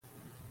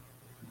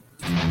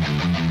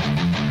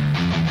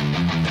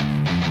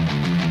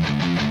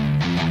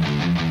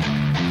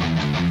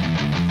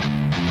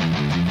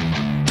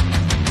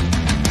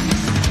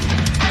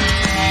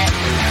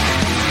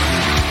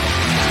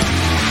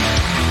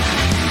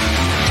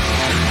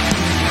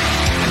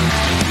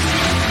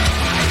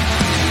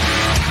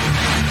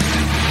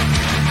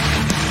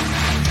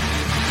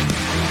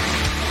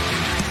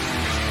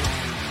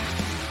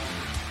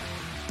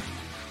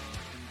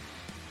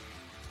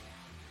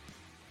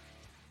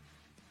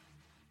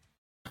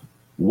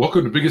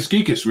Welcome to Biggest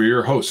Geekus. We're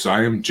your hosts.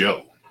 I am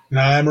Joe. And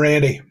I'm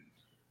Randy.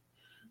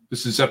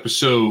 This is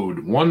episode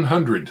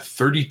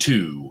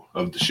 132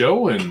 of the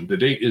show, and the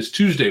date is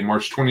Tuesday,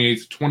 March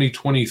 28th,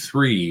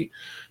 2023.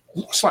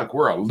 Looks like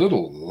we're a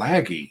little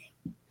laggy.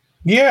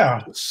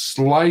 Yeah. A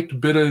slight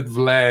bit of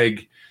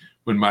lag.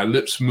 When my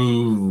lips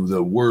move,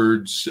 the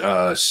words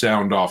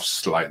sound off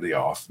slightly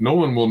off. No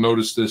one will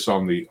notice this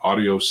on the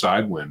audio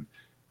side when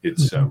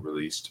it's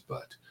released,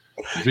 but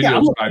the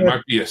video side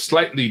might be a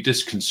slightly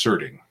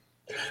disconcerting.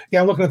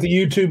 Yeah, I'm looking at the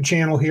YouTube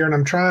channel here, and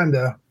I'm trying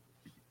to.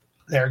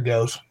 There it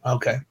goes.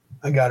 Okay,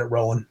 I got it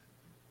rolling.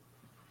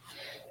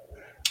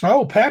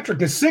 Oh,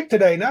 Patrick is sick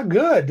today. Not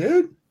good,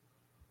 dude.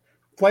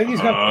 Flavy's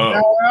got the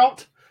power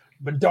out,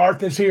 but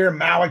Darth is here.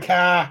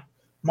 Malachi,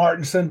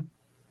 Martinson.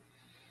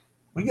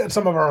 We got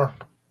some of our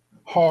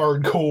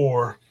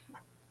hardcore.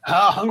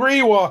 Hungry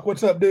Ewok.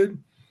 What's up, dude?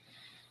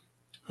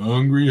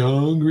 Hungry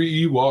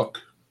Ewok.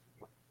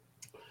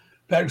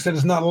 Patrick said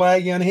it's not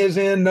laggy on his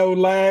end. No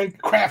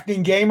lag.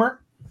 Crafting Gamer.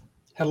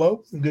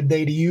 Hello. Good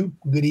day to you.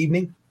 Good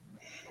evening.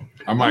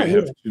 I might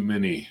have too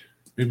many.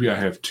 Maybe I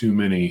have too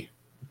many.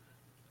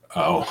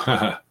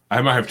 I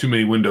might have too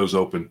many windows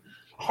open.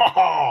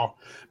 Mr.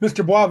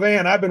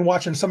 Boisvan, I've been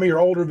watching some of your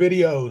older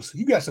videos.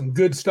 You got some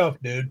good stuff,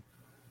 dude.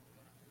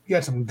 You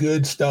got some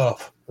good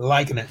stuff.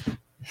 Liking it.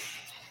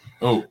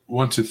 Oh,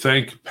 want to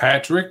thank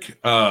Patrick.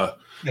 I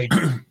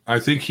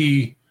think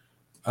he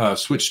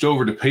switched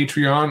over to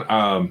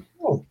Patreon.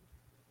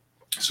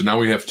 So now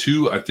we have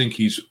two. I think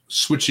he's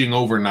switching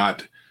over,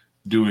 not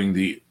doing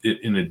the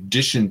in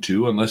addition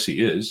to, unless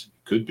he is,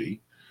 could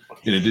be,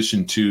 in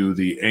addition to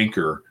the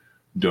Anchor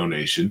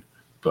donation.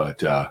 But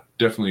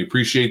definitely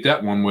appreciate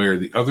that one way or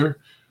the other.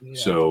 Yeah.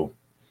 So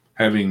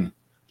having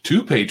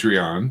two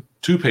patrons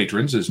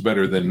is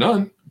better than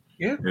none.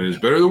 Yeah. And is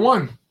better than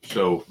one.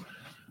 So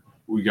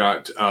we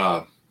got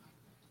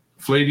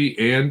Flady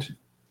and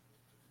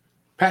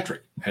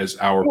Patrick as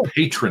our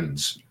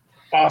patrons.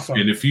 Awesome.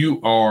 And if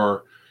you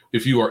are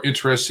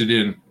interested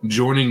in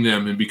joining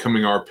them and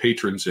becoming our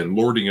patrons and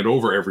lording it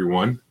over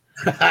everyone,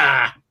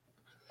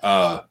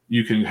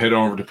 you can head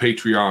over to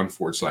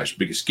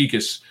Patreon/Biggest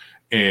Geekus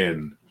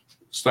and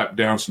slap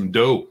down some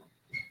dough.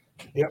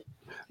 Yep.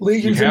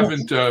 Legion. We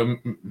haven't.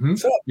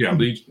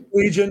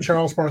 Legion.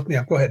 Charles Barth.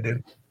 Yeah, go ahead,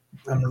 dude.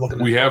 I'm looking.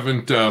 We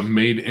haven't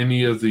made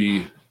any of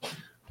the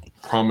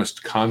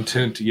promised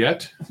content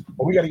yet.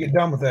 Well, we got to get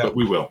done with that. But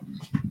we will.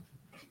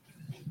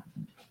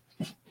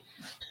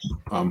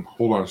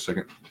 Hold on a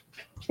second.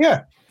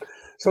 Yeah.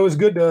 So it's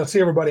good to see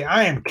everybody.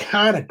 I am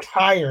kind of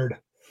tired.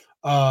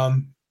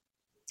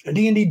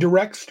 D&D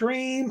Direct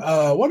stream.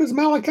 What is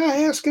Malachi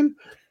asking?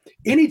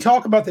 Any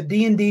talk about the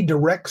D&D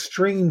Direct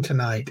stream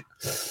tonight?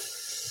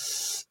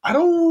 I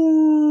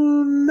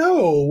don't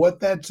know what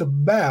that's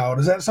about.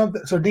 Is that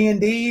something? So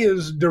D&D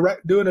is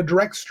doing a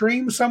direct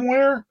stream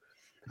somewhere?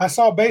 I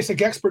saw Basic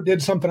Expert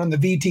did something on the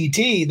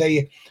VTT.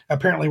 They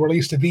apparently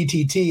released a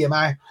VTT, and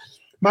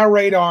my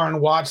radar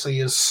on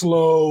WotC is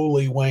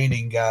slowly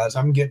waning, guys.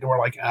 I'm getting to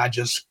where I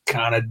just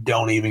kind of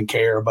don't even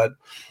care, but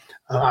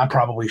I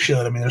probably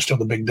should. I mean, they're still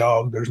the big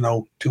dog. There's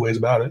no two ways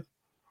about it.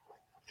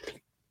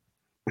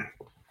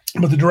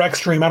 But the direct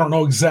stream, I don't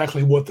know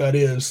exactly what that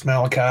is,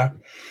 Malachi.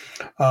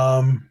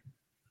 What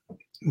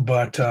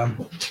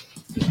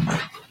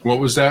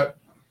was that?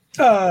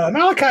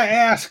 Malachi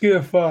asked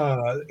if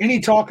any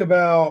talk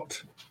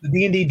about the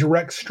D&D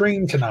Direct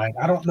stream tonight.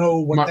 I don't know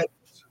what that is.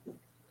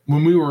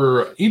 When we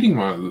were eating,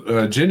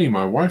 Jenny,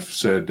 my wife,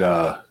 said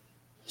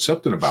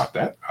something about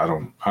that.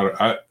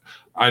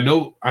 I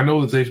know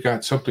that they've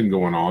got something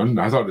going on.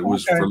 I thought it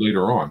was for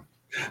later on.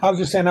 I was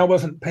just saying I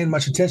wasn't paying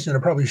much attention. I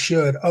probably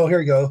should. Oh,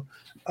 here you go.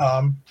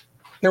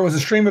 There was a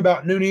stream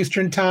about noon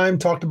Eastern time,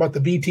 talked about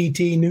the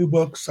VTT, new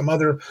books, some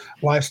other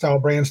lifestyle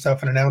brand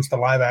stuff, and announced the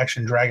live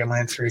action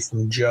Dragonlance series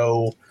from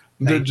Joe.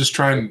 They're just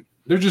trying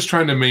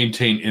to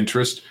maintain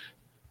interest.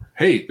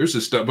 Hey, there's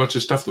a bunch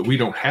of stuff that we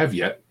don't have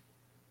yet.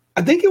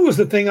 I think it was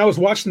the thing I was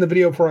watching the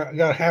video before I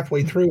got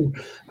halfway through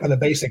by the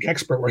Basic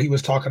Expert where he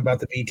was talking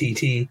about the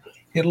VTT.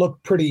 It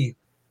looked pretty.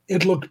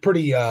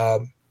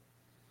 Oh,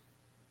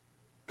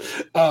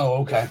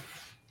 okay.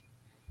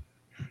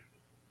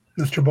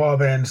 Mr.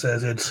 Boisvan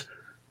says it's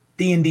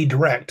D&D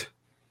Direct,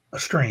 a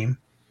stream,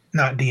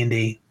 not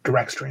D&D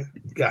Direct stream.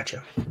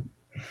 Gotcha.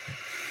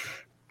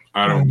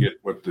 I don't get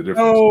what the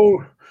difference is.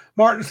 Oh,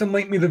 Martinson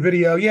linked me the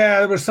video. Yeah,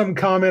 there was some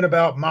comment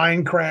about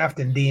Minecraft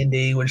and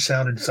D&D, which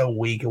sounded so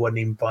weak it wasn't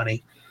even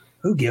funny.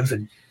 Who gives a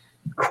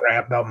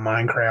crap about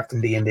Minecraft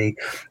and D&D?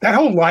 That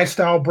whole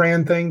lifestyle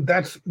brand thing,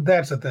 that's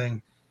a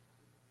thing.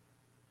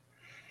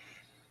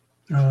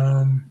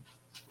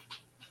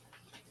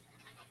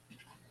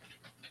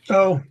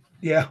 Oh,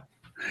 yeah.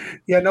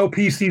 Yeah, no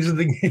PCs of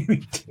the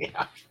gaming.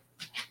 Yeah.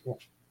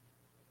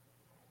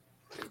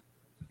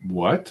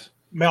 What?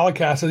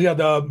 Malachi says, yeah,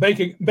 the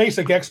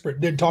basic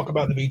expert did talk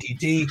about the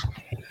VTT.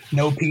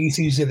 No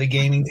PCs at the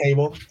gaming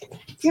table.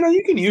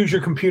 You can use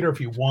your computer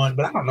if you want,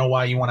 but I don't know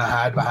why you want to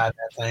hide behind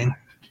that thing.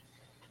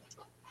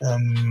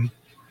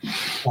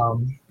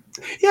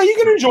 Yeah, you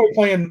can enjoy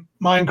playing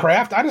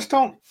Minecraft. I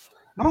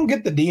don't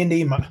get the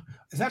D&D.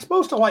 Is that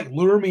supposed to like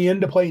lure me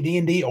in to play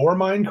D&D or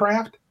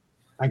Minecraft?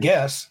 I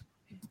guess.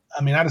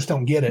 I mean, I just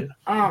don't get it.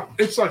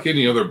 It's like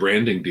any other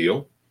branding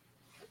deal.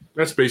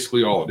 That's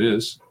basically all it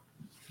is.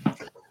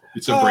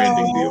 It's a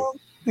branding deal.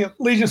 Yeah,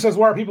 Legion says,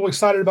 why are people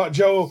excited about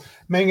Joe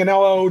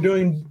Manganiello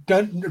doing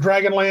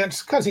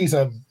Dragonlance? Because he's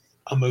a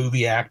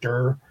movie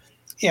actor.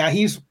 Yeah,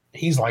 he's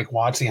like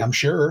Watsy, I'm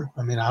sure.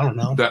 I mean, I don't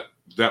know.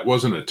 That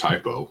wasn't a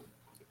typo.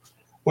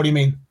 What do you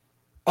mean?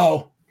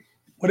 Oh,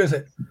 what is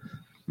it?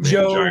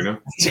 Joe.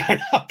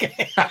 Mangina.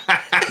 Okay.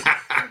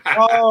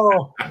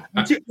 Oh,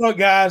 look,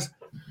 guys.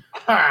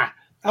 I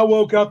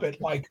woke up at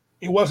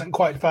it wasn't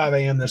quite 5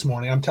 a.m. this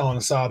morning. I'm telling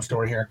a sob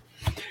story here.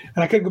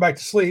 And I couldn't go back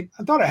to sleep.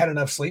 I thought I had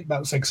enough sleep,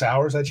 about 6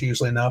 hours. That's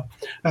usually enough.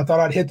 And I thought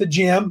I'd hit the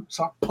gym.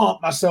 So I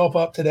pumped myself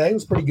up today. It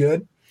was pretty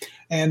good.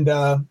 And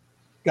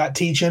got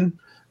teaching,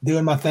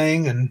 doing my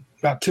thing. And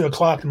about 2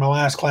 o'clock in my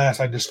last class,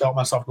 I just felt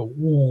myself go,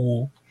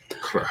 ooh.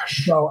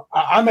 Crush. So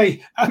I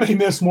may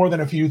miss more than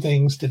a few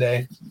things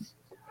today.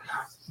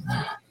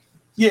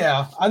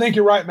 Yeah, I think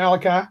you're right,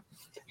 Malachi.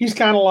 He's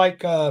kind of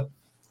like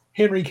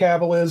Henry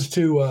Cavill is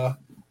to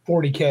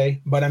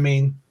 40K. But I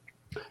mean,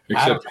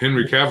 except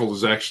Henry Cavill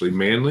is actually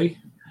manly.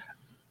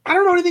 I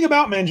don't know anything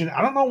about Mansion.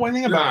 I don't know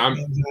anything about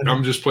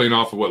I'm just playing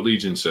off of what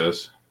Legion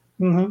says.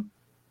 Mm-hmm.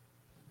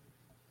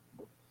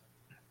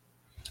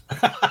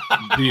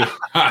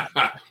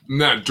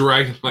 Not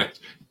Dragonlance.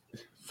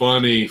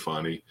 Funny.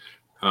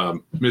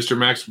 Mr.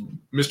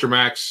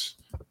 Max,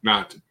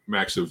 not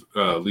Max of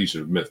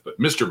Legion of Myth, but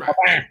Mr. Max.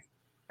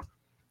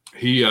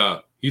 He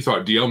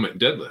thought DL meant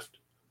deadlift.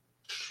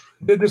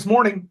 Did this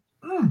morning.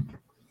 Oh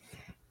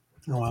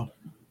well.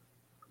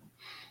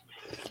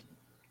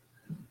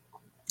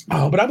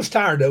 Oh, but I was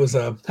tired. I was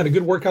had a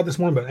good workout this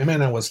morning, but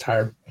man, I was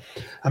tired.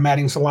 I'm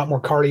adding a lot more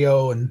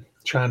cardio and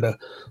trying to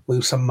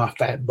lose some of my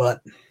fat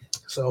butt.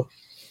 So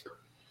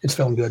it's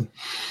feeling good.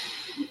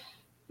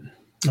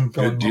 I'm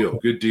feeling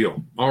good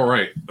deal. All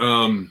right.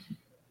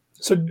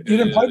 So you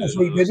didn't play this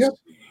week, did you?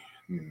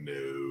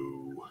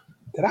 No.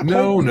 Did I play?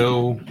 No.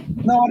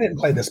 No, I didn't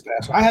play this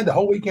past. I had the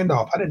whole weekend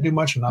off. I didn't do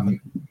much of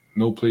nothing.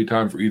 No play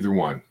time for either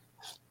one.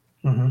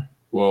 Mm-hmm.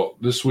 Well,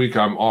 this week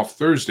I'm off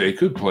Thursday.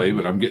 Could play,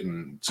 but I'm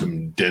getting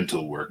some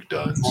dental work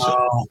done.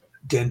 Oh,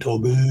 dental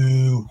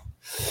boo.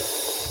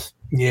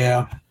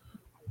 Yeah.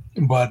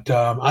 But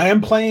I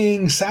am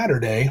playing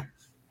Saturday.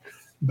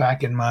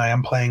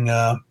 I'm playing,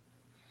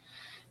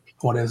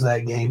 what is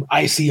that game?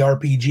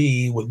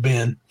 ICRPG with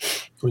Ben.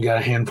 We got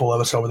a handful of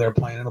us over there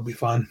playing. It'll be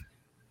fun.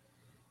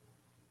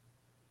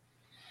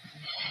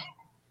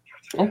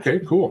 Okay,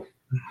 cool.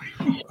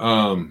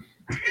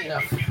 Yeah.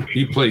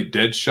 He played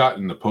Deadshot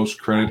in the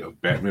post-credit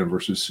of Batman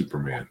versus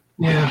Superman.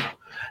 Yeah.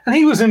 And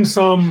he was in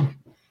some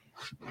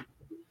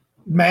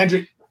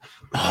Magic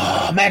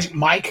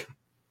Mike.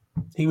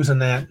 He was in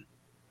that.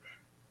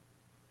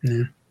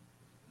 Yeah.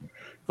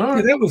 Right.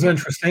 Yeah, that was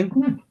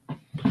interesting.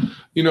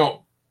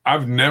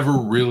 I've never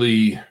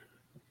really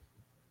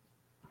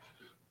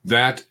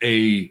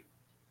a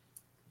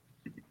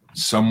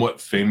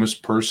somewhat famous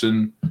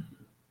person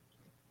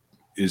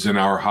is in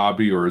our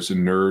hobby or is a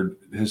nerd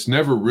has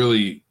never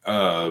really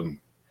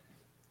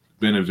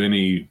been of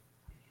any.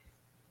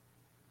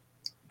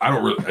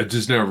 I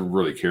just never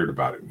really cared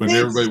about it. When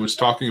everybody was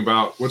talking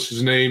about what's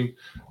his name,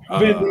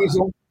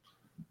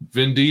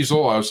 Vin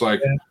Diesel, I was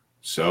like,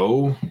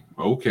 so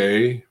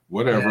okay,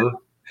 whatever. Yeah.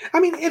 I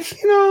mean, it's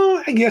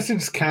I guess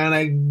it's kind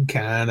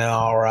of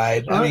all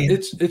right. I mean,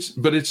 it's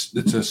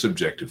a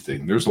subjective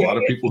thing. There's a lot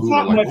of people who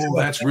are like, oh,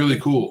 that's really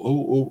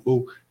cool.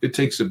 Oh, it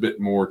takes a bit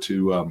more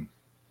to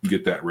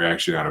get that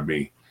reaction out of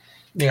me.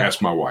 Yeah.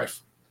 Ask my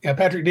wife. Yeah,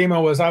 Patrick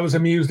Demo I was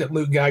amused at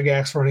Luke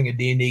Gygax running a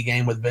D&D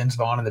game with Vince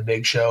Vaughn in the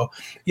Big Show.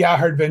 Yeah, I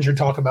heard Venger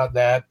talk about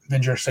that.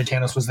 Venger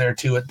Satanis was there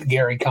too at the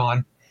Gary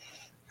Con.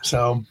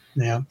 So,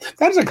 yeah,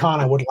 that's a con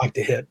I would like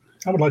to hit.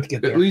 I would like to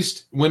get there. At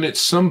least when it's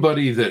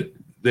somebody that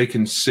they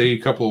can say a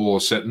couple of little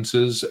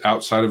sentences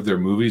outside of their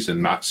movies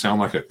and not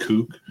sound like a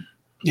kook.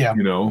 Yeah.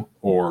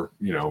 Or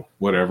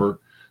whatever.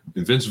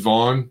 And Vince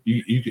Vaughn,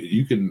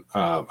 you can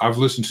I've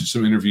listened to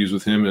some interviews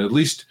with him, and at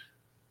least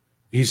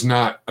he's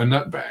not a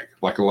nutbag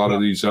like a lot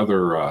of these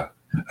other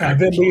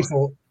Vin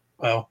Diesel.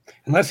 Well,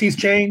 unless he's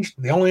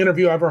changed, the only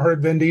interview I ever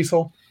heard Vin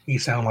Diesel, he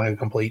sounded like a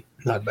complete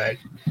nutbag.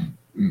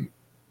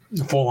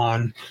 Full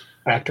on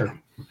actor.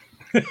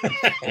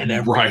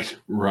 And right.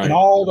 And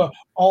all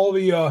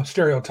the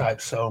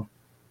stereotypes. So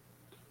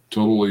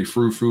totally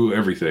frou-frou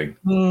everything.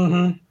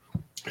 Mm-hmm.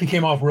 He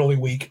came off really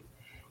weak.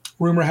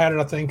 Rumor had it,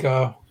 I think,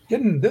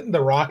 Didn't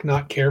The Rock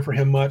not care for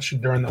him much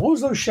during what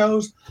was those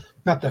shows?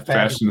 Not the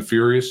Fast and the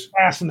Furious.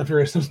 Fast and the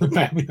Furious.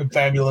 The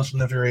Fabulous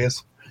and the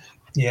Furious.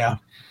 Yeah.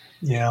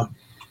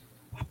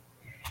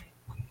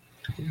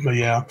 But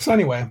yeah. So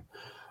anyway,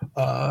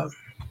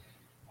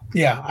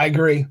 yeah, I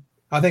agree.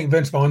 I think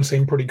Vince Vaughn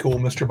seemed pretty cool,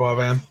 Mr.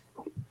 Bovan.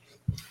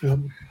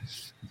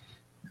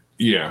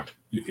 Yeah,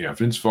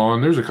 Vince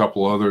Vaughn. There's a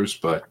couple others,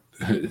 but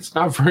it's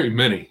not very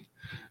many.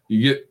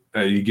 You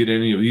get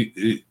any of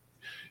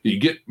you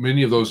get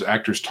many of those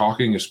actors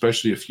talking,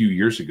 especially a few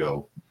years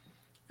ago,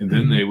 and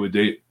then they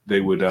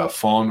would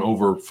fawn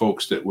over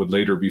folks that would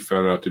later be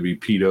found out to be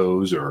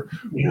pedos or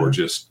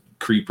just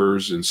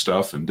creepers and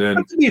stuff. And then,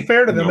 but to be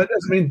fair to them, it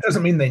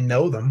doesn't mean they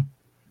know them.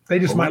 They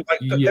just might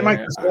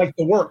just like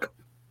the work.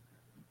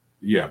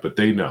 Yeah, but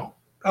they know.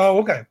 Oh,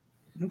 okay.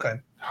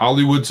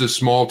 Hollywood's a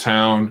small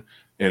town,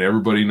 and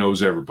everybody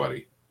knows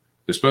everybody,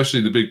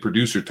 especially the big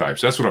producer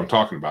types. That's what I'm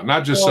talking about.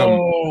 Not just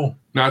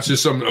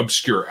some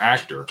obscure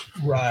actor.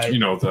 Right.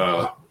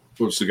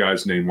 What's the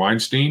guy's name?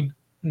 Weinstein.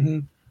 Mm-hmm.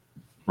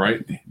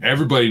 Right.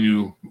 Everybody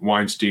knew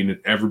Weinstein, and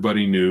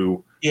everybody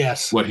knew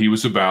what he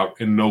was about,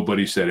 and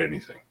nobody said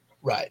anything.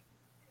 Right.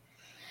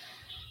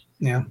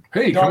 Yeah.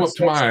 Hey, come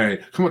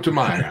up to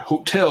my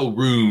hotel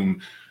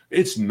room.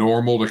 It's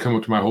normal to come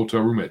up to my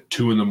hotel room at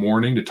 2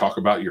 a.m. to talk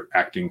about your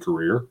acting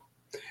career.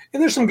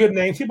 And there's some good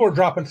names. People are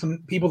dropping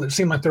some people that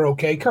seem like they're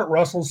okay. Kurt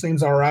Russell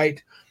seems all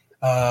right.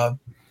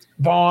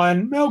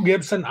 Vaughn, Mel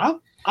Gibson. I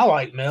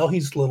like Mel.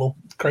 He's a little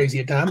crazy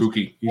at times.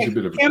 Kooky. He's a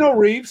bit of a Keanu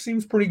Reeves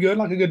seems pretty good,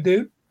 like a good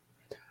dude.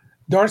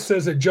 Darth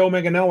says that Joe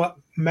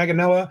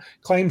Manganiello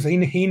claims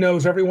he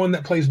knows everyone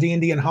that plays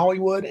D&D in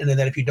Hollywood, and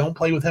that if you don't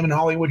play with him in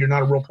Hollywood, you're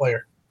not a real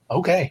player.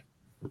 Okay.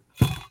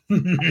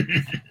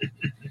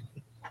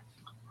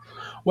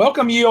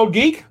 Welcome, ye old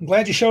geek. I'm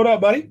glad you showed up,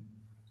 buddy.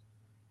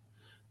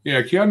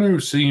 Yeah,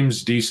 Keanu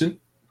seems decent.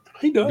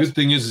 He does. Good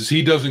thing is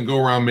he doesn't go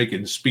around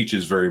making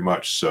speeches very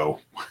much. So,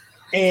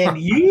 and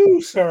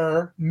you,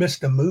 sir,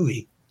 missed a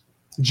movie.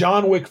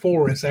 John Wick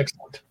 4 is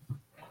excellent.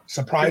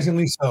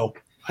 Surprisingly so.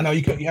 I know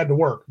you had to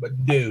work,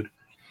 but dude,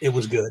 it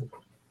was good.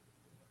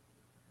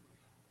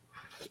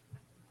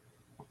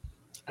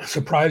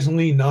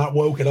 Surprisingly, not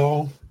woke at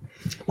all.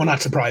 Well,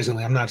 not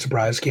surprisingly. I'm not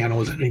surprised. Keanu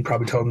was. He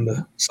probably told him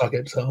to suck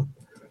it. So.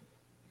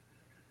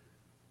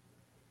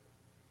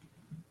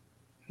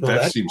 Well,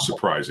 that seems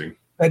surprising.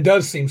 That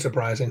does seem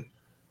surprising.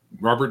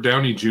 Robert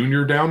Downey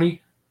Jr.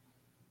 Downey?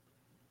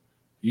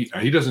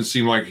 He doesn't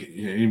seem like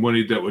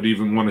anybody that would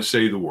even want to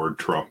say the word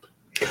Trump.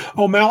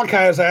 Oh, Malachi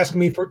is asking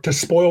me to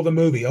spoil the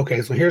movie.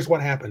 Okay, so here's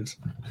what happens.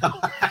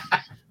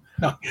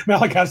 No,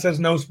 Malachi says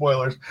no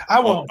spoilers. I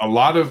won't. A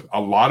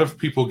lot of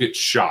people get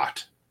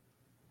shot.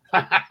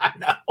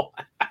 No.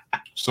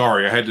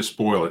 Sorry, I had to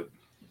spoil it.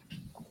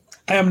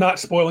 I am not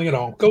spoiling it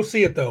all. Go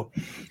see it, though.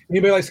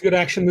 Anybody likes a good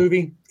action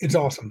movie? It's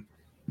awesome.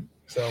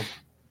 So,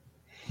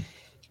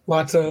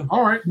 lots of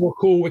more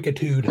cool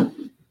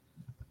wickitude.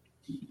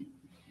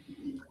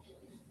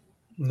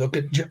 Look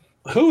at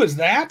who is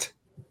that?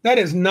 That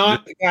is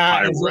not the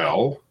guy.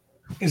 Tyrell.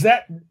 Is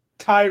that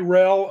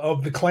Tyrell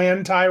of the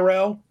clan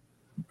Tyrell?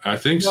 I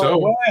think no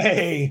so.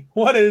 Way.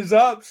 What is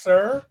up,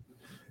 sir?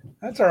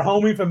 That's our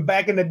homie from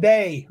back in the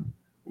day.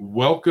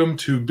 Welcome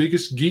to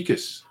Biggest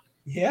Geekus.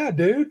 Yeah,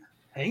 dude.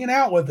 Hanging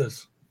out with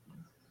us.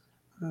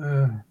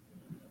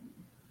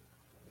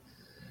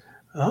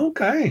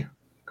 Okay,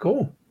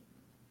 cool.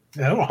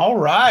 Oh, all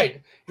right.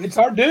 It's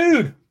our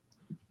dude.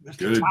 Mr.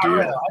 Good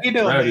Tyrell. Deal. How you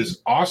doing, That is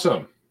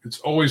awesome.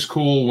 It's always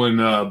cool when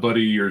a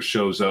buddy of yours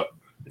shows up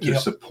to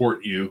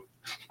support you.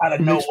 Out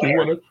of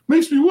nowhere.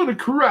 Makes me want to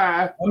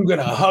cry. I'm going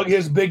to hug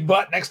his big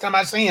butt next time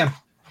I see him.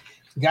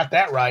 You got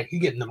that right.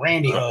 You're getting the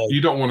Randy hug. You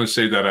don't want to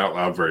say that out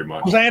loud very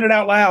much. I'm saying it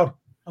out loud.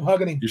 I'm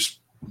hugging him.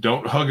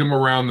 Don't hug him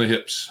around the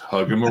hips.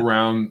 Hug him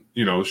around,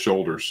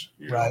 shoulders.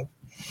 Right.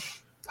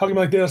 Hug him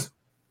like this.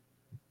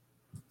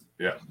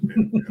 Yeah.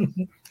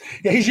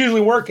 Yeah, he's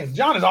usually working.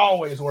 John is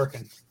always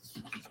working.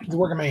 He's a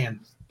working man.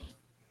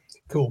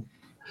 Cool.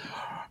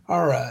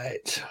 All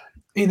right.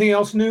 Anything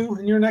else new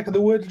in your neck of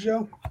the woods,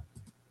 Joe?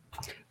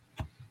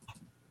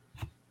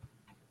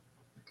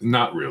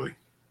 Not really.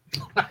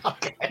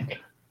 Okay.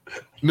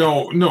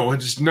 No,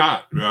 it's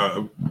not.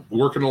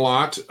 Working a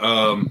lot.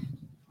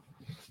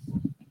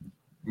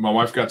 My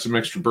wife got some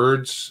extra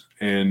birds,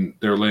 and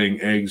they're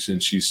laying eggs,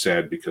 and she's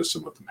sad because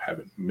some of them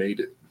haven't made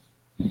it.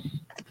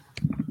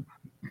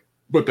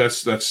 But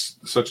that's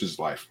such is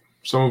life.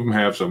 Some of them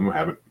have, some of them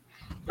haven't.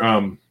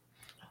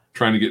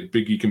 Trying to get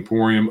Big Geek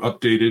Emporium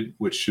updated,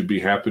 which should be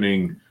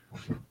happening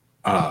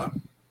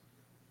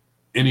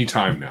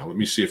anytime now. Let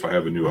me see if I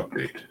have a new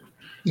update.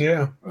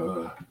 Yeah.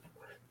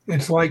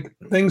 It's like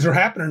things are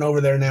happening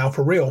over there now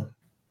for real.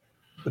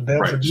 The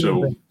devs are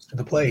doing things to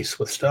the place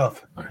with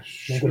stuff.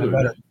 Making it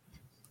better.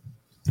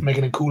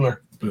 Making it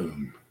cooler.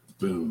 Boom.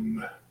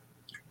 Boom.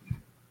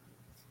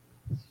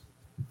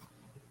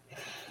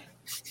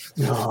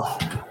 Oh,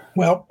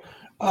 well,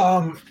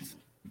 hold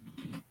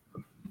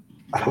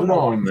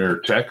on there,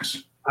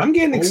 Tex. I'm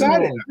getting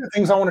excited. There are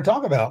things I want to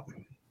talk about.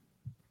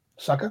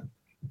 Sucker.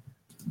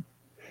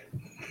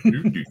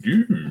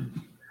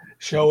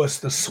 Show us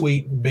the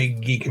sweet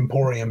Big Geek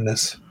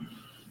Emporiumness.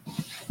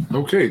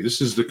 Okay,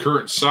 this is the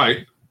current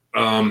site.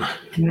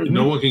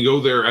 No one can go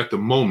there at the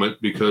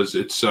moment because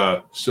it's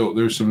so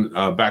there's some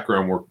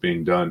background work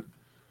being done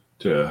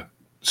to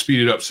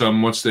speed it up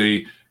some. Once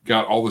they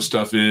got all the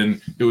stuff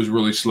in, it was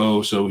really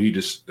slow. So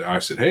I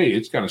said, hey,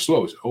 it's kind of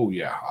slow. He said, oh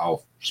yeah,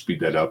 I'll speed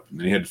that up. And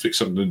then he had to fix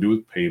something to do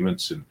with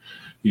payments, and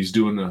he's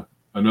doing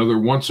another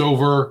once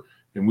over,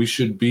 and we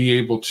should be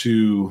able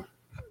to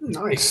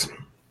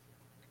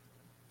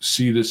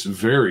see this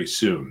very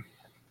soon.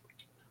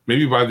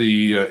 Maybe by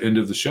the end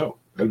of the show.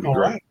 That'd be all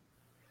great. Right.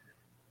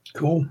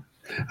 Cool.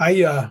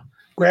 I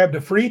grabbed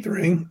a free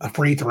thing.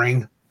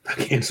 I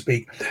can't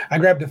speak. I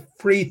grabbed a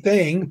free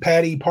thing,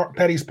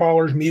 Patty's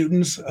Parlor's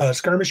Mutants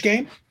skirmish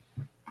game.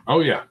 Oh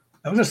yeah,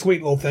 that was a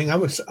sweet little thing. I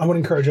would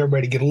encourage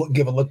everybody to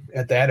give a look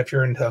at that if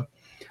you're into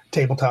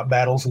tabletop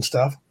battles and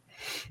stuff.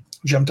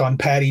 Jumped on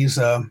Patty's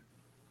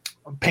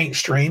paint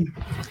stream.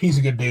 He's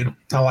a good dude.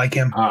 I like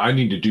him. I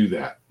need to do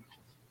that.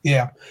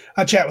 Yeah,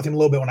 I chat with him a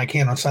little bit when I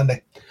can on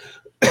Sunday.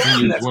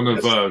 He is one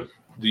of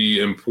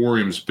the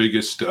Emporium's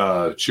biggest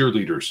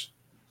cheerleaders.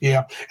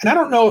 Yeah, and I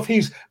don't know if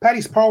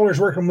Patty's Parlor is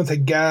working with a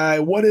guy.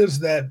 What is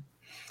that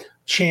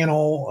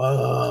channel?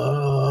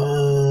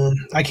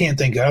 I can't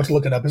think of it. I have to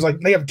look it up. It's like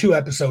they have 2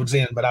 episodes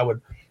in, but I would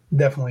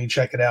definitely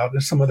check it out.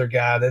 There's some other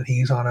guy that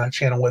he's on a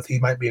channel with. He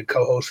might be a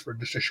co-host for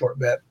just a short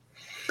bit.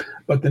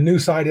 But the new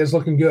site is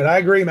looking good. I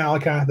agree,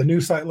 Malachi. The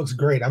new site looks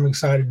great. I'm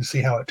excited to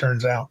see how it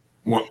turns out.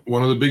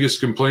 One of the biggest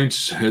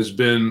complaints has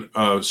been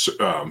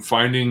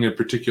finding a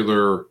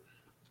particular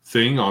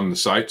thing on the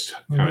site's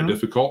kind of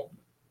difficult.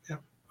 Yeah.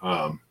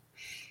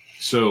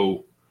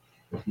 So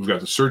we've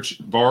got the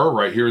search bar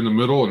right here in the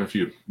middle, and if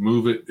you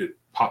move it, it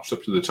pops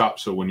up to the top.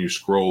 So when you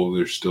scroll,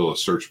 there's still a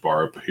search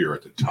bar up here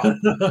at the top.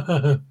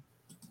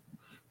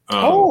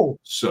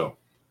 So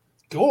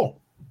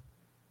cool.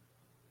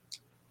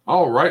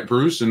 All right,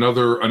 Bruce.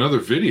 Another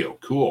video.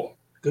 Cool.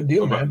 Good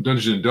deal, man.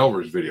 Dungeons and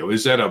Delvers video.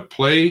 Is that a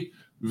play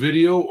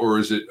video, or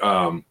is it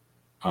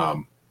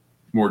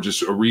more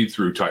just a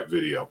read-through type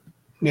video?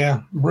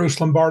 Yeah,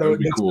 Bruce Lombardo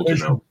cool to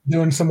know.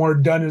 Doing some more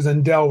Dungeons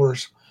and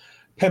Delvers,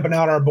 pimping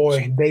out our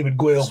boy David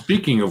Gwill.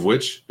 Speaking of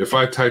which, if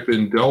I type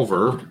in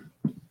Delver,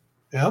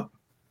 yeah,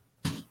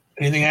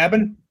 anything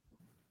happen?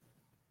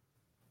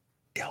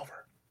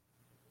 Delver,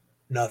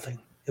 nothing.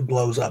 It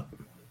blows up.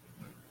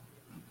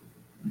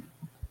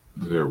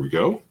 There we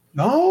go.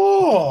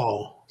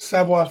 Oh,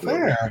 savoir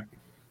faire.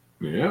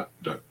 Yeah.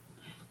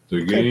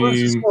 The game.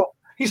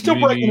 He's still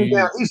breaking it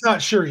down. He's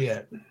not sure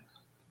yet.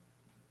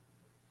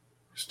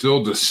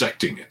 Still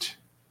dissecting it.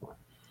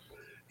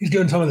 He's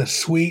doing some of the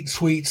sweet,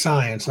 sweet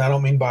science. And I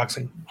don't mean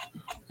boxing.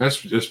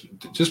 That's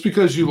just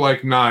because you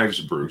like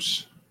knives,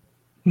 Bruce.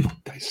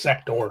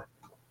 Dissector.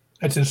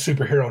 That's his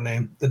superhero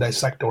name, the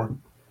Dissector.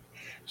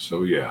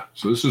 So yeah.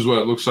 So this is what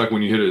it looks like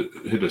when you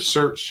hit a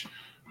search.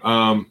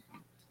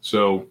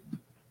 So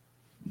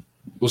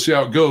we'll see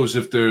how it goes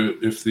if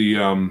the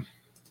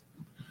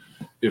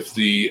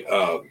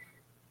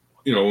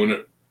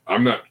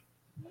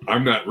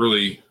I'm not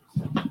really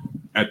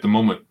at the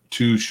moment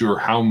too sure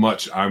how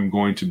much I'm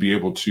going to be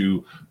able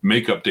to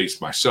make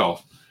updates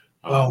myself.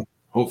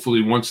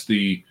 Hopefully once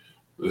the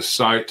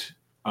site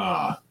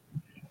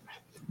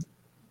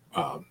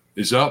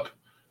is up,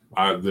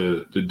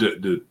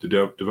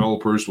 the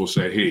developers will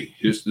say, hey,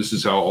 this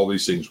is how all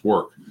these things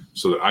work,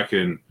 so that I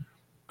can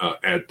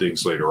add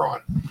things later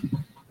on.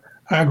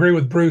 I agree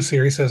with Bruce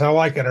here. He says, I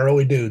like it. I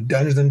really do.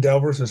 Dungeons and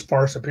Delvers is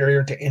far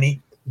superior to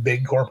any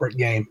big corporate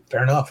game.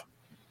 Fair enough.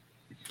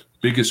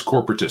 Biggest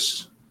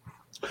corporatists.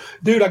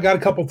 Dude, I got a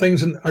couple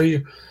things. Are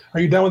you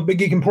done with Big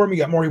Geek Emporium? You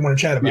got more you want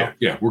to chat about?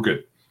 Yeah, we're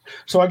good.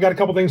 So I got a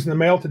couple things in the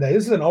mail today.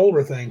 This is an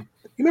older thing.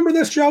 You remember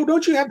this, Joe?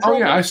 Don't you have trouble? Oh,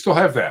 yeah, I still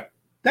have that.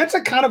 That's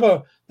a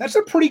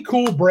pretty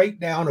cool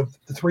breakdown of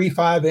the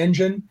 3.5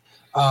 engine.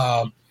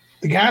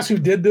 The guys who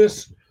did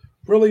this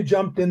really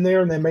jumped in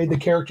there, and they made the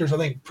characters, I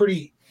think,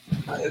 pretty,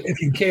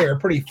 if you care,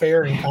 pretty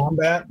fair in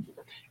combat.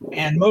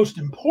 And most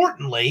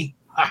importantly,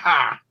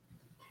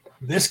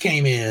 this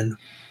came in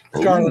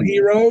Scarlet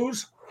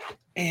Heroes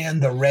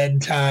and the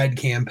Red Tide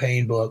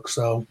campaign book.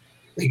 So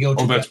they go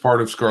to that's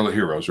part of Scarlet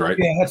Heroes, right?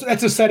 Yeah,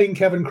 that's a setting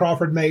Kevin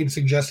Crawford made,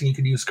 suggesting you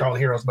could use Scarlet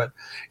Heroes. But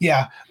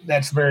yeah,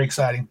 that's very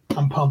exciting.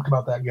 I'm pumped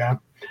about that guy.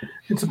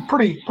 It's a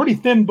pretty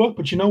thin book,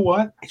 but you know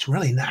what? It's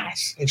really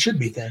nice. It should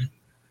be thin.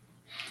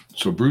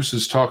 So Bruce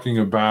is talking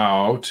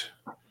about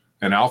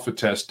an alpha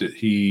test that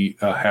he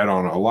had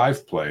on a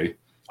live play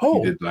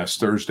he did last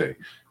Thursday.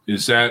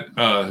 Is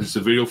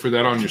the video for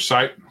that on your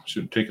site?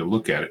 Should take a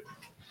look at it.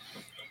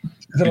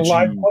 Did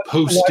you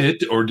post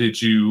it, or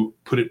did you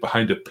put it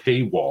behind a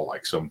paywall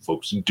like some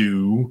folks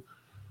do?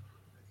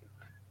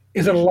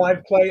 Is it a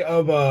live play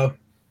of the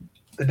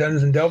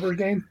Dungeons and Delvers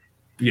game?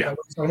 Yeah.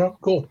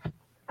 Cool.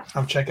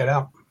 I'll check it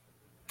out.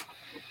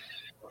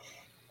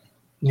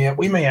 Yeah,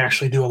 we may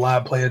actually do a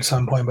live play at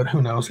some point, but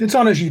who knows? It's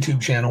on his YouTube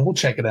channel. We'll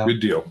check it out.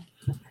 Good deal.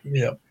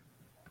 Yep.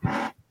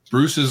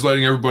 Bruce is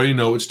letting everybody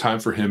know it's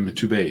time for him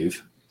to bathe.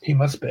 He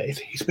must bathe.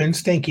 He's been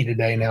stinky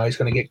today. Now he's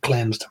going to get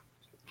cleansed.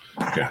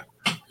 Yeah.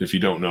 If you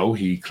don't know,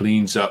 he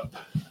cleans up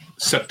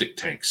septic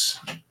tanks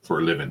for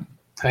a living.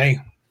 Hey,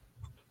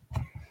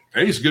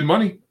 it's good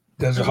money.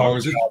 Does a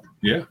hard job.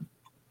 Yeah.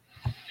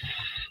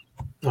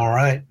 All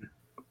right.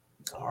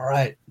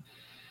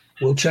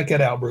 We'll check it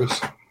out, Bruce.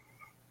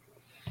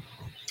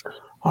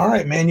 All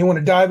right, man. You want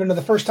to dive into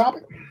the first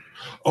topic?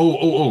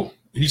 Oh.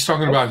 He's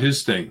talking about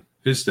his thing.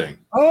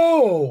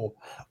 Oh.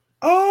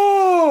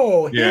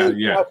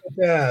 Yeah.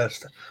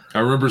 Podcast. I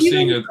remember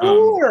seeing it.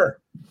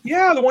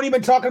 Yeah, the one you've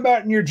been talking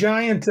about in your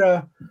giant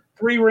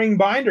 3-ring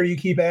binder you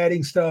keep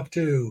adding stuff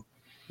to.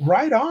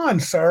 Right on,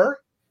 sir.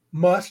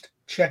 Must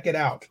check it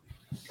out.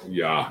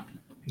 Yeah.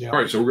 All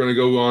right, so we're going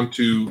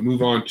to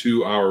move on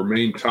to our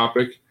main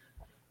topic.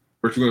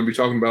 First, we're going to be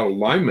talking about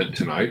alignment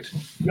tonight.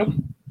 Yep.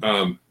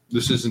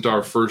 This isn't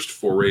our first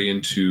foray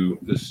into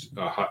this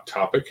hot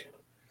topic.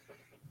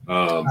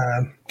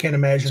 Can't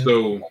imagine.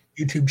 So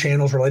YouTube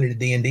channels related to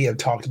D&D have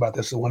talked about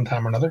this at one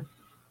time or another.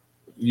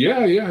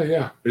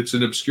 Yeah. It's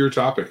an obscure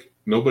topic.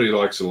 Nobody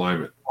likes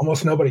alignment.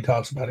 Almost nobody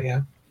talks about it,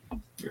 yeah.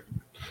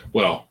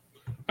 Well,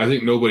 I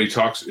think nobody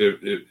talks.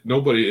 If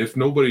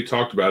nobody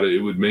talked about it,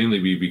 it would mainly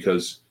be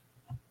because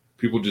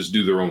people just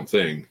do their own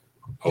thing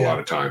a lot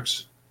of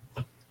times.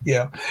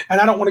 Yeah,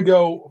 and I don't want to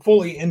go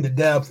fully into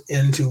depth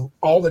into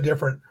all the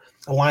different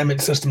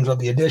alignment systems of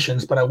the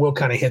editions, but I will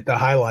kind of hit the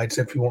highlights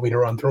if you want me to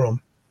run through them.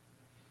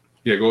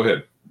 Yeah, go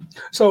ahead.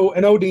 So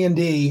in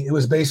OD&D, it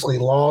was basically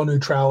law,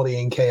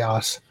 neutrality, and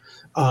chaos.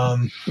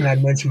 And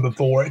I'd mentioned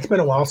before, it's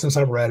been a while since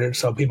I've read it,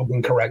 so people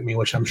can correct me,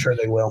 which I'm sure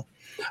they will.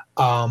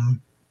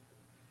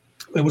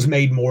 It was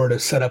made more to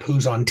set up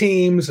who's on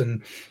teams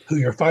and who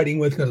you're fighting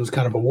with, because it was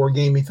kind of a war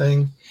gamey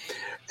thing.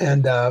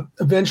 And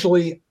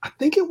eventually, I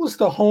think it was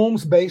the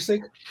Holmes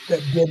Basic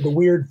that did the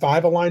weird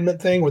 5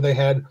 alignment thing where they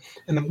had,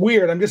 and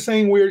weird, I'm just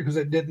saying weird because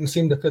it didn't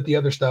seem to fit the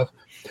other stuff.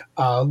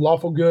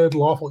 Lawful good,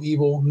 lawful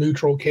evil,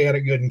 neutral,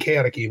 chaotic good, and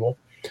chaotic evil.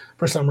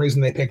 For some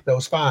reason, they picked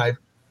those 5.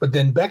 But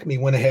then Beckme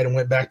went ahead and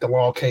went back to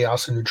law,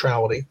 chaos, and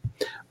neutrality.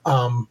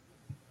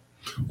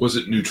 Was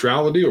it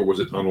neutrality or was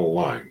it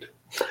unaligned?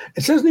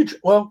 It says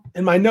well,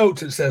 in my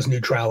notes, it says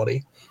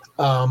neutrality.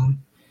 Yeah,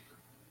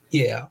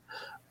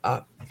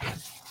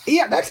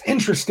 that's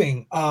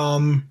interesting.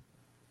 I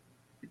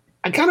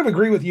kind of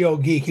agree with Yo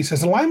Geek. He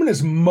says alignment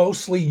is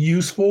mostly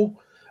useful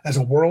as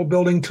a world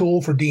building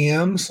tool for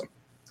DMs.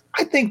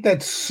 I think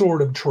that's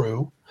sort of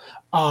true.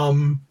 I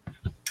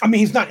mean,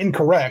 he's not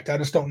incorrect. I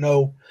just don't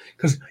know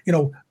because,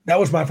 that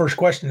was my first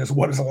question is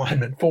what is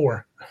alignment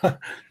for?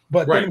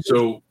 But right.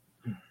 So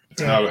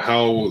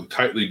how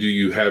tightly do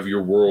you have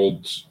your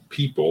world's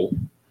people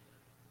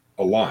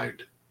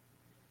aligned?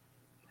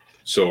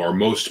 So are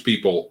most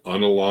people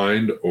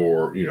unaligned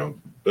or,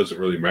 doesn't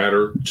really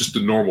matter, just the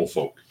normal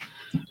folk.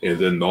 And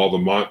then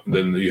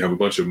then you have a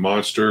bunch of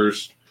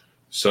monsters,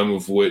 some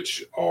of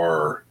which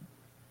are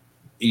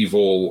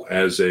evil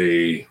as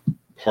a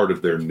part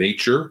of their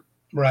nature.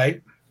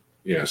 Right.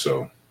 Yeah.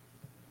 So.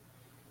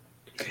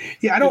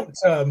 Yeah, I don't.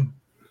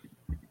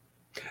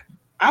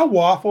 I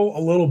waffle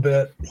a little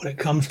bit when it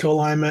comes to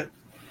alignment,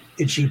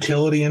 its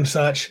utility and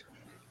such.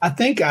 I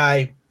think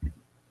I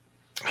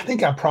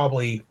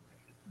probably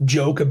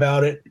joke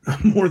about it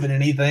more than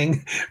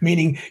anything.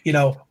 Meaning,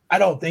 I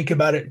don't think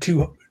about it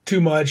too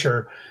much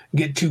or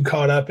get too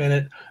caught up in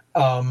it.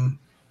 I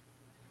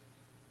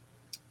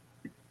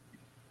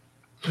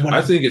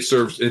think it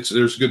serves.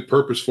 There's a good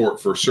purpose for it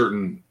for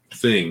certain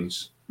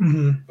things,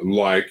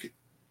 like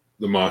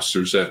the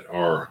monsters that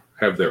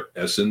have their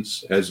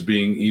essence as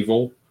being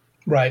evil,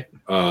 right?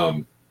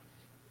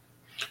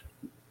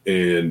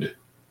 And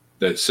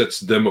that sets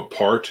them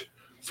apart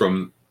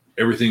from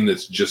everything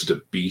that's just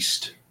a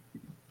beast,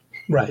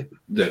 right?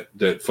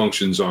 That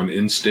functions on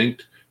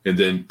instinct, and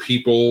then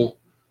people.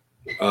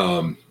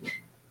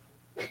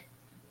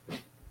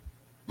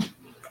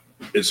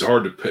 It's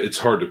hard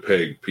to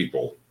peg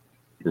people.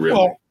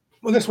 Really?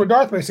 Well, that's where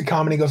Darth makes a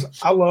comment. He goes,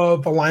 I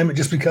love alignment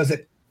just because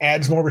it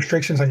adds more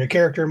restrictions on your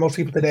character. Most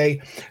people today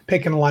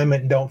pick an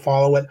alignment and don't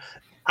follow it.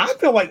 I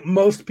feel like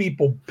most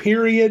people,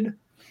 period.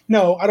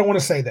 No, I don't want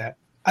to say that.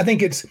 I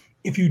think it's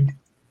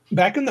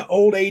back in the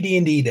old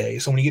AD&D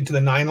days, so when you get to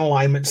the 9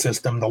 alignment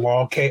system, the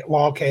law,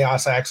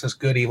 chaos axis,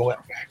 good, evil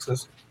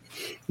axis,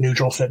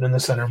 neutral sitting in the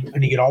center,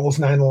 and you get all those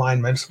 9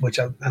 alignments, which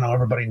I know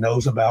everybody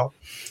knows about.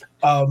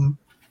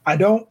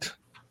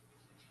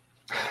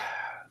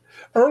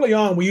 Early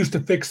on, we used to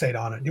fixate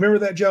on it. You remember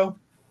that, Joe?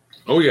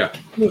 Oh yeah,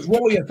 it was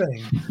really a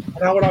thing.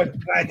 And I would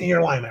act in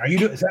your alignment.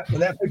 Would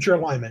that fit your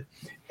alignment?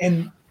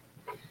 And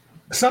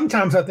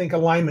sometimes I think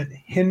alignment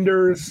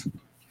hinders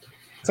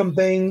some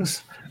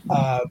things.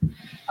 I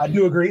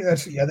do agree. I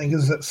think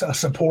is a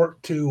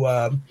support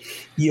to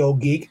Yale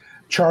Geek.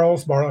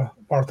 Charles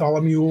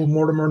Bartholomew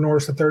Mortimer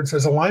Norris III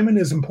says alignment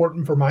is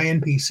important for my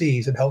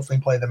NPCs. It helps me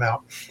play them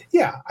out.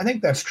 Yeah, I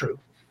think that's true.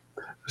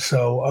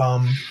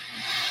 So,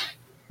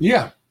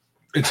 yeah.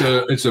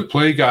 It's a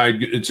play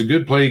guide. It's a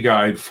good play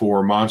guide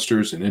for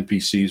monsters and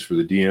NPCs for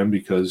the DM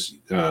because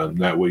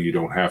that way you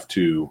don't have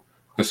to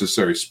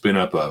necessarily spin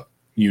up a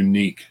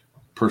unique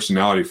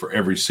personality for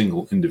every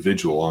single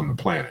individual on the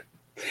planet.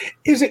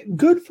 Is it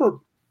good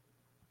for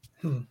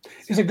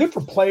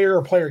player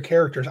or player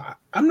characters?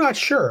 I'm not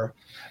sure.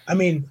 I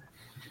mean,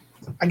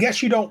 I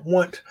guess you don't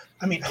want.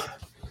 I mean,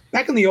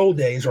 back in the old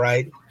days,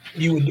 right?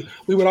 We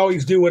would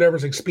always do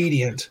whatever's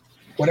expedient,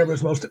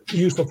 whatever's most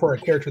useful for a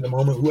character at the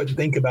moment. We wouldn't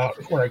think about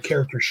what a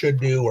character should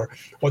do or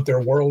what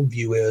their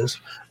worldview is.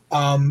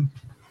 I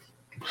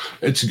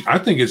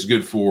think it's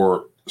good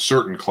for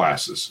certain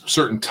classes,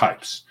 certain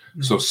types.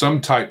 Mm-hmm. So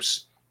some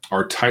types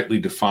are tightly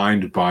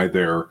defined by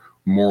their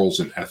morals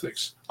and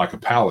ethics, like a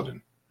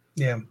paladin.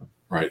 Yeah.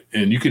 Right.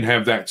 And you can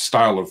have that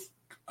style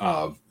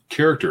of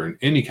character in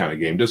any kind of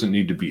game. It doesn't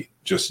need to be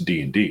just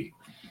D&D.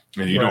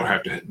 And you don't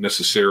have to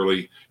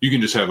necessarily, you can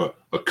just have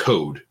a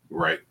code,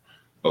 right?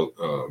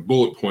 A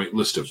bullet point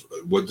list of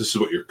this is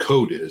what your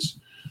code is.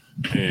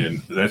 And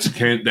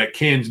that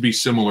can be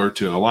similar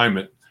to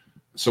alignment.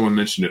 Someone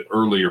mentioned it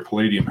earlier.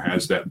 Palladium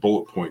has that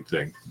bullet point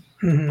thing.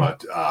 Mm-hmm.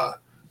 But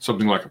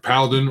something like a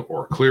paladin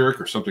or a cleric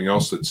or something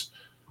else that's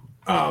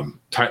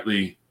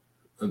tightly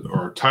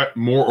or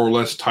more or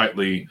less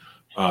tightly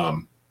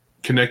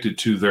connected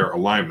to their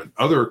alignment.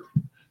 Other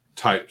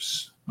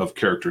types of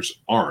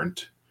characters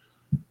aren't,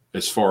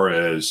 as far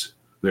as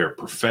their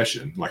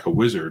profession, like a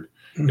wizard.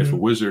 Mm-hmm. If a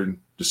wizard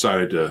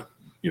decided to,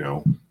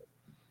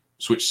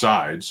 switch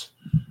sides,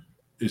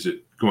 is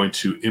it going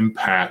to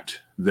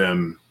impact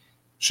them?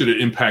 Should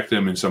it impact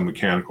them in some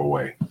mechanical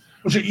way?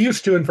 Which it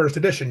used to in first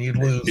edition. You'd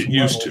lose. It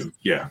used to,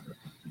 yeah.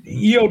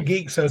 Yield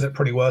Geek says it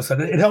pretty well. So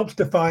it helps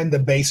define the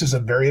basis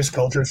of various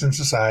cultures and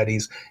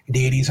societies,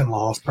 deities and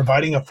laws,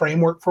 providing a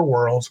framework for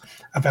worlds,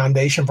 a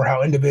foundation for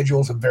how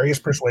individuals of various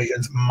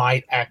persuasions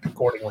might act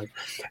accordingly.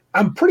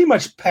 I'm pretty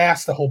much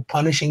past the whole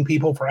punishing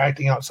people for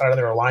acting outside of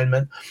their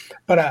alignment.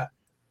 But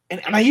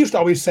and I used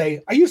to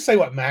say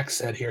what Max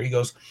said here. He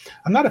goes,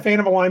 I'm not a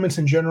fan of alignments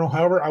in general.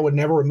 However, I would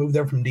never remove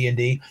them from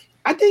D&D.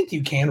 I think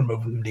you can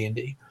remove them from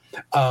D&D.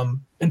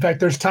 In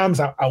fact, there's times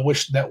I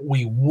wish that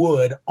we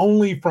would,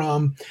 only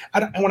from,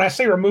 and when I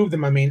say remove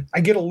them, I mean, I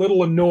get a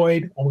little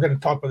annoyed. Well, we're going to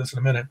talk about this in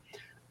a minute.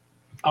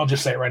 I'll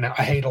just say it right now.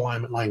 I hate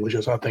alignment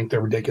languages. I think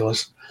they're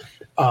ridiculous.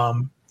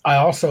 I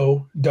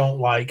also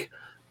I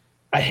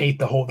hate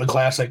the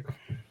classic,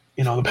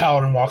 the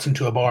paladin walks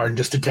into a bar and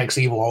just detects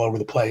evil all over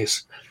the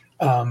place.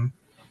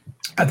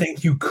 I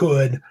think you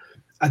could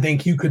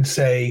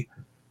say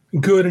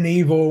good and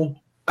evil.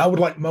 I would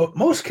like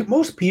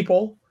most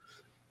people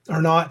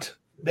are not,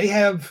 they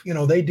have,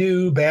 they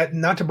do bad,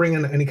 not to bring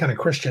in any kind of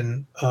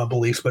Christian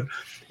beliefs, but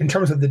in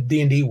terms of the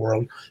D&D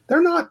world,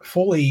 they're not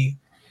fully,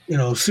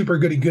 super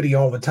goody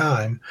all the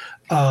time.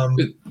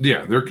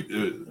 They're,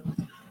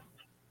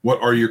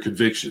 what are your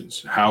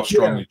convictions? How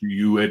strongly do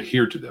you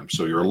adhere to them?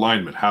 So your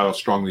alignment, how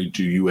strongly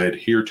do you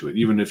adhere to it?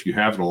 Even if you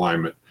have an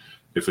alignment,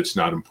 if it's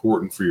not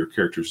important for your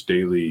character's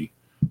daily,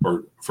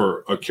 or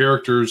for a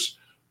character's,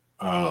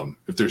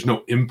 if there's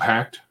no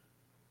impact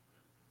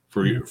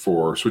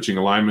for switching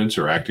alignments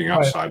or acting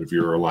outside of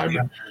your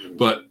alignment. Yeah.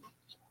 But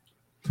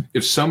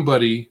if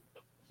somebody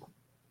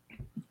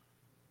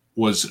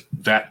was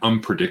that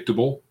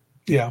unpredictable,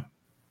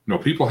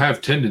 people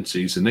have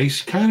tendencies and they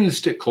kind of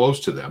stick close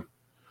to them.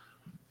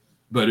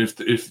 But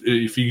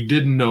if you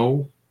didn't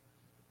know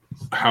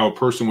how a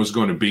person was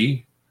going to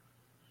be,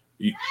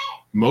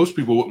 most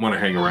people wouldn't want to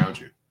hang around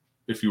you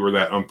if you were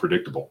that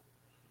unpredictable.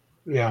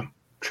 Yeah,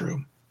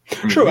 true.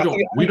 I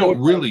mean, we don't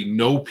really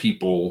know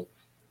people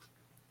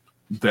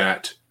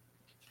that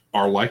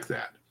are like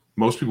that.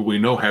 Most people we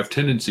know have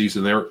tendencies,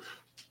 and they're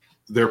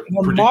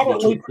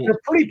moderately, they're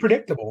pretty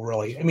predictable,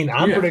 really. I mean,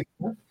 I'm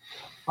predictable.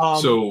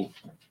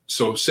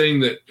 So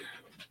saying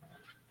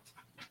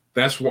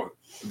that's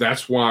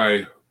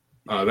why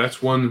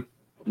that's one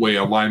way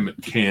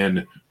alignment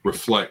can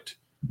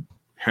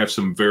have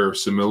some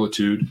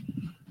verisimilitude.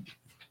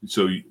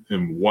 So,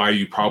 and why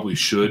you probably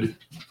should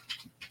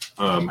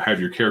have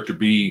your character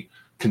be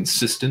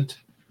consistent.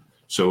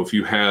 So if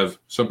you have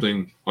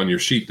something on your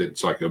sheet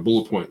that's like a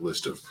bullet point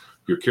list of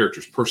your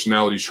character's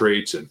personality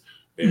traits and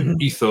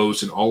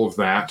ethos and all of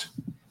that,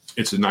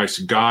 it's a nice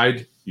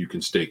guide. You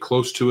can stay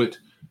close to it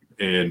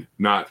and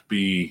not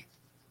be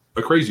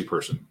a crazy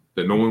person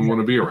that no one want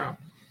to be around.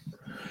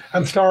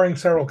 I'm starring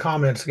several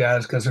comments,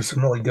 guys, because there's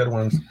some really good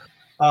ones.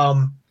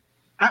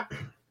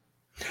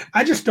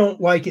 I just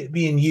don't like it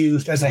being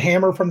used as a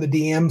hammer from the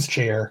DM's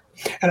chair,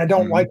 and I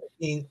don't like it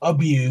being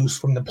abused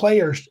from the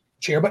player's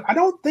chair. But I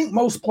don't think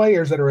most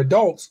players that are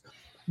adults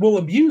will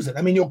abuse it.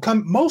 I mean,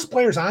 most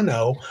players I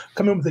know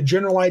come in with a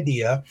general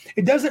idea.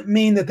 It doesn't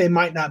mean that they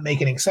might not make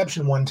an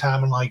exception one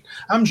time and like,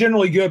 I'm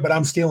generally good, but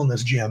I'm stealing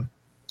this gem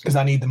because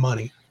I need the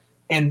money.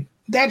 And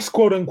that's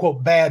quote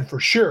unquote bad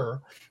for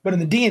sure. But in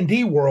the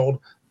D&D world,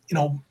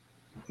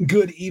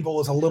 good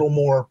evil is a little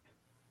more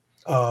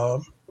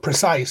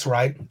precise,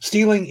 right?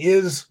 Stealing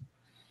is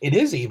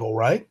evil,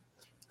 right?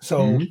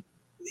 So,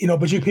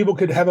 but people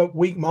could have a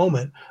weak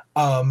moment.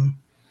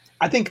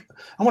 I think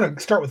I want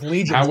to start with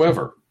Legion.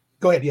 However,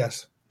 go ahead.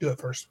 Yes, do it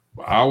first.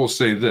 I will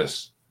say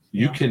this: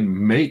 you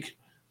can make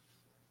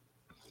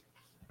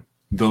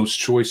those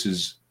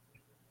choices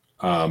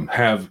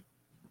have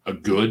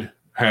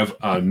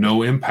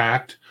no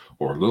impact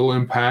or little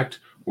impact,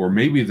 or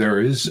maybe there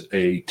is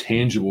a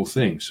tangible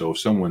thing. So if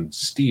someone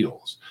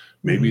steals,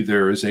 maybe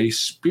there is a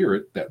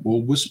spirit that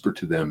will whisper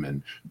to them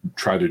and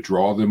try to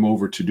draw them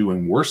over to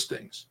doing worse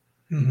things.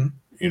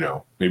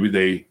 Maybe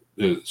they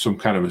some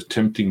kind of a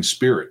tempting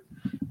spirit,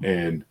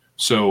 and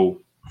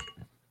so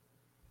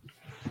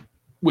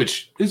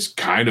which is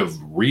kind of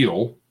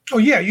real. Oh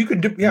yeah, you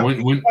could you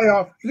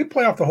could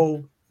play off the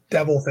whole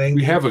devil thing.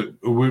 We have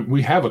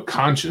a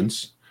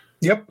conscience.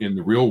 Yep. In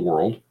the real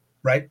world,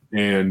 right?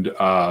 And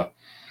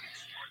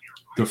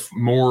the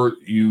more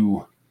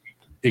you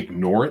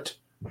ignore it,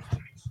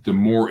 the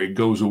more it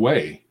goes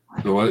away,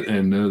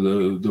 and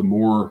the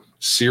more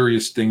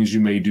serious things you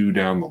may do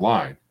down the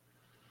line.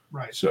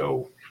 Right.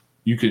 So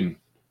you can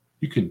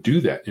do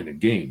that in a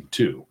game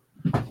too,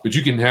 but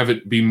you can have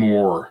it be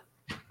more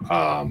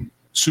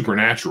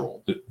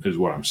supernatural. Is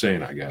what I'm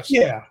saying, I guess.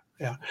 Yeah.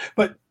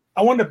 But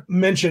I wanted to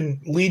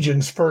mention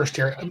legions first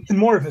here. And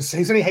more of his,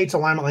 he said he hates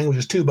alignment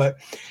languages too, but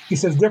he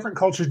says different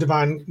cultures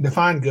define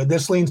good.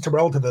 This leans to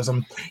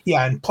relativism.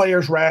 Yeah, and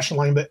players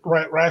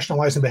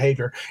rationalizing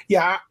behavior.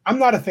 Yeah, I'm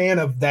not a fan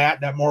of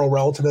that moral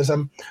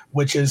relativism,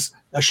 which is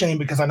a shame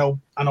because I know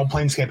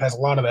Planescape has a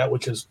lot of that,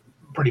 which is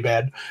pretty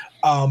bad.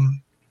 I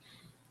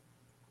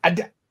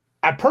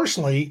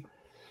personally,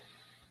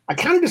 I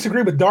kind of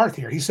disagree with Darth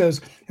here. He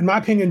says, in my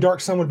opinion, Dark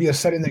Sun would be a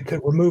setting that could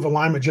remove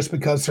alignment just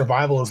because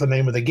survival is the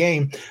name of the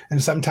game.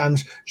 And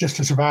sometimes just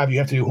to survive, you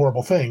have to do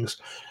horrible things.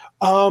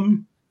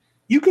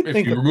 You could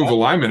think if you remove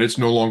alignment, it's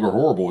no longer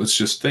horrible. It's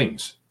just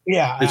things.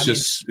 Yeah. It's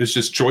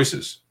just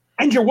choices.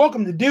 And you're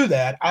welcome to do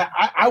that.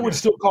 I would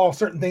still call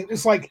certain things.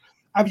 It's like,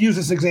 I've used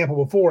this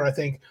example before. I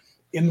think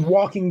in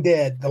Walking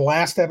Dead, the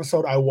last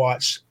episode I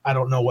watched, I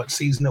don't know what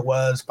season it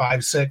was,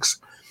 5, 6.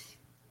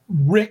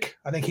 Rick,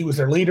 I think he was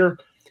their leader.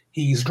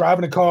 He's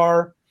driving a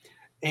car,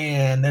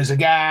 and there's a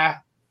guy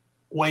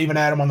waving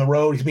at him on the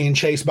road. He's being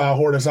chased by a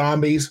horde of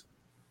zombies.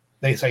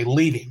 They say,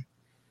 leave him.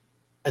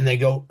 And they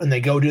go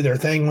do their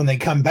thing. When they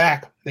come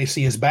back, they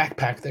see his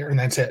backpack there, and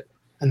that's it.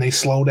 And they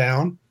slow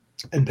down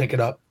and pick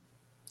it up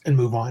and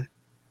move on.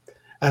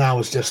 And I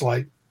was just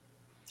like,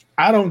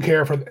 I don't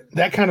care for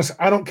that kind of –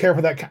 I don't care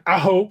for that. I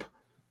hope,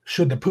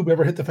 should the poop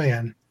ever hit the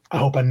fan, I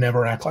hope I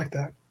never act like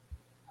that.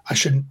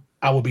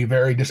 I will be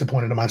very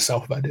disappointed in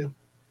myself if I do.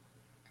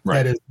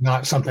 Right. That is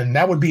not something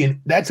that would be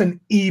that's an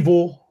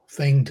evil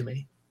thing to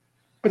me.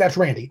 But that's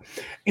Randy.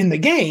 In the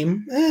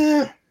game,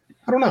 I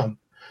don't know.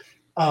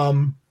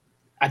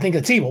 I think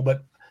it's evil,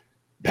 but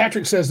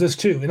Patrick says this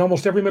too. In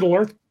almost every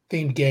Middle-earth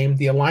themed game,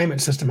 the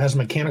alignment system has a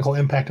mechanical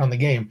impact on the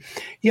game.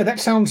 Yeah,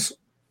 that sounds,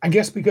 I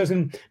guess, because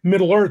in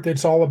Middle-earth,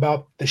 it's all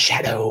about the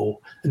shadow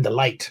and the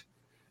light.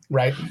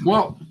 Right.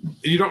 Well,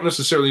 you don't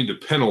necessarily need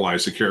to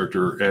penalize the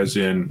character as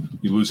in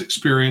you lose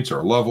experience or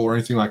a level or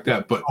anything like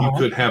that, but you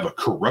could have a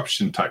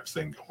corruption type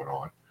thing going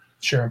on.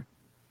 Sure.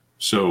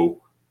 So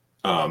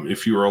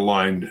if you're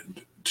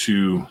aligned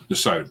to the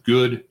side of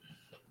good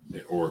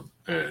or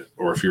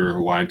if you're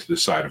aligned to the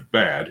side of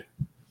bad,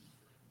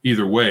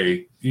 either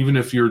way, even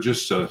if you're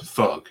just a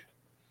thug,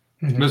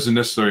 it doesn't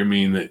necessarily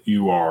mean that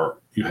you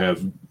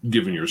have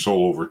given your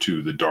soul over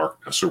to the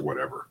darkness or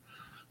whatever.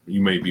 You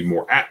may be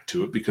more apt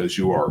to it because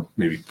you are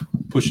maybe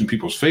pushing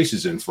people's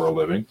faces in for a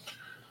living.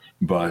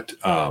 But,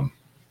 a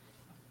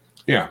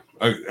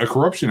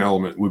corruption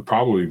element would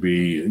probably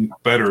be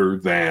better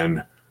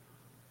than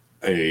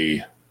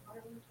an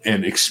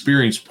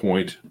experience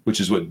point, which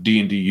is what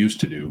D&D used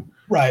to do.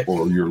 Right.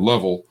 Or your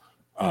level,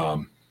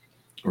 or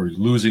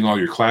losing all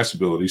your class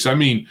abilities. I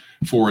mean,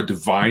 for a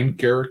divine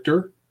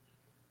character,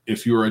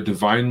 if you're a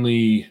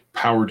divinely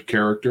powered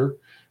character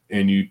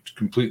and you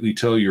completely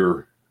tell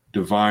your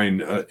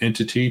divine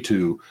entity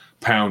to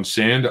pound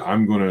sand,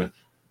 I'm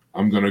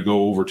gonna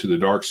go over to the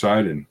dark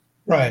side and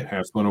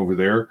have fun over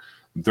there.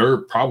 They're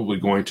probably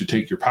going to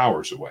take your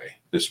powers away,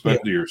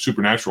 especially your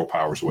supernatural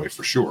powers away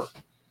for sure.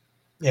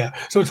 Yeah,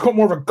 so it's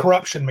more of a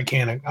corruption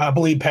mechanic. I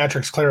believe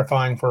Patrick's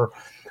clarifying for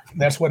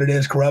that's what it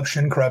is.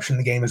 Corruption.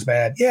 The game is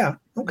bad. Yeah.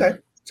 Okay.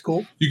 It's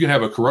cool. You can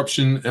have a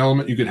corruption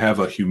element. You could have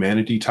a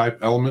humanity type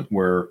element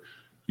where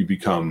you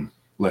become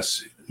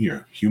less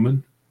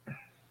human.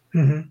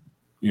 Mm-hmm.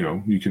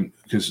 You can,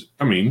 because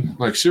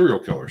like serial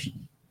killers,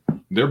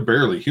 they're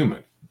barely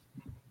human.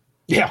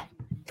 Yeah,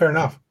 fair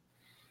enough.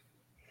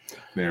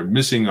 They're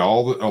missing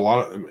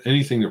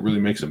anything that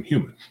really makes them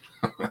human.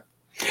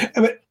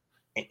 But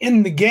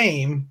in the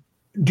game,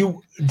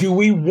 do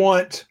we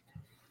want?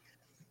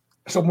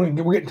 So we're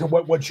getting to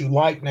what you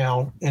like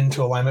now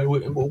into alignment.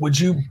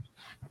 Do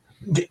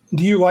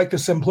you like the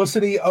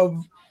simplicity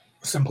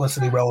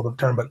relative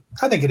term, but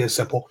I think it is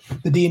simple.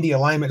 The D&D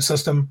alignment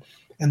system.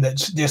 And that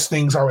just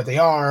things are what they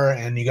are,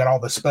 and you got all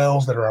the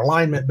spells that are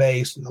alignment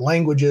based and the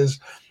languages.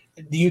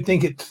 Do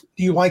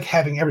you like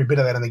having every bit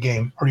of that in the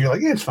game, or do you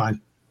like it's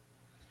fine?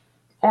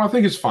 Oh, I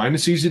think it's fine.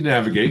 It's easy to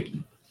navigate,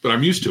 but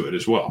I'm used to it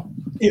as well.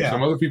 Yeah.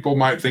 Some other people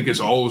might think it's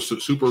all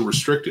super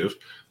restrictive,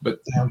 but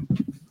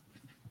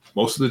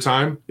most of the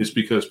time it's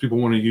because people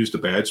want to use the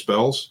bad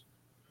spells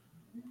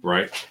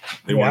right?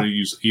 They want to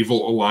use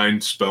evil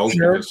aligned spells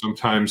because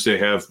sometimes they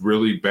have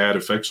really bad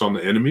effects on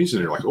the enemies,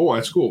 and they're like, "Oh,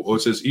 that's cool. Oh,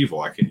 it says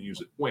evil. I can't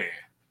use it." Wah.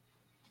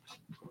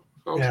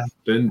 Oh,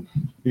 then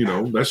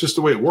that's just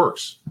the way it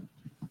works.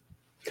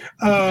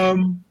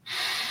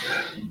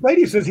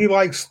 Lady says he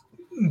likes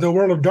the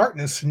World of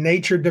Darkness,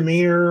 nature,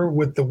 demeanor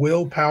with the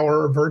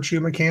willpower, virtue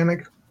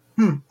mechanic.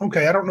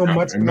 Okay, I don't know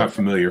much. I'm not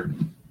familiar,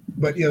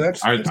 but yeah,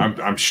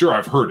 I'm sure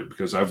I've heard it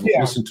because I've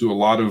listened to a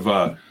lot of.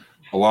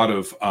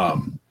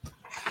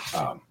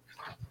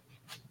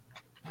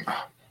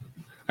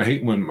 I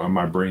hate when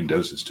my brain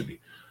does this to me.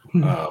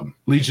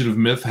 Legion of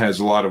Myth has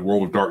a lot of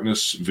World of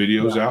Darkness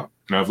videos out,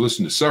 and I've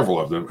listened to several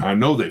of them. I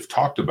know they've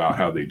talked about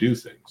how they do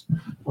things,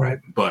 right?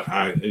 But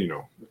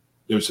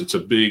it's a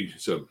big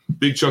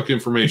chunk of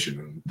information,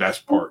 and that's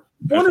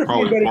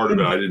probably part of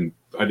it.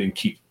 I didn't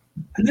keep.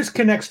 And this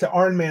connects to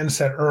Arnman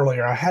said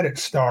earlier. I had it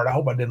start. I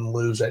hope I didn't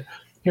lose it.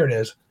 Here it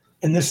is.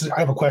 And I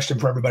have a question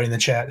for everybody in the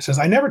chat. It says,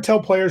 I never tell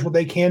players what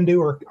they can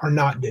do or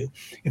not do.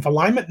 If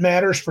alignment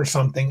matters for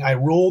something, I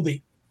rule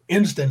the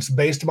instance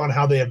based upon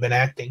how they have been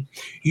acting.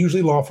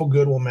 Usually lawful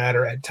good will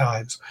matter at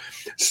times.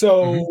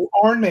 So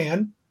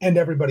Arnman and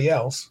everybody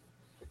else,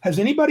 has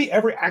anybody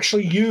ever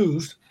actually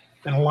used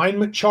an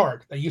alignment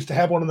chart? They used to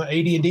have one in the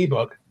AD&D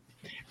book,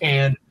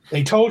 and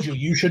they told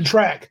you should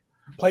track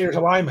players'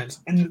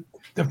 alignments. And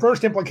the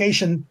first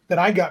implication that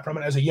I got from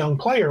it as a young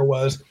player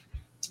was,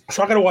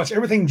 so I got to watch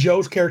everything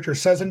Joe's character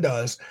says and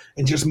does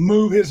and just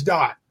move his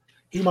dot.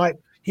 He might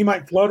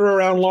flutter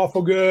around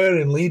lawful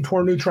good and lead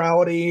toward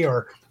neutrality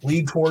or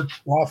lead toward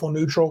lawful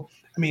neutral.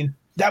 I mean,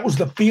 that was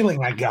the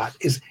feeling I got.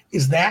 Is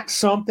that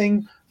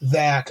something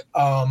that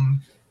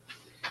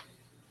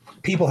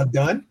people have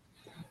done?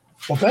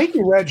 Well, thank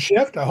you, Red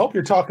Shift. I hope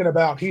you're talking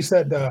about, he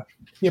said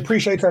he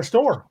appreciates our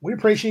store. We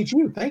appreciate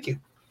you. Thank you.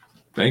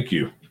 Thank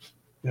you.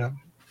 Yeah.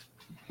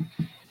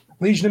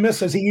 Legion of Myth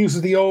says he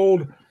uses the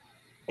old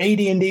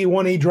AD&D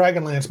 1E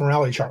Dragonlance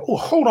morality chart. Oh,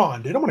 hold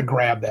on, dude. I'm going to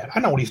grab that. I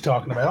know what he's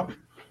talking about.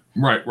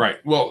 Right.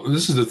 Well,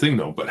 this is the thing,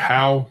 though. But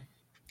how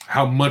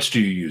much do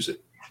you use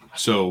it?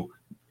 So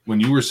when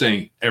you were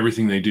saying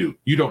everything they do,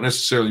 you don't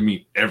necessarily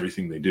mean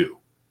everything they do.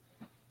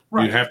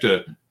 Right. You have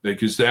to,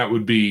 because that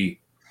would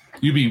be,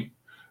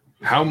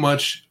 how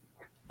much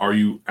are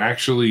you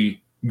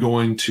actually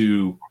going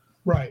to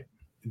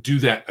do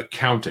that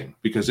accounting?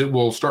 Because it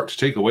will start to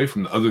take away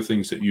from the other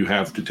things that you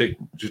have to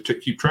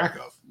keep track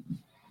of.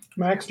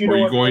 Max, do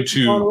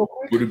you know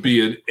would it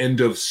be an end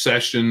of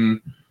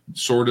session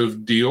sort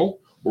of deal,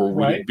 or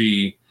would it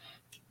be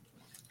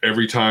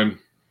every time,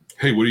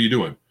 hey, what are you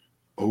doing?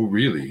 Oh,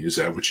 really? Is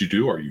that what you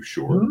do? Are you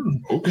sure?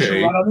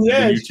 Okay.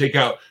 Then you take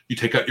out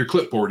your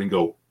clipboard and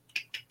go.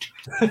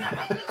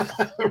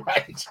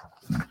 Right.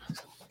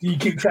 Do you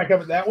keep track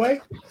of it that way,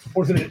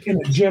 or is it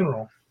in a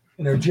general?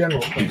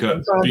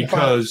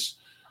 Because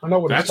I know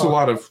what that's a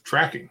lot of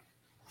tracking.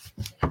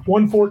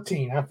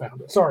 114. I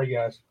found it. Sorry,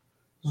 guys.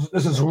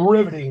 This is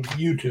riveting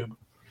YouTube.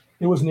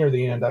 It was near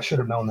the end. I should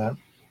have known that.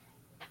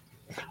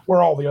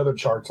 Where all the other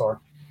charts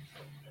are.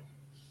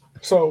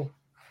 So,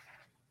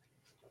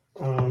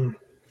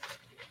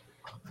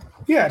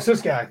 it's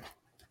this guy.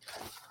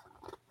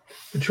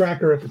 The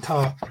tracker at the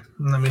top.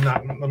 Let me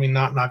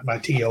not knock my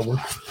tea over.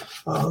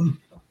 I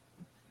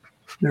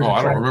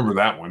don't remember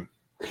that one.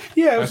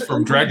 Yeah, that's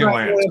from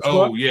Dragonlance.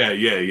 Oh, yeah.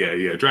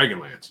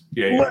 Dragonlance.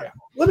 Yeah.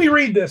 Let me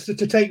read this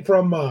to take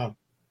from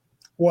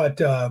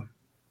what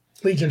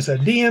Legion said.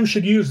 DM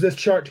should use this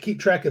chart to keep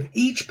track of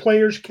each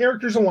player's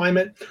character's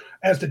alignment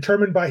as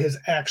determined by his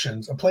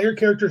actions. A player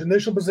character's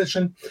initial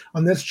position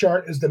on this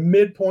chart is the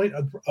midpoint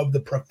of the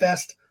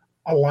professed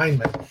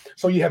alignment.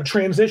 So you have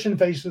transition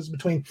phases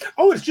between,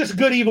 it's just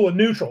good, evil, and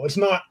neutral. It's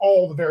not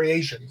all the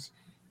variations.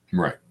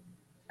 Right.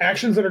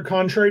 Actions that are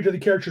contrary to the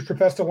character's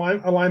professed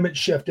alignment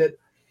shift it.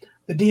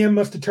 The DM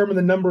must determine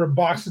the number of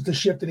boxes to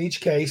shift in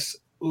each case.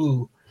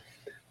 Ooh,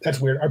 that's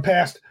weird.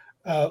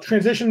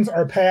 Transitions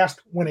are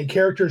passed when a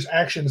character's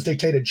actions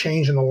dictate a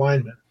change in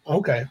alignment.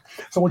 Okay.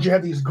 So when you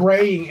have these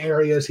graying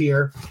areas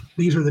here,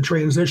 these are the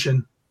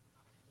transition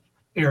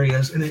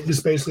areas, and it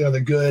just basically are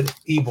the good,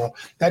 evil.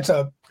 That's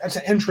an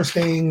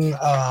interesting.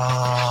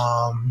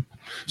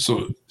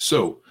 So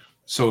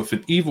if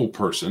an evil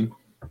person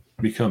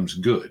becomes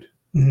good,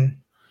 then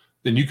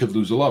you could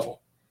lose a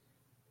level.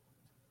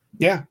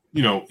 Yeah.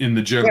 In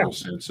the general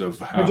sense of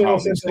how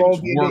these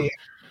things work.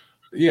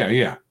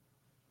 Yeah.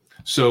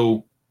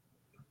 So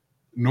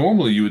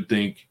normally you would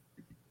think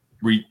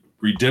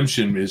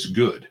redemption is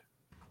good.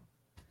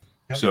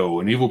 Yep. So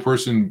an evil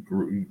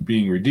person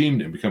being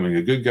redeemed and becoming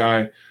a good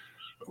guy,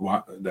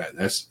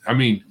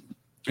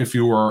 if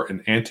you are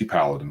an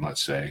anti-paladin,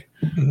 let's say,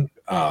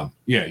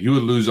 you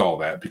would lose all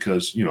that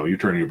because, you're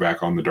turning your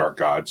back on the dark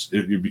gods.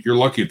 You're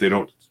lucky if they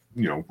don't,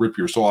 rip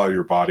your soul out of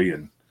your body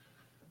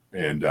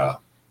and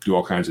do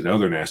all kinds of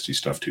other nasty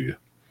stuff to you.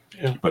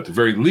 Yeah. But at the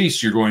very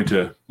least, you're going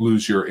to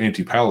lose your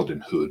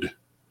anti-paladin hood.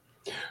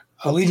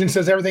 Legion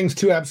says everything's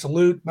too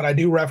absolute, but I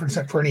do reference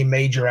it for any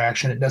major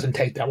action. It doesn't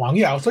take that long.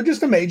 Yeah, so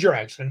just a major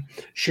action.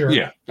 Sure.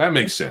 Yeah, that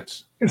makes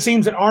sense. it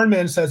seems that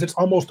Arnman says it's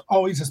almost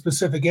always a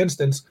specific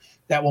instance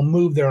that will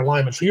move their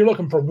alignment. So you're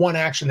looking for one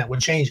action that would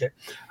change it.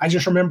 I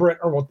just remember it,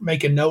 or will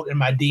make a note in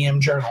my DM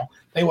journal.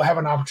 They will have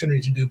an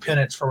opportunity to do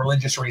penance for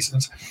religious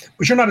reasons.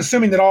 But you're not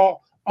assuming that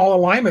all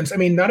alignments, I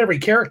mean, not every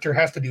character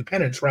has to do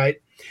penance, right?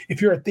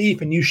 If you're a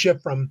thief and you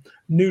shift from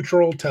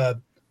neutral to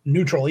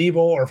neutral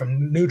evil or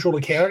from neutral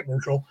to chaotic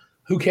neutral,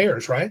 who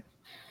cares, right?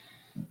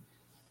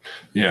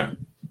 Yeah,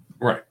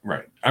 right.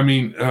 I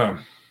mean,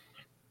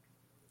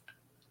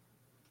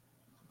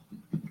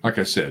 like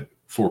I said,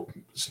 for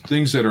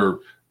things that are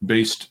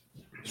based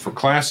for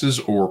classes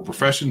or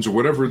professions or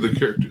whatever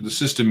the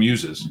system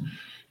uses,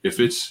 if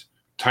it's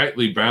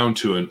tightly bound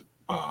to an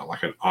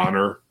like an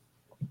honor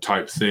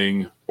type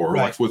thing, or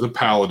like with a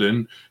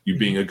paladin, you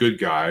being a good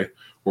guy,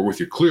 or with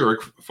your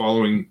cleric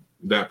following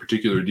that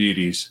particular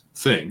deity's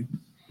thing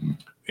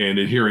and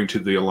adhering to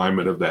the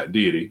alignment of that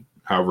deity,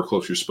 however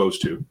close you're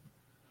supposed to,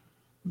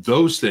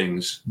 those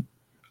things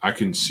I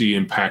can see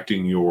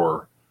impacting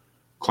your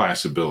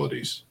class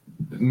abilities.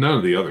 None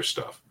of the other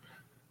stuff.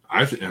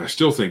 I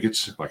still think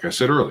it's, like I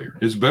said earlier,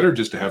 it's better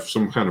just to have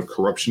some kind of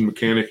corruption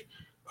mechanic.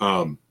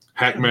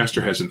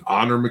 Hackmaster has an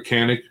honor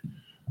mechanic,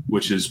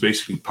 which is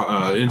basically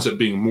ends up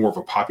being more of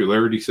a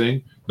popularity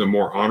thing. The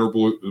more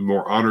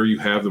honor you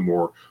have, the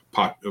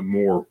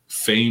more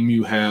fame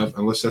you have.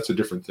 Unless that's a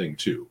different thing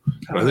too.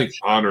 But I think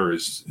honor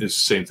is the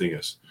same thing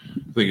as,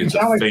 I think it's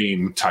a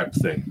fame type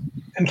thing.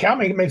 And Cal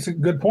makes a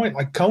good point.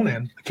 Like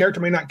Conan, the character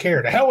may not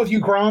care. To hell with you,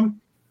 Grom.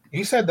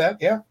 He said that,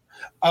 yeah.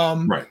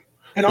 Right.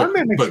 And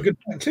Arnman makes a good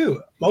point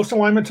too. Most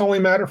alignments only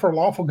matter for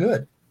lawful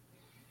good.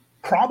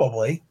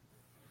 Probably.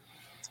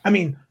 I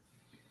mean,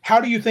 how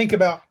do you think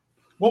about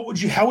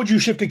how would you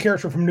shift a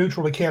character from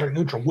neutral to chaotic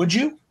neutral? Would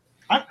you?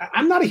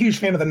 I'm not a huge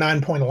fan of the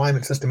 9-point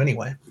alignment system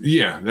anyway.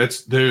 Yeah,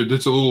 that's a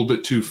little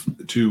bit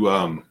too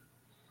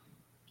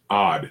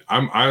odd.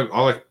 I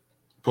like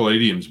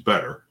Palladium's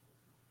better.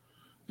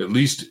 At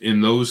least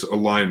in those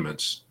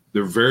alignments,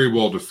 they're very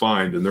well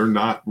defined and they're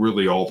not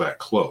really all that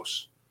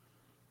close.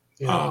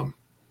 Yeah.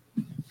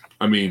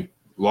 I mean,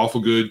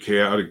 lawful good,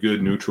 chaotic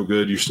good, neutral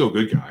good, you're still a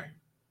good guy.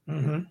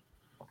 Mm-hmm.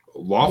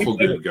 Lawful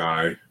good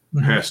guy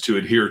has to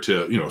adhere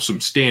to,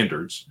 some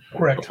standards.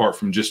 Correct. Apart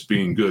from just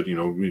being good,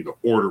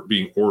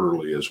 being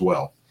orderly as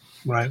well.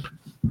 Right.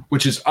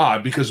 Which is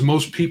odd because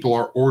most people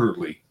are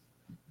orderly.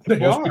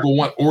 Most people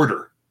want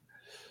order.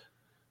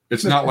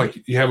 It's not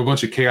like you have a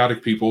bunch of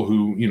chaotic people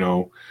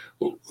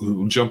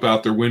who jump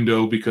out their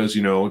window because,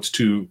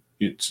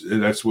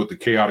 that's what the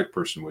chaotic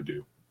person would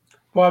do.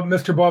 Well,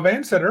 Mr.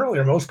 Boivin said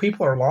earlier, most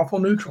people are lawful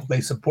neutral. They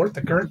support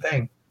the current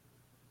thing.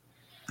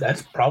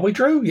 That's probably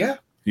true. Yeah.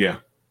 Yeah.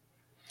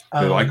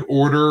 They like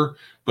order,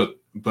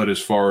 but as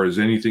far as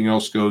anything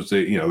else goes,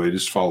 they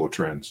just follow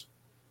trends.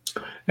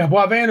 Now,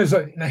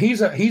 Boivin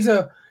he's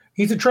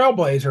a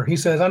trailblazer. He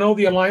says, I know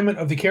the alignment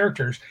of the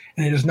characters,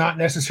 and it is not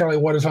necessarily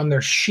what is on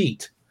their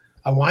sheet.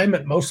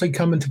 Alignment mostly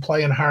come into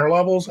play in higher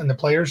levels, and the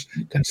players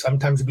can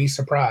sometimes be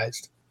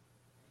surprised.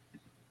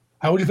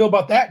 How would you feel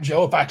about that,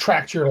 Joe, if I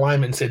tracked your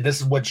alignment and said, this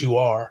is what you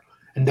are,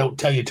 and don't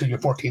tell you till your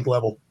 14th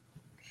level?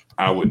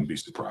 I wouldn't be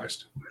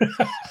surprised.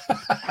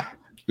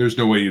 There's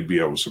no way you'd be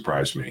able to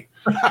surprise me.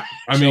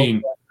 I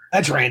mean,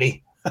 that's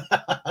Randy.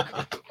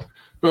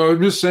 Well,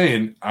 I'm just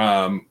saying,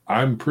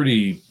 I'm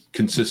pretty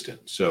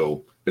consistent.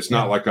 So it's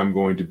not like I'm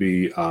going to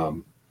be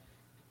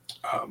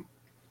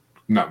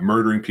not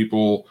murdering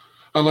people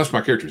unless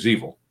my character's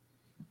evil.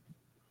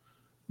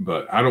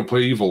 But I don't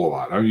play evil a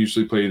lot. I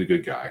usually play the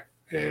good guy.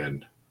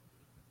 And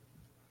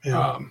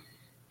I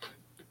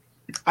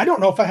don't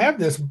know if I have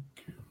this.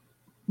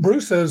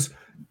 Bruce says,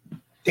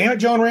 damn it,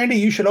 Joe and Randy,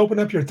 you should open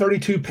up your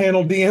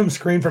 32-panel DM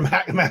screen from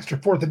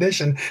Hackmaster 4th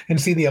Edition and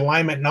see the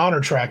alignment and honor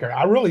tracker.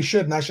 I really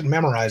should, and I should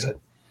memorize it.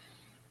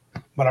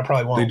 But I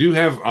probably won't. They do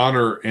have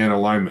honor and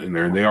alignment in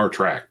there, and they are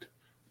tracked.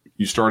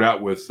 You start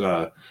out with,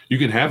 you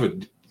can have a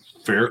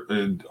fair,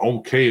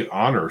 okay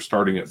honor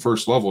starting at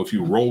first level if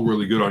you roll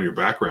really good on your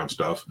background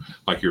stuff,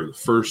 like you're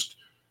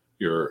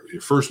your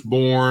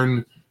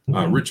firstborn,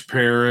 rich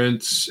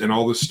parents, and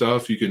all this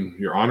stuff.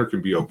 Your honor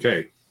can be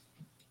okay.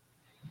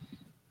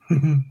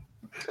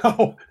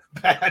 Oh,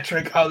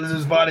 Patrick. Oh, this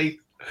is funny.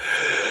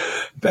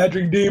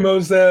 Patrick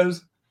Demo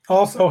says,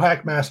 also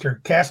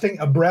Hackmaster, casting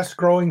a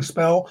breast-growing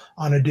spell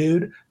on a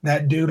dude,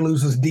 that dude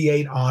loses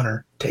D8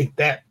 honor. Take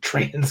that,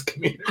 trans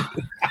community.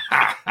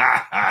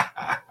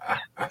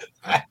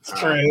 That's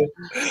true.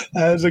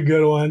 That's a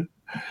good one.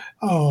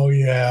 Oh,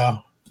 yeah.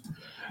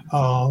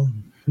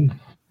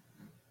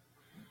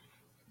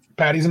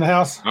 Patty's in the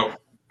house? Oh,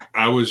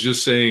 I was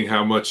just saying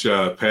how much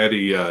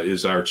Patty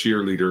is our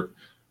cheerleader.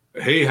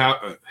 Hey,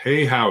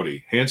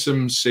 howdy,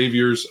 handsome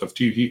saviors of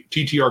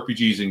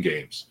TTRPGs and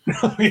games.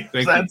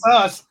 That's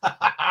us.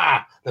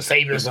 The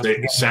saviors of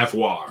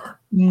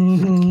Savoir.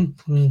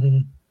 Mm-hmm. Mm-hmm.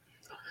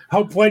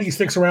 Hope Flatty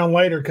sticks around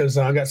later because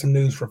I got some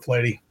news for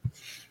Flatty.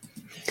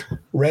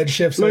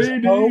 Redshift says,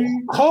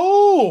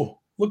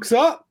 looks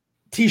up.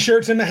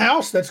 T-shirts in the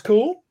house. That's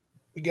cool.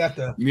 We got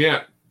the...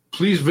 Yeah.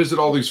 Please visit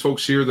all these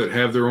folks here that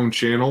have their own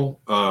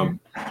channel.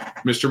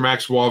 Mr.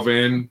 Max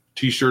Wavan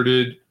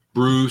t-shirted,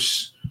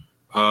 Bruce,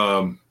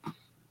 Patty,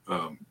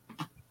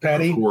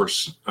 of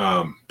course,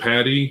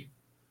 Patty,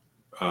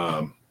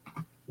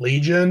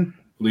 Legion.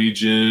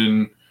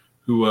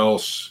 Who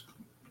else?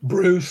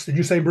 Bruce. Did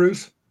you say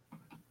Bruce?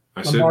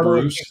 I said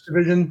Bruce.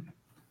 Division.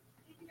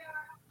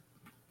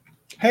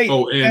 Hey.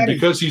 Oh, and Patty.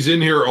 because he's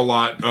in here a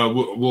lot,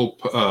 we'll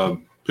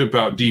pimp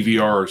out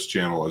DVR's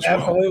channel as well.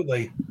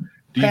 Absolutely.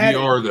 DVR,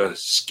 Patty, the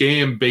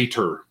scam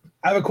baiter.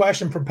 I have a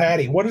question for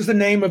Patty. What is the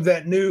name of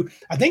that new?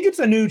 I think it's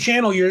a new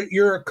channel.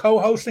 You're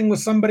co-hosting with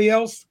somebody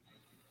else.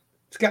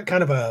 It's got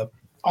kind of a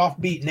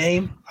offbeat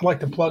name. I'd like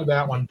to plug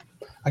that one.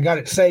 I got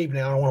it saved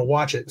now. I want to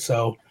watch it.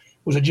 So,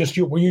 was it just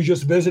you? Were you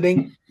just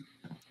visiting?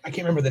 I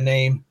can't remember the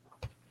name.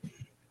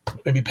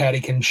 Maybe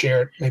Patty can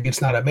share it. Maybe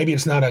it's not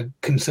a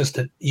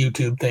consistent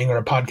YouTube thing or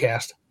a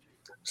podcast.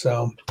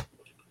 So,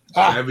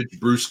 Savage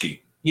Brewski.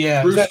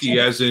 Yeah, Brewski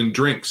as in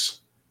drinks,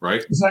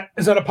 right? Is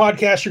that a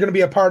podcast you're going to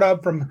be a part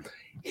of from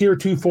here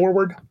to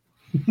forward?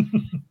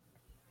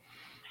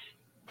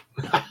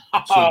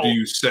 So do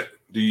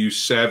you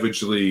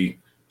savagely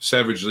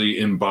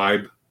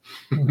imbibe?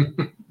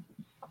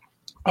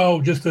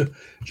 Oh, just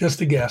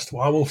a guest.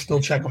 Well, I will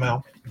still check them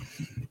out.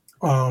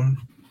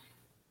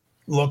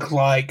 Look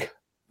like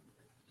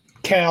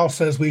Cal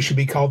says we should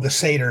be called the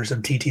satyrs of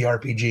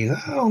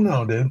TTRPGs. I don't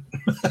know, dude.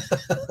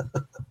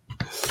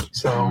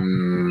 So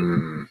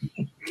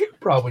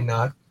probably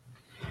not.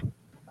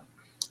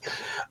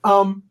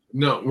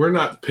 No, we're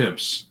not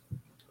pimps.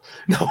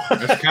 No,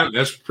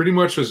 that's pretty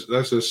much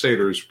that's a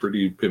satyr is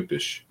pretty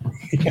pimpish.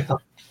 Yeah.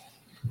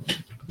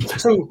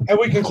 So have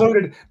we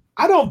concluded?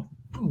 I don't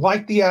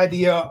like the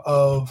idea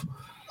of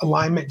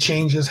alignment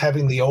changes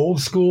having the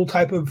old school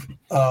type of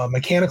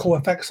mechanical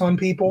effects on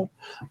people.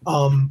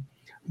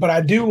 But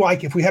I do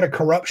like if we had a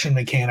corruption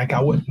mechanic,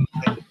 I wouldn't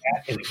mind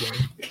that in a game.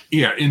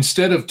 Yeah,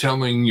 instead of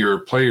telling your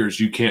players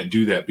you can't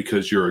do that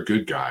because you're a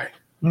good guy,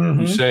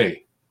 you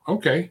say,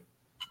 okay.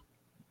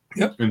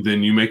 Yep. And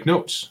then you make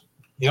notes.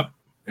 Yep.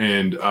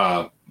 And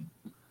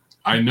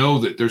I know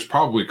that there's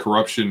probably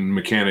corruption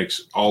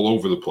mechanics all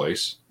over the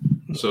place.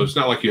 So it's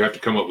not like you have to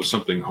come up with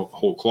something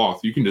whole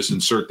cloth. You can just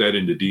insert that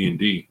into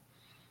D&D.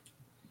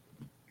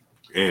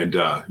 And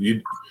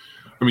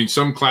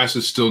some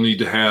classes still need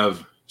to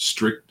have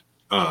strict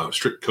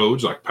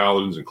codes like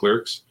paladins and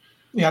clerics.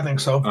 Yeah, I think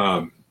so.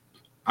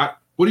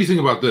 What do you think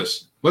about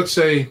this? Let's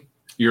say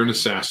you're an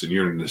assassin.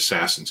 You're in an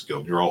assassin's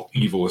guild. You're all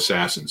evil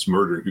assassins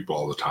murdering people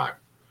all the time.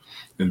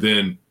 And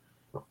then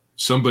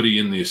somebody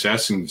in the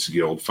Assassin's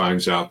Guild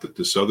finds out that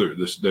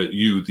that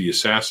you, the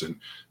assassin,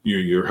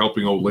 you're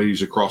helping old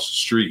ladies across the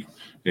street,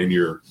 and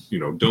you're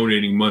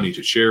donating money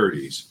to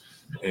charities,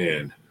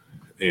 and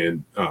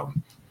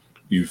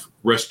you've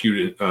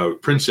rescued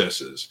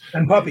princesses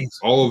and puppies,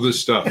 all of this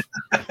stuff,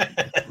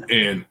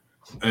 and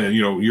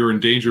you're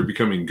in danger of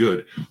becoming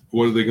good.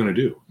 What are they going to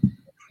do?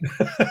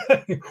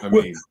 I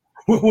mean,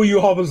 will you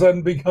all of a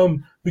sudden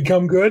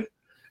become good,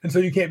 and so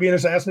you can't be an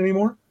assassin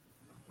anymore?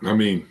 I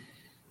mean,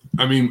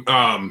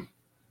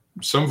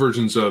 some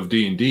versions of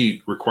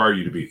D&D require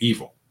you to be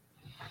evil.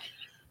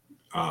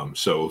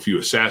 So if you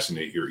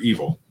assassinate, you're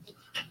evil.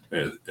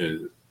 And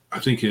I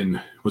think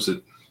was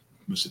it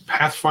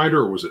Pathfinder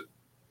or was it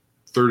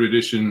 3rd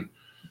edition?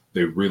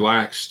 They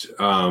relaxed,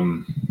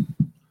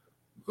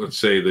 let's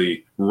say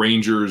the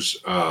Rangers'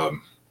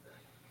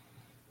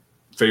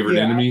 favorite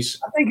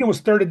enemies. I think it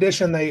was 3rd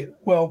edition.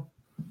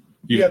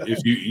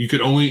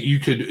 You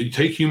could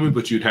take human,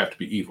 but you'd have to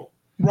be evil.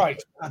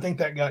 Right. I think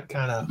that got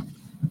kind of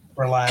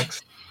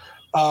relaxed.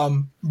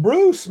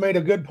 Bruce made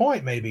a good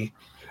point, maybe.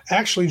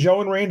 Actually,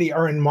 Joe and Randy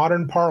are in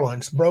modern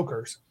parlance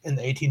brokers. In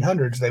the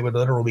 1800s, they would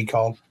literally be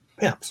called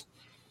pimps.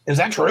 Is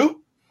that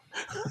true?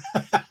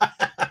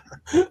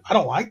 I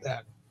don't like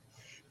that.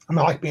 I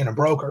don't like being a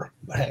broker,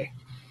 but hey.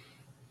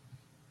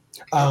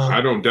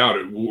 I don't doubt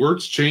it.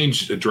 Words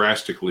changed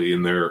drastically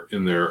in their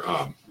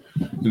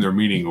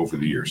meaning over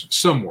the years.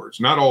 Some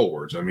words, not all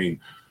words. I mean,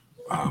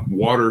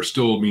 water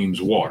still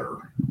means water.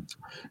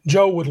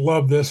 Joe would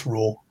love this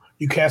rule.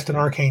 You cast an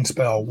arcane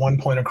spell, 1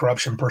 point of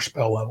corruption per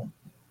spell level.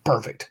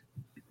 Perfect.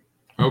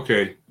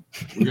 Okay.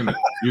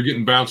 You're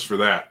getting bounced for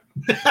that.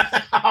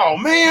 Oh,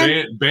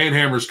 man.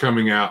 Banhammer's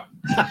coming out.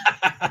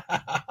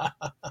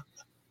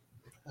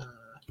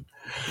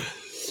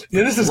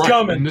 Yeah, this is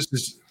coming. And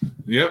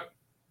yep.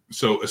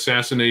 So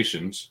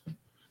assassinations.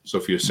 So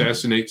if you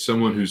assassinate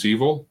someone who's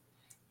evil,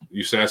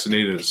 you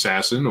assassinate an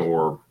assassin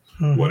or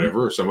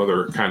whatever, or some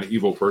other kind of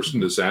evil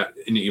person, is that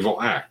an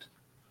evil act?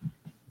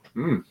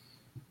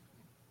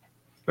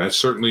 That's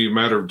certainly a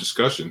matter of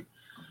discussion.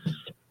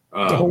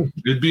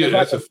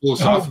 That's a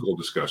philosophical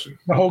discussion.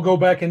 The whole go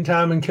back in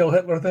time and kill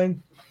Hitler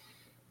thing?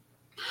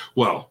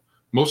 Well,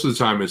 most of the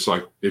time it's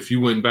like if you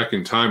went back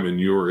in time and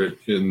you were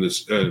in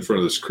front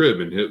of this crib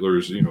and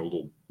Hitler's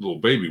little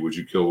baby, would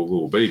you kill a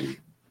little baby?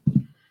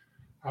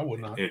 I would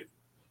not.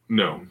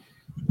 No.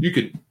 You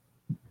could,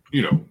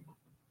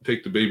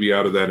 take the baby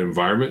out of that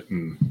environment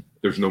and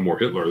there's no more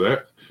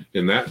Hitler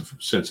in that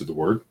sense of the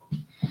word.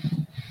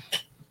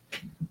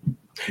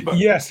 But,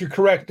 yes, you're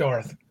correct,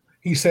 Darth.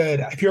 He said,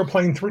 if you're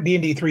playing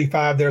D&D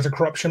 3.5, there's a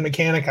corruption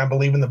mechanic. I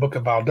believe in the Book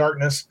of Vile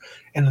Darkness.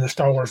 And in the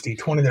Star Wars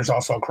D20, there's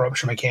also a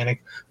corruption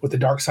mechanic with the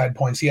dark side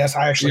points. Yes,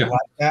 I actually like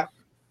that.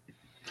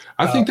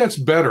 I think that's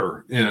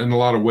better in a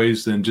lot of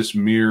ways than just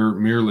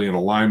merely an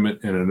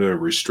alignment and a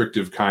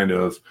restrictive kind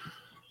of,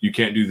 you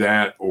can't do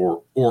that,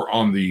 or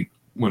on the,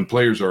 when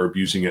players are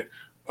abusing it,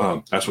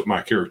 that's what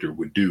my character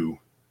would do.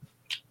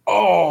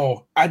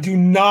 Oh, I do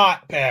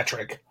not,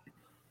 Patrick.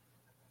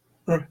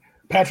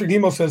 Patrick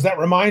Demo says, that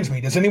reminds me.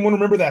 Does anyone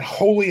remember that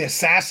Holy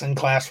Assassin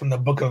class from the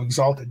Book of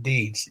Exalted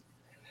Deeds?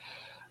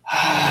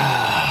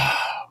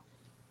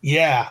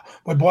 Yeah.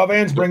 But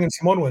Blavan's bringing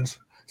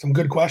some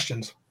good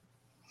questions.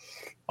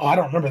 Oh, I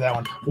don't remember that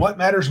one. What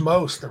matters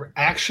most, the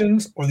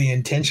actions or the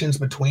intentions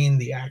between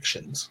the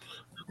actions?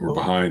 Or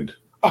behind.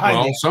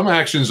 Well, some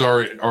actions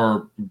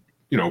are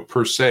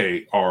per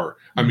se are,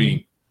 I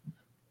mean,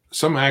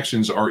 some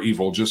actions are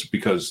evil just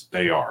because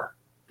they are,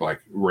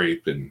 like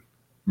rape and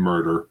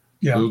murder.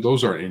 Yeah,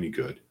 those aren't any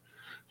good.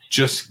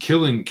 Just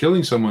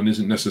killing someone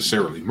isn't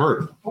necessarily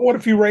murder. But what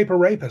if you rape a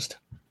rapist?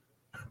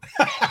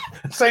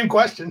 Same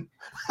question.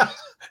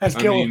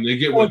 They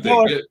get what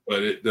they get,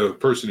 but the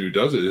person who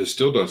does it has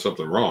still done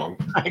something wrong.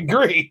 I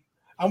agree.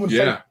 I would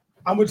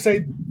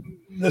say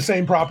the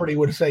same property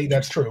would say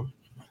that's true.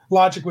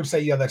 Logic would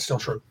say, yeah, that's still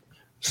true.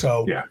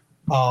 So yeah.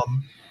 I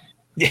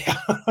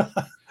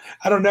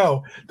don't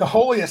know. The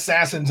Holy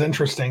Assassin's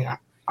interesting.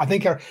 I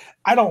think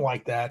I don't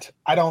like that.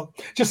 I don't,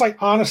 just like,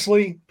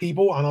 honestly,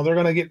 people, I know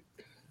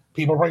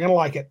people are probably going to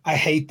like it. I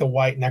hate the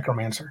white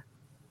necromancer.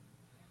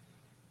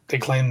 They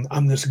claim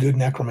I'm this good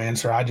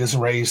necromancer. I just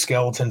raise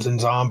skeletons and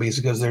zombies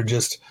because they're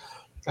just,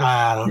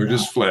 I don't know. They're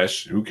just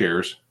flesh. Who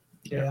cares?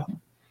 Yeah.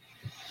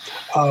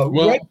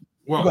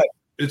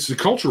 It's the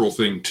cultural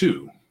thing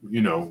too,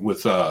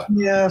 with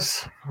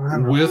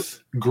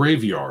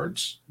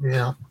graveyards.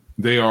 Yeah.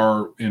 They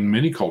are, in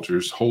many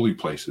cultures, holy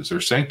places. They're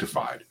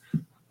sanctified.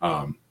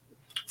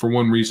 For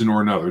one reason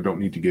or another, don't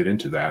need to get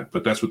into that,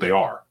 but that's what they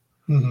are.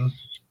 Mm-hmm.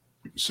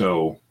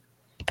 So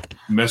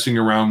messing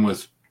around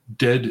with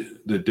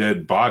the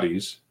dead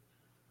bodies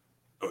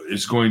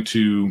it's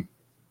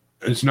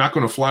not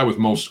going to fly with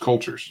most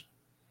cultures.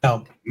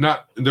 No.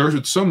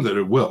 There's some that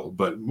it will,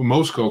 but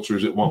most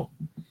cultures it won't.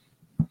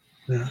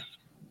 Yeah.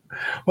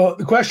 Well,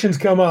 the questions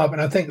come up,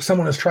 and I think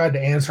someone has tried to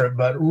answer it,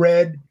 but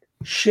Red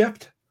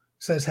Shift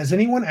says, has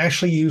anyone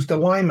actually used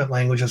alignment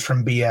languages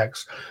from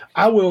BX?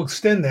 I will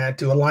extend that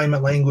to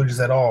alignment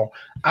languages at all.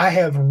 I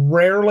have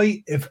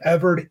rarely, if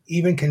ever,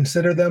 even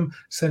considered them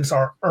since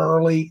our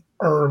early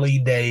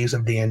days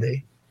of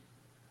D&D.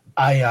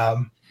 I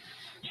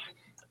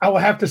will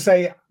have to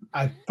say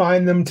I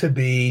find them to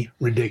be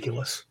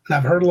ridiculous. And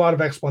I've heard a lot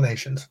of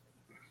explanations.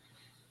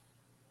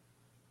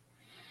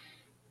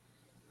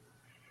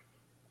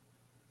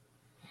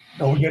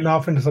 Oh, we're getting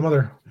off into some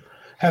other...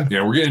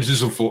 we're getting into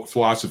some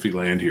philosophy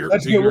land here.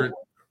 Ignorant,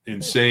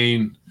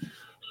 insane,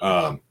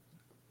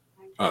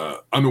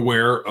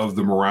 unaware of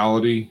the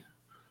morality.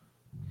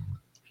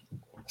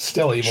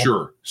 Still evil.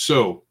 Sure.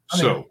 So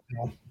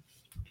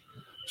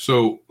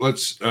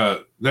let's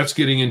that's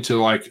getting into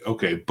like,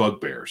 okay,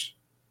 bugbears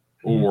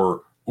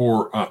or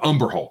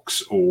umber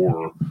hulks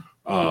or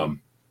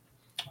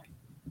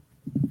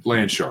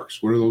land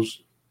sharks. What are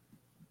those?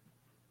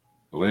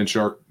 The land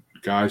shark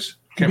guys?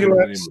 Can't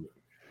remember the name of it.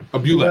 A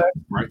bulette,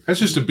 right?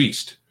 That's just a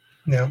beast.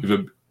 Yeah.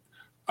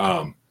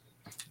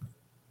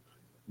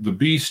 The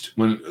beast,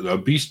 when a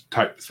beast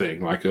type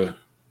thing, like a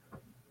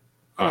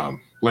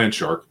land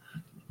shark,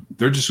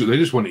 they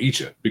just want to eat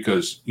you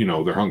because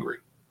they're hungry.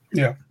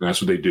 Yeah, and that's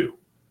what they do.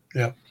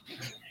 Yeah.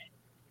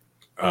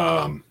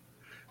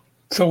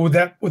 So with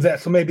that,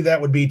 so maybe that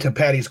would be to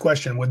Patty's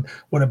question: would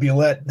a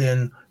bulette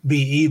then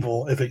be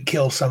evil if it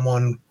kills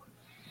someone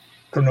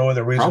for no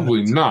other reason?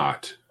 Probably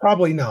not.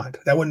 Probably not.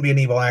 That wouldn't be an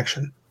evil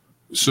action.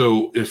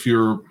 So if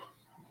you're,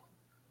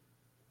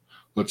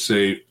 let's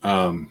say,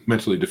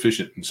 mentally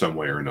deficient in some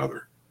way or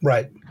another,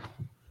 right?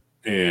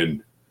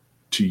 And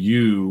to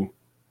you,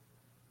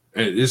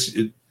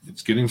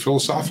 it's getting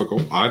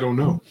philosophical. I don't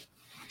know.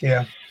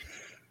 Yeah,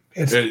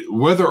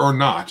 whether or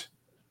not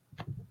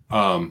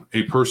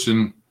a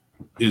person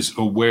is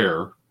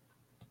aware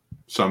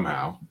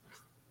somehow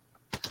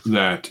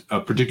that a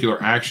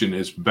particular action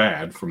is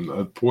bad from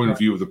the point of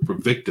view of the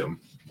victim.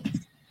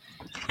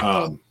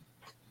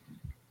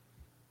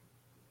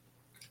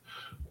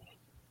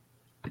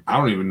 I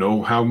don't even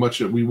know how much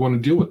we want to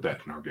deal with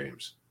that in our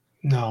games.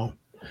 No.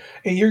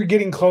 And you're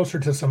getting closer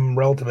to some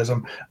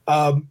relativism.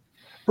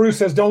 Bruce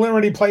says, don't let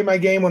anybody play my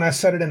game when I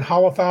set it in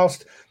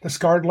Holocaust, the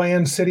scarred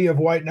land, city of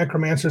white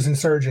necromancers and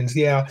surgeons.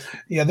 Yeah,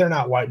 they're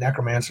not white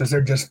necromancers.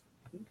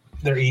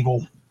 They're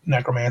evil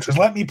necromancers.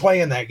 Let me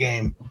play in that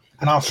game,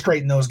 and I'll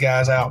straighten those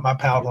guys out. My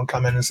paladin will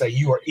come in and say,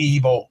 you are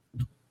evil.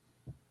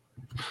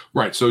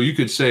 Right. So you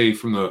could say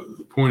from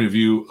the point of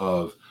view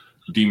of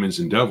demons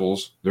and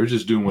devils, they're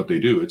just doing what they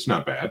do. It's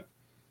not bad.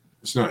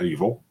 It's not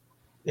evil.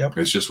 Yep.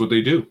 It's just what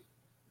they do,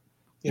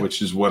 yep.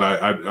 Which is what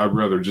I'd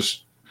rather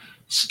just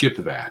skip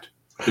that.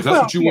 If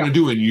that's what you want to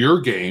do in your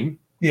game,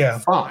 yeah,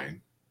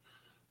 fine.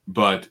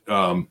 But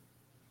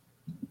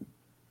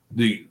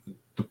the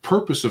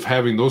purpose of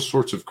having those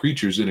sorts of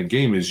creatures in a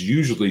game is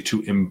usually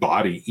to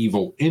embody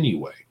evil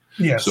anyway.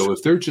 Yes. So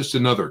if they're just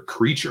another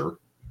creature,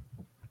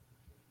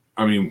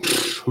 I mean,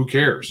 who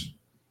cares?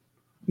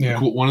 Yeah.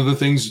 One of the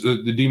things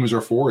that the demons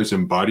are for is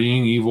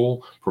embodying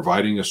evil,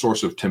 providing a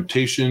source of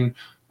temptation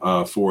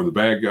for the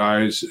bad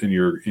guys in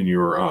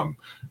your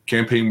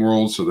campaign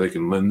world, so they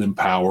can lend them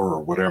power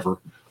or whatever.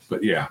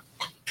 But yeah.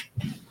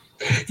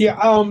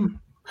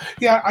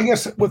 Yeah, I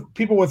guess with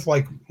people with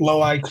like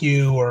low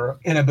IQ or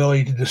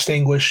inability to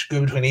distinguish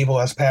good between evil,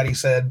 as Patty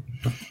said,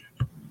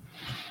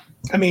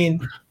 I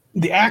mean,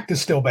 the act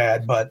is still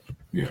bad, but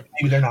maybe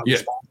they're not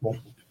responsible.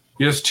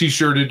 Yes,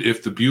 T-shirted,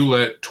 if the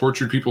Bulette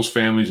tortured people's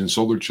families and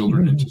sold their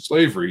children into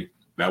slavery,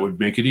 that would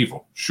make it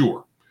evil.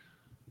 Sure.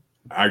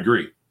 I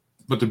agree.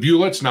 But the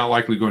Bulette's not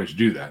likely going to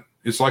do that.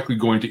 It's likely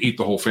going to eat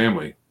the whole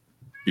family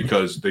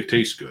because they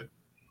taste good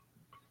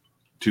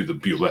to the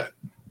Bulette.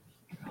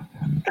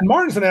 And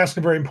Martinson asked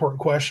a very important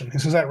question. He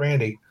says,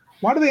 Randy,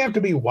 why do they have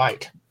to be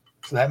white?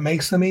 So that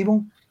makes them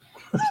evil?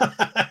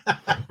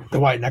 The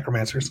white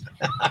necromancers.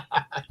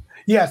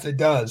 Yes, it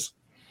does.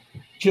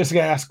 Just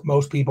ask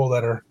most people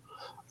that are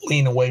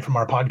leaning away from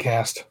our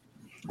podcast.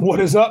 What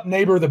is up,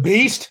 neighbor the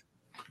beast?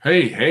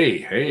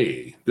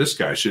 Hey. This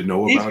guy should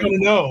know He's about it. He's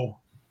going to know.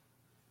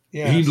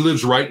 Yeah. He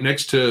lives right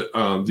next to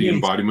the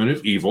embodiment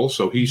of evil,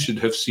 so he should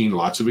have seen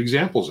lots of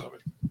examples of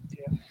it.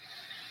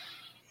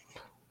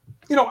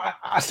 You know,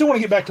 I still want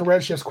to get back to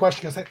Redchef's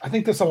question because I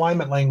think this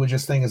alignment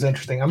languages thing is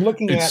interesting. I'm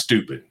looking at... It's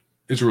stupid.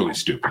 It's really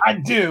stupid. I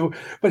do.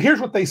 But here's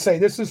what they say.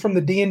 This is from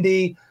the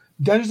D&D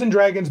Dungeons &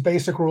 Dragons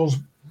Basic Rules,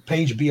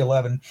 page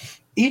B11.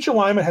 Each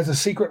alignment has a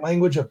secret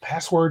language of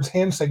passwords,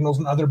 hand signals,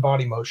 and other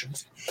body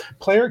motions.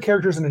 Player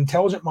characters and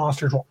intelligent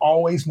monsters will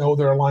always know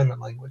their alignment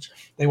language.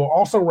 They will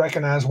also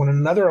recognize when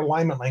another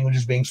alignment language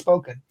is being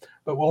spoken,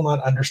 but will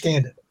not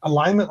understand it.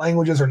 Alignment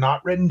languages are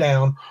not written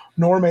down,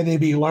 nor may they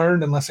be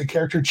learned unless a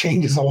character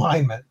changes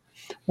alignment.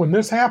 When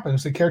this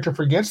happens, the character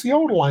forgets the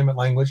old alignment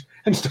language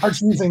and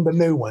starts using the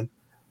new one.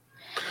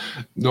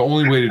 The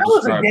only way to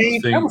describe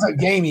that was a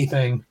gamey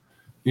thing.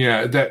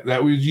 Yeah,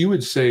 that was, you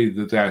would say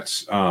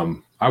that's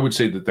I would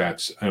say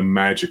that's a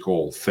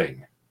magical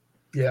thing.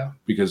 Yeah.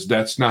 Because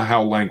that's not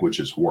how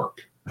languages work.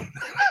 And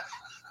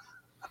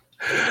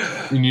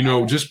Look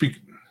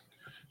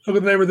what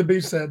the neighbor of the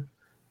beast said.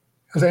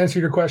 Has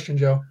answered your question,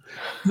 Joe.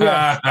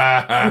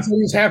 Yeah.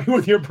 He's happy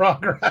with your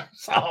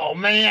progress. Oh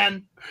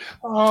man.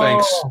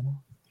 Thanks.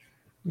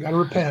 You gotta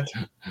repent.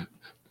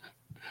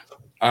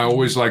 I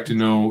always like to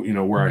know,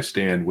 where I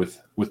stand with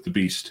the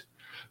beast.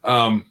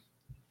 Yeah,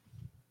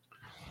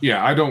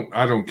 I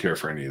don't care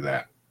for any of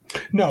that.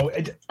 No,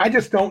 I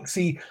just don't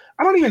see.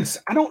 I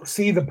don't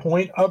see the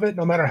point of it.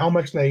 No matter how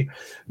much they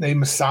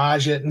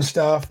massage it and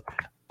stuff.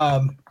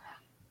 I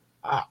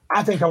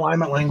think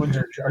alignment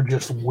languages are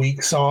just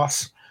weak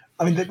sauce.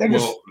 I mean,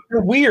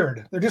 they're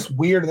weird. They're just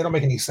weird. They don't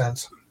make any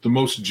sense. The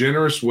most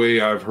generous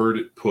way I've heard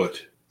it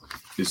put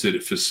is that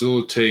it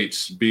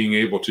facilitates being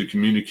able to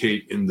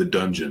communicate in the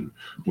dungeon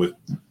with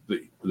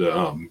the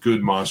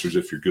good monsters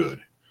if you're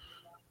good.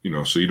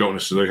 So you don't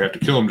necessarily have to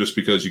kill them just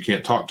because you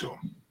can't talk to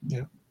them.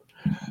 Yeah.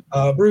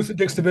 Bruce at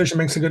Dick's Division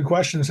makes a good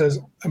question.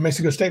 Makes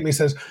a good statement. He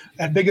says,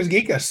 "At Big as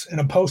Geekus, in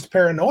a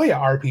post-paranoia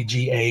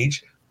RPG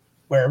age,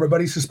 where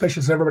everybody's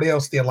suspicious of everybody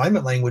else, the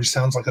alignment language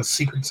sounds like a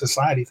secret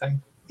society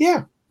thing."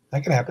 Yeah,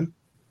 that can happen.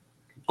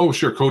 Oh,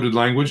 sure, coded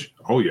language.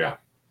 Oh, yeah.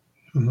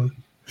 Mm-hmm.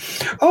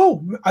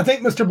 Oh, I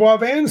think Mr.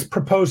 Boivan's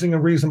proposing a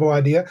reasonable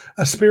idea: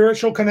 a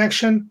spiritual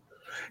connection.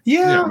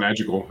 Yeah,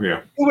 magical. Yeah,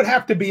 it would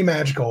have to be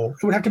magical.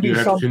 It would have to be you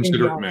something. Have to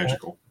consider it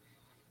magical.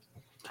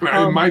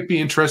 It might be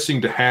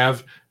interesting to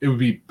have. It would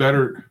be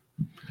better.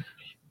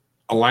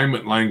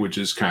 Alignment language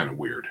is kind of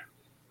weird.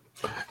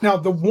 Now,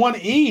 the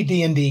 1E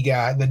D&D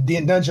guide, the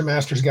Dungeon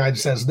Master's Guide,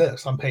 says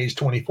this on page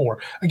 24.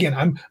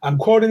 Again, I'm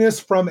quoting this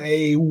from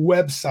a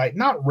website,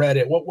 not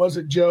Reddit. What was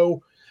it,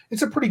 Joe?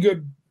 It's a pretty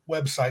good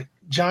website.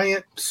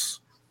 Giants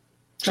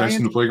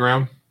in the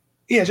Playground?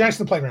 Yeah, Giants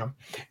in the Playground.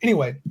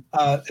 Anyway,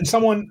 and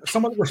someone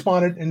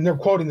responded, and they're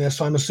quoting this,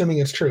 so I'm assuming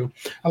it's true.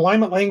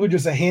 Alignment language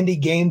is a handy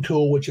game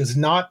tool which is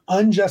not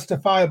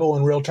unjustifiable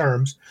in real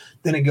terms.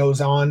 Then it goes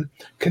on.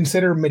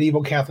 Consider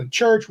medieval Catholic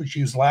Church, which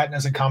used Latin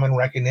as a common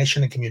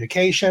recognition and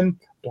communication,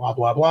 blah,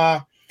 blah,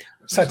 blah.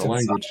 Sets of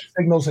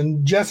signals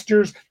and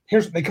gestures.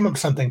 They come up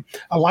with something.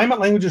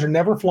 Alignment languages are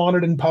never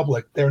flaunted in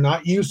public. They're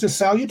not used as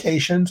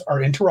salutations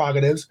or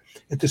interrogatives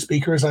if the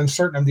speaker is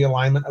uncertain of the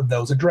alignment of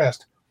those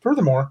addressed.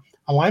 Furthermore,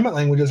 alignment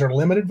languages are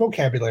limited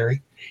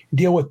vocabulary,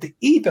 deal with the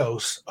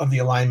ethos of the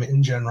alignment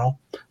in general,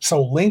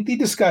 so lengthy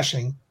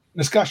discussion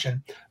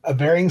of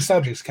varying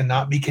subjects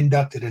cannot be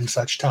conducted in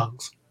such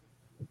tongues.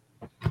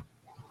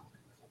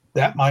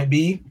 That might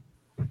be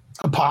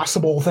a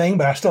possible thing,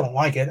 but I still don't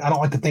like it. I don't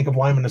like to think of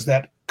alignment as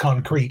that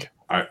concrete.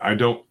 I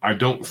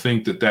don't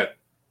think that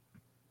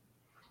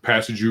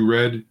passage you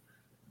read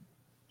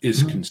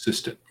is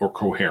consistent or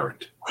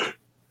coherent.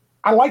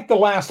 I like the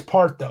last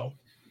part, though.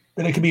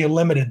 but it could be a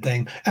limited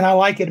thing. And I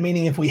like it,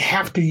 meaning if we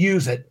have to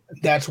use it,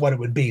 that's what it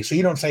would be. So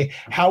you don't say,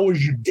 how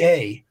was your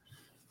day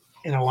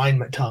in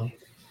alignment tongue?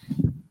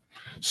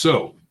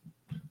 So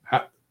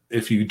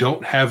if you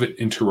don't have it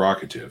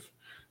interrogative,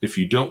 if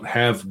you don't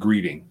have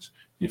greetings,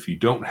 if you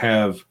don't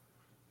have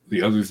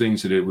the other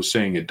things that it was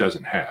saying it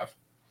doesn't have,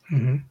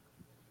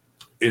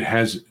 it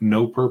has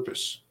no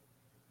purpose.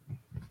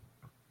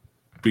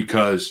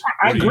 Because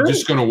are you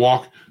just going to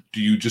walk?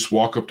 Do you just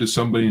walk up to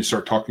somebody and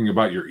start talking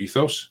about your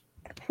ethos?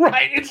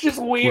 Right. It's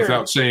just weird.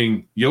 Without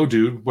saying, yo,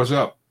 dude, what's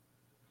up?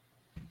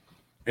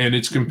 And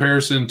its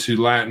comparison to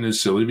Latin is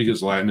silly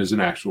because Latin is an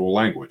actual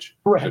language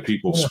that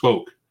people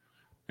spoke.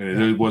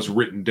 And it was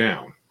written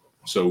down.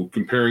 So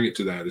comparing it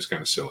to that is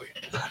kind of silly.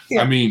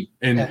 Yeah. I mean,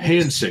 and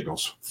hand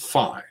signals,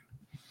 fine.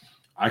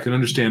 I can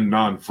understand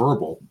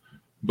nonverbal,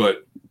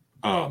 but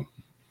a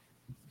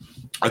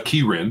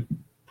Kirin.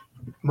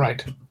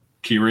 Right.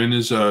 Kirin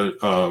is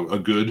a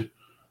good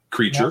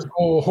creature.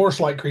 Magical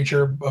horse-like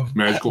creature.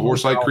 Magical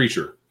horse-like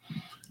creature.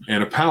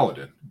 And a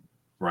paladin,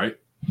 right?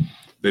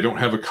 They don't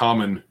have a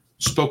common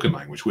spoken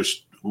language,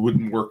 which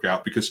wouldn't work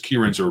out because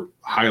Kirins are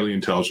highly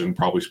intelligent and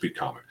probably speak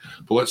common.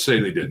 But let's say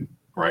they didn't,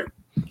 right?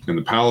 And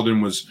the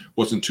paladin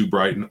wasn't too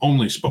bright and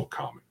only spoke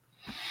common.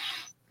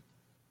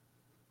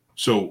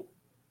 So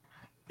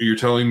you're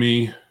telling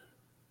me,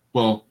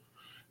 well,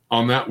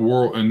 on that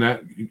world, in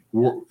that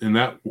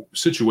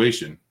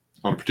situation,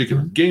 on a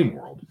particular game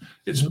world,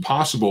 it's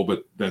possible,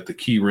 but that the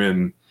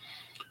Kirin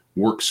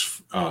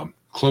works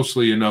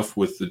closely enough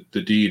with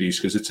the deities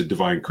because it's a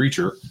divine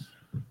creature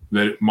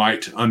that it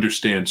might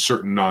understand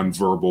certain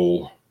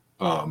nonverbal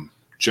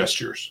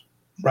gestures.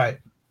 Right.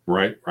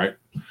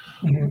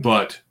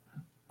 But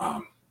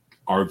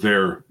are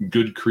there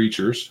good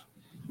creatures?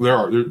 There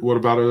are. What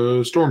about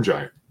a storm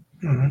giant?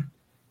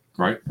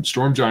 Right.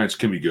 Storm giants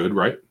can be good,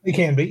 right? They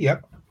can be.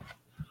 Yep.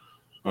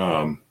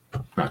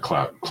 Not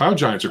cloud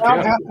giants are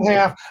half and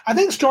half. I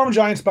think storm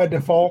giants by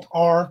default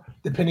are,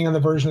 depending on the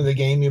version of the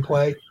game you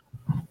play.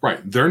 Right.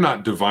 They're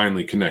not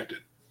divinely connected,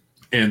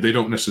 and they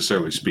don't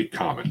necessarily speak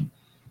common.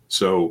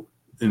 So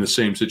in the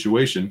same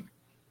situation,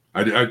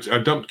 I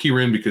dumped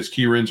Kirin because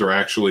Kirins are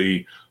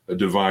actually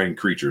divine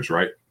creatures,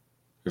 right?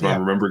 If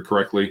I'm remembering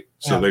correctly.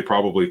 So they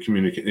probably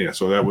communicate. Yeah.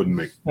 So that wouldn't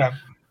make. Yeah.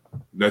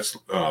 That's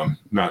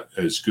not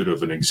as good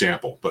of an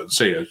example. But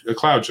say a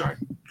cloud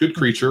giant, good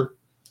creature.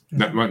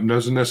 That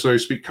doesn't necessarily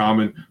speak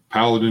common.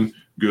 Paladin,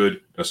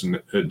 good.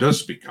 It does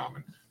speak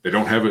common. They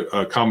don't have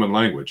a common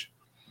language.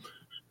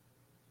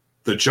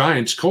 The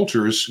giant's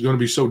culture is going to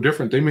be so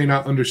different. They may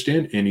not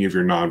understand any of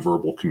your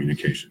nonverbal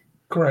communication.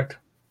 Correct.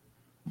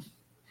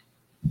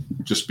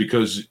 Just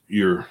because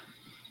you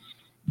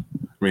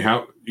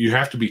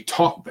have to be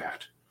taught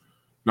that.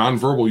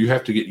 Nonverbal, you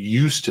have to get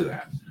used to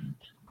that.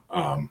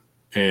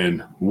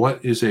 And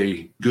what is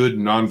a good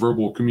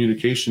nonverbal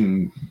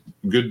communication?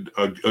 A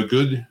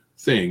good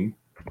thing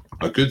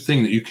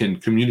that you can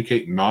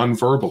communicate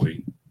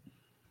non-verbally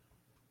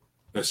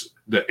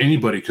that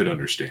anybody could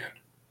understand.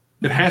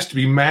 It has to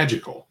be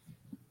magical.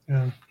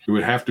 Yeah. It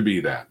would have to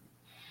be that.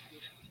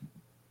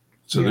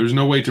 So there's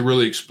no way to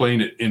really explain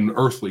it in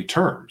earthly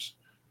terms,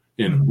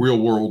 in real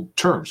world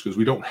terms, because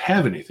we don't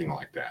have anything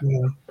like that.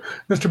 Yeah.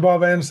 Mr.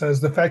 Bovan says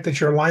the fact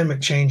that your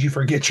alignment change, you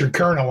forget your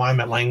current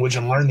alignment language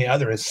and learn the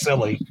other is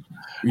silly.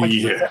 Like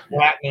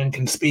Latin and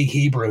can speak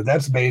Hebrew.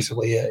 That's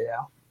basically it.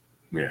 Yeah.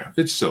 Yeah,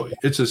 it's silly.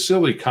 It's a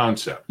silly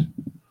concept.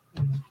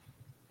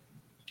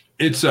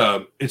 It's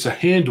a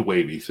hand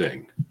wavy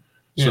thing,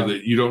 so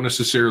that you don't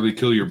necessarily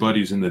kill your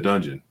buddies in the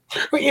dungeon.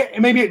 But yeah,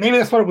 maybe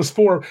that's what it was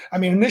for. I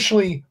mean,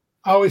 initially,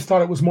 I always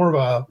thought it was more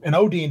of an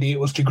OD&D. It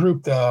was to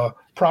group the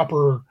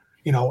proper,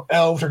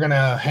 elves are going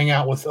to hang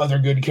out with other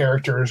good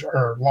characters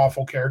or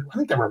lawful characters. I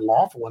think they were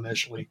lawful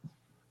initially.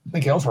 I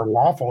think elves were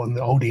lawful in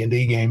the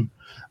OD&D game.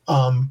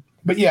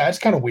 But yeah, it's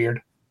kind of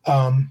weird.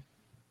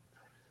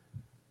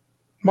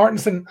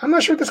 Martinson, I'm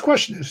not sure what this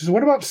question is.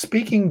 What about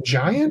speaking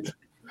giant?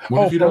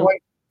 What if you don't?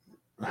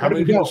 How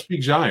many people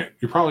speak giant?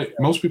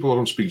 Most people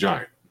don't speak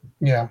giant.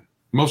 Yeah.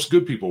 Most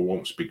good people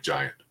won't speak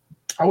giant.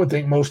 I would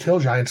think most hill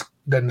giants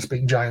doesn't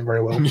speak giant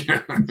very well.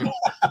 Yeah.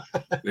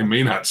 They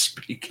may not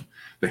speak.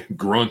 They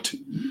grunt.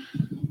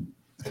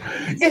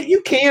 Yeah,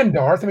 you can,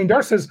 Darth. I mean,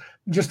 Darth says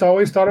just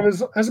always thought of it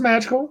as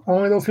magical.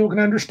 Only those people can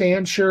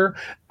understand. Sure.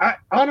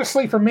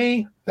 Honestly, for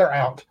me, they're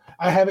out.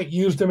 I haven't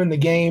used them in the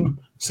game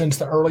since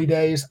the early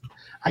days.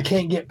 I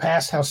can't get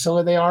past how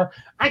silly they are.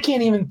 I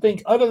can't even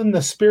think, other than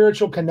the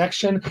spiritual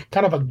connection,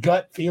 kind of a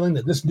gut feeling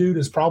that this dude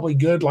is probably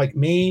good like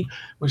me,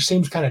 which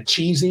seems kind of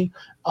cheesy.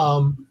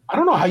 I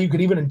don't know how you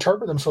could even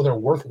interpret them so they're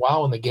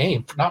worthwhile in the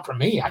game. Not for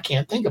me. I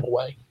can't think of a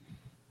way.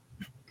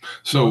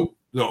 So,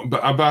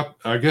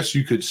 I guess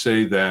you could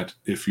say that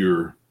if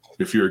you're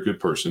a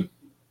good person,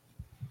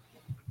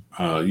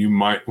 you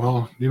might.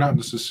 Well, you're not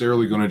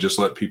necessarily going to just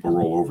let people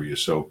roll over you.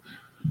 So,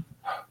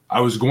 I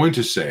was going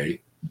to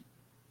say,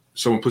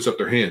 someone puts up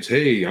their hands.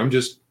 Hey, I'm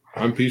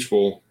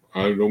peaceful.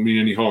 I don't mean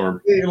any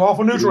harm. Hey,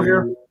 lawful neutral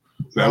here.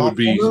 That would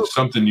be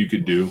something you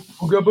could do.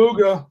 Booga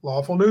booga,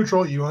 lawful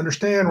neutral. You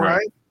understand,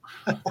 right?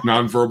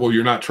 nonverbal.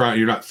 You're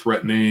not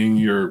threatening.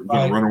 You're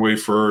going to run away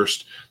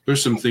first.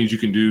 There's some things you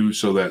can do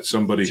so that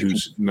somebody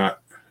who's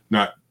not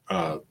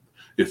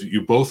if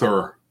you both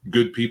are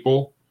good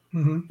people,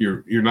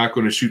 you're not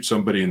going to shoot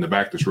somebody in the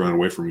back that's running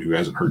away from you who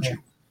hasn't hurt you.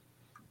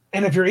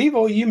 And if you're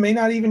evil, you may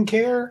not even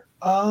care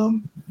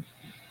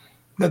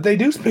that they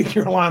do speak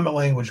your alignment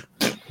language.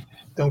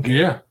 Don't care.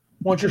 Yeah.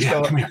 Want your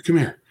stuff. Come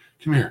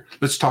here.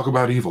 Let's talk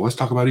about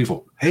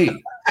evil. Hey,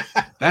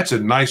 that's a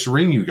nice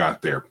ring you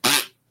got there.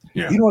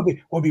 Yeah. You know what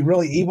would be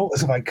really evil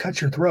is if I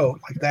cut your throat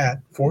like that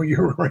for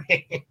your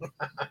ring.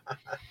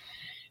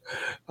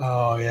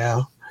 Oh,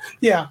 yeah.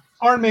 Yeah.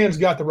 Our man's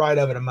got the right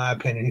of it, in my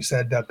opinion. He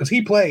said, because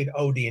he played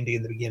OD&D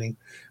in the beginning.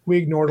 We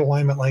ignored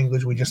alignment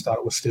language. We just thought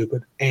it was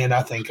stupid. And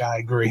I think I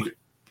agree.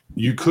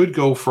 You could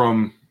go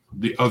from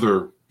the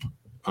other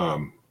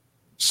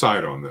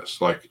side on this.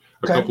 Like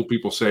a couple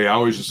people say, I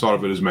always just thought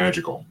of it as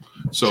magical.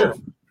 So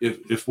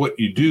if what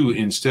you do,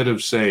 instead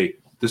of say,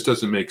 this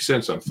doesn't make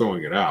sense, I'm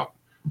throwing it out,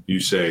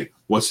 you say,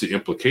 what's the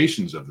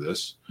implications of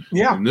this?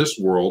 Yeah. In this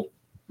world,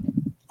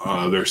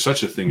 there's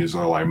such a thing as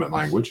an alignment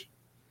language.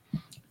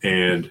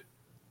 And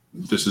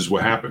this is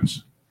what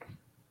happens.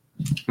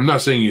 I'm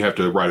not saying you have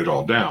to write it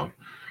all down.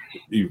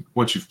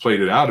 Once you've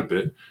played it out a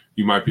bit,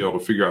 you might be able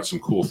to figure out some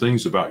cool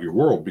things about your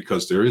world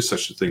because there is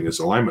such a thing as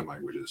alignment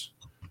languages.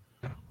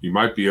 You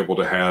might be able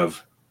to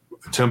have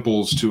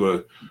temples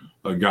to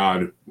a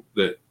god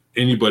that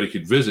anybody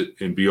could visit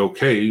and be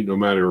okay no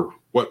matter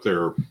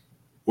whether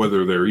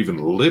they're even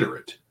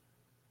literate.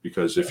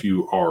 Because if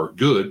you are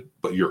good,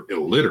 but you're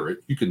illiterate,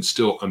 you can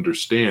still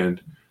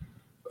understand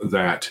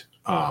that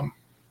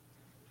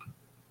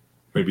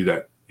maybe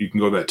that you can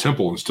go to that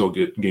temple and still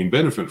gain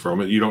benefit from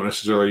it. You don't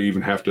necessarily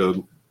even have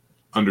to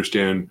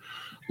understand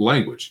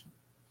language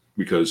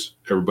because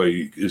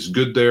everybody is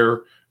good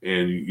there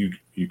and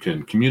you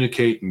can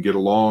communicate and get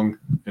along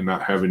and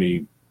not have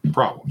any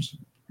problems.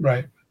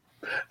 Right.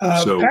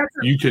 So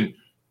Patrick,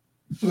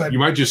 you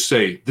might just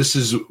say, this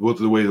is what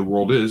the way the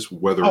world is,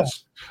 whether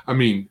it's, I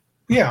mean,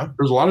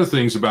 there's a lot of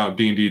things about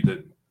D&D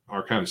that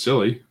are kind of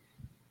silly.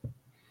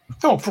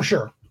 Oh, for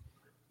sure.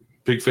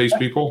 Pig-faced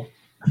people.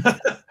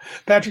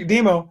 Patrick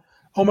Demo,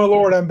 oh my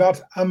Lord,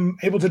 I'm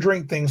able to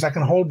drink things. I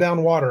can hold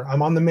down water.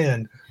 I'm on the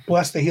mend.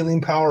 Bless the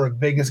healing power of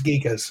Vegas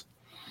Geekas.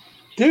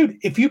 Dude,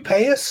 if you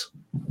pay us,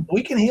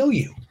 we can heal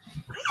you.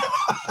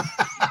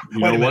 You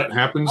know what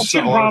happens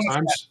a lot of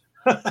times?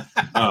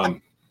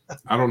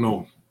 I don't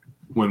know.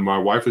 When my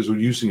wife is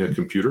using a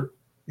computer,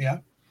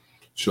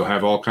 she'll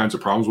have all kinds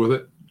of problems with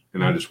it,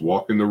 and I just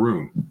walk in the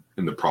room,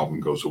 and the problem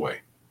goes away.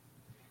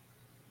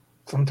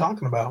 That's what I'm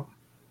talking about.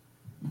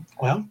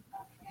 Well,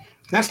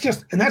 that's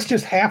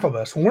just half of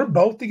us. When we're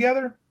both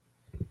together,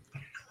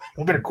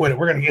 we're gonna quit it.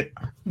 We're gonna get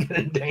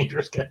in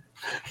dangerous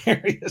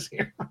areas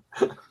here.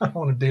 I don't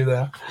want to do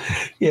that.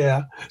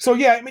 Yeah. So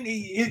yeah, I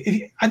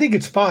mean, I think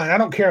it's fine. I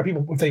don't care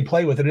if they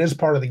play with it. It is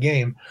part of the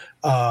game.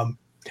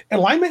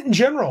 Alignment in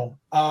general.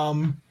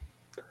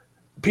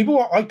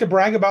 People like to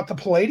brag about the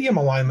Palladium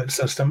alignment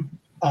system.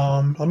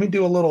 Let me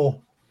do a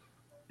little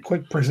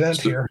quick present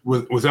here.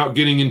 Without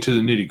getting into the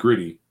nitty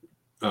gritty,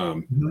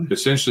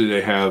 essentially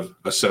they have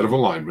a set of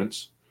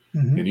alignments,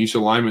 and each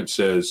alignment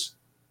says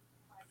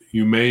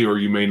you may or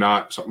you may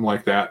not, something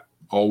like that.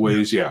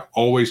 Always,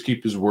 always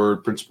keep his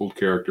word, principled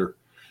character.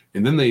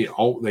 And then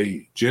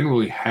they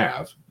generally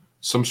have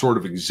some sort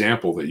of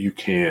example that you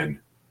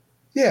can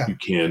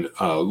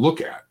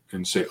look at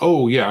and say,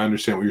 oh yeah, I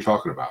understand what you're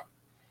talking about.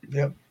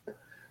 Yep.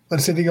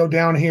 Let's see if you go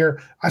down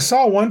here. I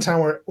saw one time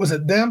where, was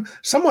it them?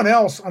 Someone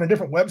else on a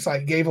different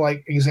website gave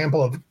like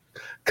example of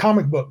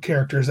comic book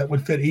characters that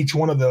would fit each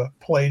one of the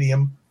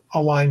Palladium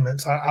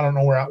alignments. I don't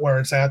know where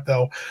it's at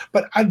though,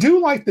 but I do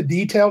like the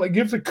detail. It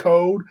gives a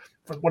code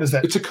for, what is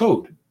that? It's a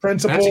code.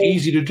 Principle. That's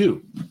easy to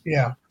do.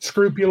 Yeah.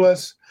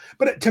 Scrupulous.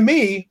 But to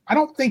me, I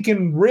don't think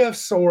in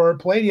Rifts or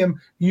Palladium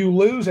you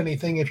lose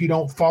anything if you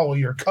don't follow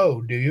your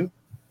code, do you?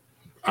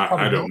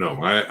 I don't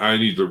know. I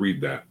need to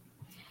read that.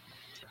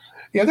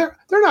 Yeah, they're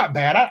not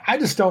bad. I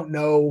just don't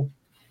know.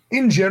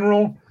 In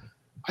general,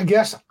 I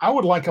guess I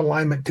would like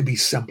alignment to be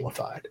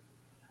simplified.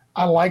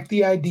 I like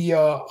the idea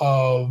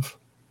of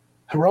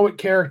heroic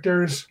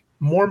characters,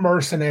 more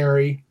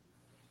mercenary,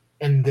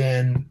 and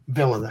then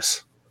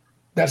villainous.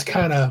 That's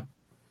kind of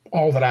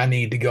all that I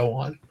need to go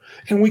on.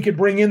 And we could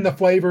bring in the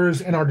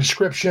flavors in our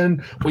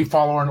description. We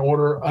follow an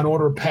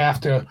order path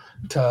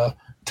to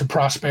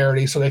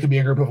prosperity, so they could be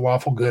a group of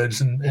lawful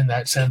goods in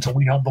that sense. And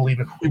we don't believe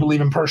it. We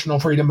believe in personal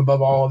freedom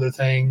above all other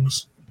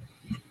things.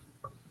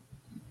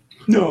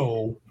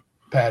 No,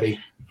 Patty.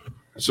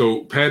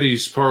 So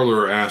Patty's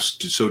Parlor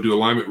asked, so do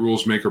alignment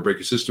rules make or break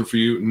a system for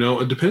you?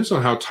 No, it depends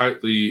on how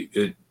tightly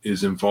it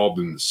is involved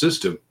in the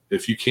system.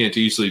 If you can't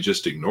easily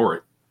just ignore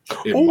it,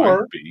 it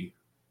might be.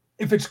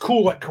 If it's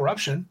cool like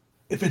corruption,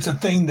 if it's a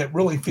thing that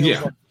really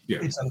feels like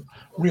it's a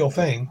real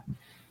thing.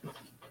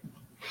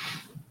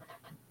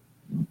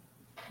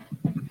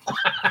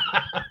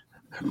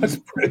 What's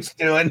Bruce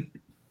doing?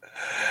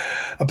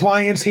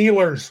 Appliance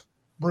healers.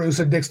 Bruce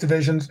and Dick's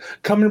Divisions.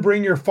 Come and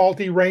bring your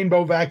faulty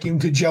rainbow vacuum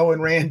to Joe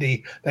and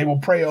Randy. They will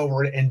pray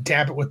over it and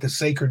tap it with the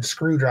sacred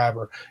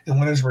screwdriver. And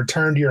when it's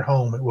returned to your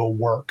home, it will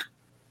work.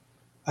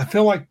 I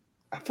feel like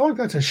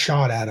that's a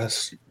shot at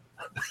us.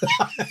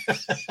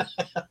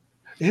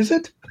 Is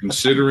it?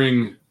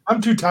 Considering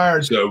I'm too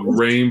tired. The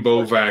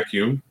rainbow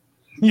vacuum.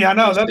 Yeah,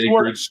 no, that's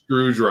sacred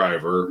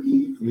screwdriver.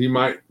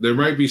 There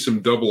might be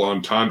some double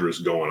entendres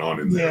going on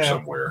in there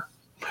somewhere.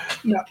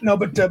 No,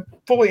 but to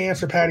fully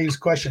answer Patty's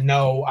question,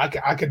 no,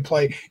 I could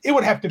play. It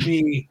would have to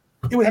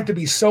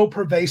be so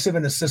pervasive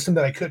in the system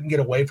that I couldn't get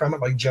away from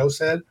it, like Joe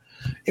said.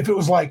 If it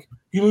was like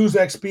you lose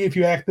XP if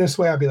you act this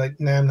way, I'd be like,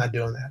 nah, I'm not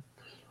doing that.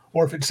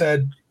 Or if it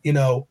said,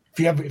 if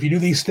you do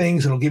these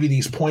things, it'll give you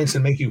these points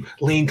and make you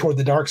lean toward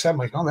the dark side. I'm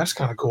like, oh, that's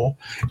kind of cool.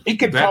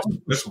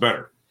 That's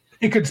better.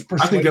 It could.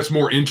 I think that's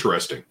more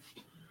interesting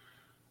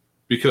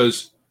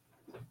because,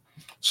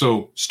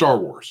 Star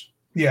Wars.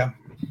 Yeah.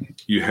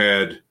 You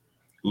had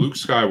Luke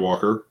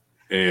Skywalker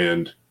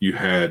and you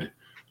had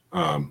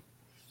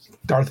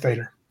Darth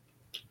Vader.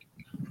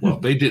 Well,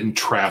 they didn't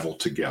travel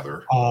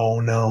together. Oh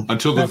no!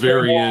 Until the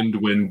very end,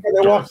 when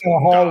they walked in the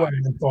hallway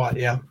and thought,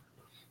 yeah.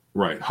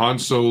 Right, Han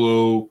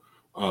Solo,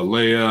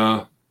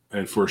 Leia,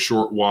 and for a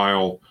short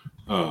while,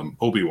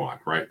 Obi-Wan.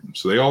 Right,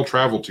 so they all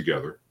traveled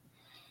together.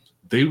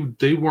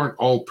 They weren't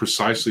all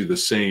precisely the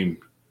same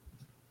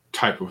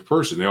type of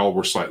person. They all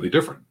were slightly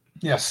different.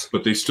 Yes,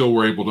 but they still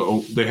were able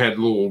to. They had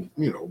little,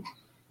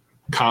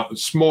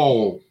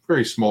 small,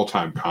 very small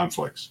time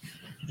conflicts.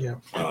 Yeah,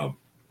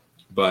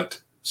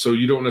 but so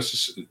you don't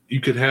necessarily. You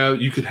could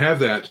have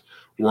that.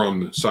 We're on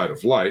the side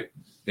of light,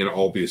 and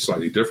all be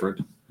slightly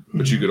different.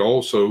 But you could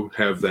also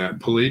have that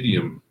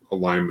Palladium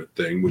alignment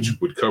thing, which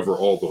would cover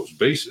all those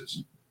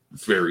bases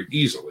very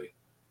easily.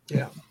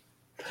 Yeah.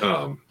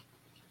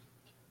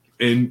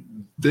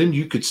 And then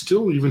you could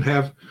still even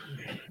have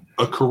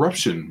a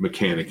corruption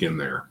mechanic in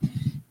there,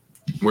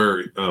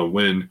 where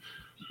when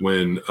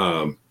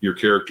your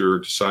character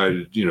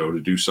decided, to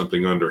do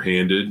something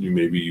underhanded,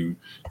 you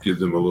give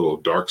them a little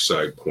dark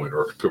side point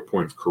or a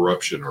point of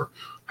corruption, or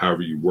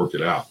however you work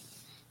it out.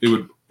 It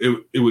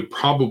would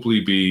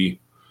probably be.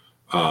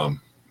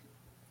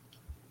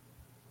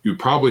 You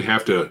probably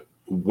have to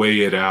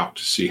weigh it out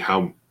to see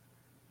how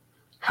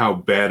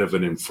bad of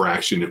an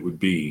infraction it would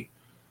be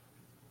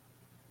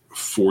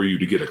for you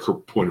to get a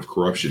point of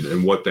corruption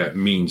and what that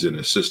means in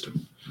a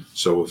system.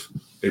 So if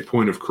a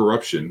point of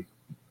corruption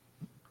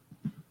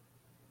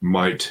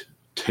might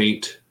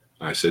taint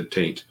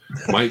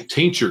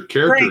your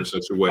character in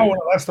such a way. Oh,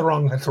 no, that's the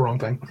wrong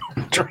thing.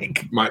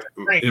 Drink.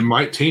 It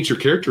might taint your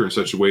character in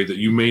such a way that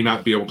you may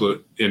not be able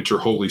to enter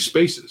holy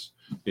spaces,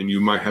 and you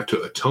might have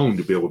to atone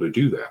to be able to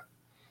do that.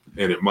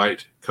 And it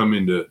might come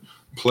into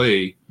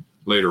play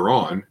later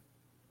on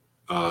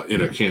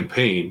in a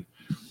campaign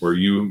where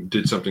you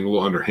did something a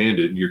little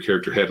underhanded, and your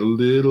character had a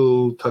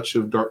little touch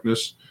of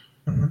darkness,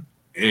 and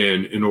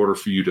in order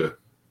for you to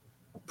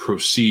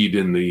proceed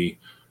in the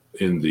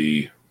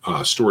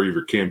story of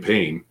your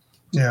campaign,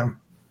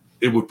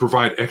 it would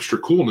provide extra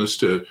coolness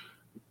to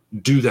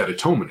do that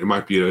atonement. It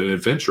might be an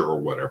adventure or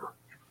whatever.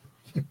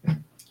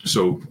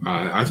 So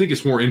I think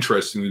it's more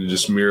interesting than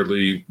just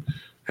merely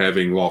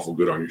having lawful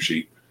good on your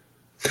sheet.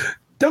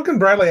 Duncan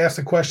Bradley asked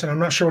a question. I'm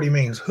not sure what he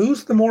means.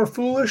 Who's the more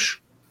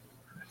foolish?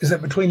 Is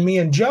it between me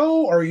and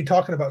Joe, or are you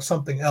talking about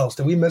something else?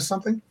 Did we miss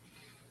something?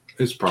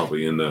 It's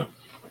probably in the...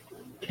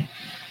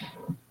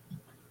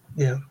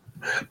 Yeah.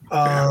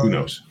 Who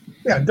knows?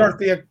 Yeah, Darth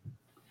Vader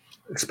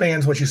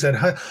expands what you said.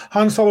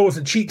 Han Solo was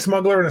a cheat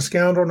smuggler and a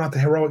scoundrel, not the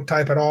heroic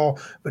type at all,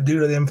 but due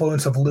to the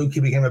influence of Luke, he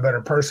became a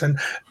better person.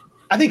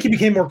 I think he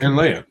became more... And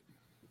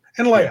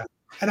Leia.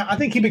 And I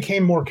think he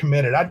became more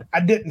committed. I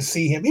didn't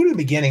see him, even in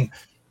the beginning,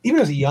 even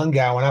as a young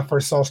guy, when I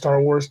first saw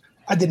Star Wars,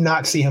 I did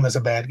not see him as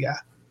a bad guy.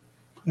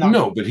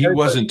 But he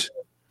wasn't.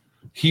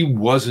 He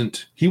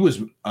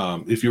was,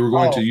 if you were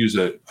going to use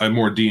a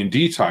more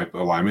D&D type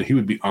alignment, he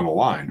would be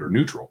unaligned or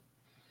neutral.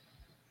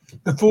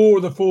 The fool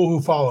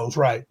who follows,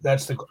 right.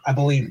 I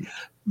believe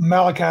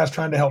Malachi is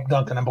trying to help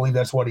Duncan. I believe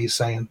that's what he's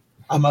saying.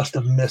 I must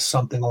have missed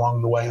something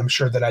along the way. I'm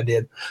sure that I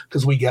did,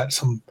 because we got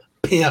some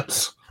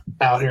pimps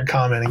out here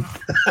commenting.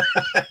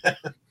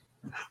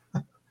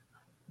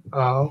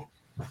 Oh.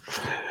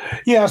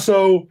 Yeah,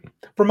 so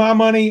for my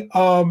money,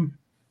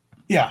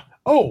 yeah.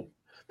 Oh,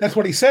 that's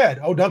what he said.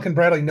 Oh, Duncan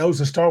Bradley knows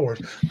the Star Wars.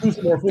 Who's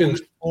the more foolish?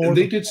 And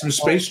they did some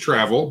space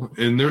travel,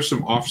 and there's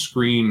some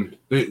off-screen.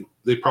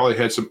 They probably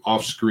had some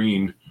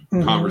off-screen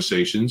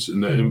conversations,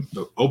 and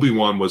the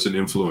Obi-Wan was an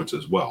influence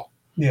as well.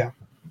 Yeah,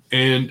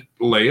 and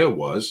Leia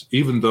was,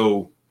 even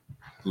though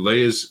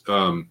Leia's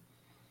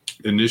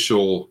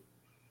initial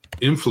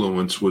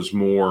influence was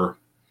more,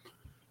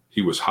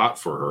 he was hot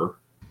for her,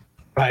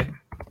 right?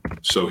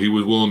 So he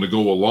was willing to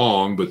go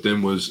along, but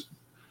then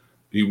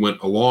he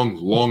went along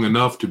long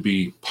enough to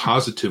be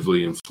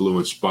positively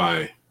influenced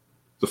by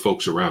the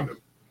folks around him.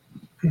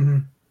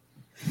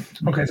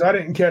 Mm-hmm. Okay, so I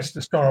didn't catch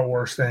the Star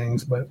Wars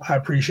things, but I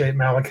appreciate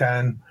Malachi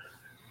and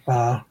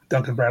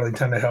Duncan Bradley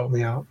tend to help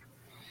me out.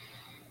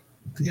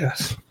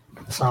 Yes.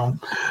 So,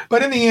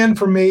 but in the end,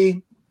 for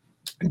me,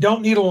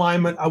 Don't need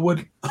alignment. I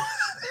would.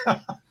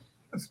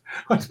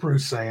 What's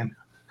Bruce saying?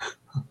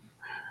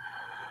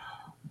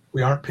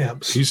 We aren't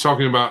pimps. He's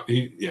talking about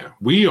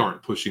we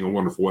aren't pushing a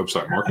wonderful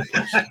website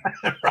marketplace.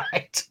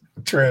 Right.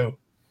 True.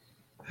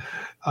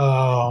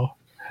 Oh.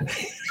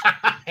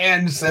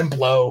 And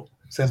Simplo,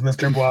 says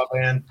Mr.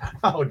 Boisvan.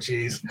 Oh,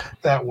 geez,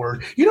 that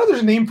word. There's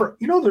a name for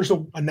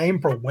a name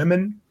for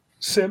women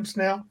simps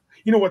now.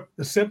 You know what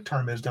the simp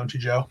term is, don't you,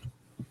 Joe?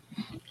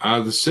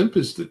 The simp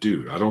is the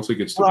dude. I don't think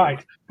it's the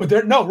right.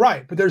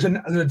 Woman. But there's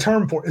a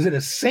term for. Is it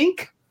a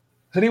sink?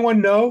 Does anyone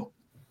know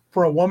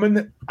for a woman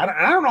that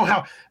I don't know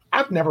how.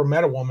 I've never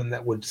met a woman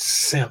that would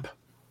simp.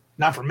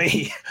 Not for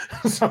me.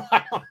 So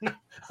I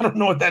don't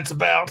know what that's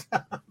about.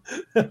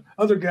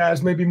 Other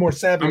guys may be more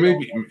savvy.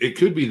 Maybe it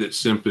could be that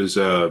simp is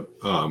a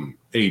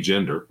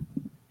gender.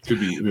 Could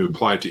be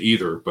applied to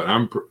either, but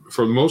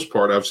for the most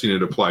part, I've seen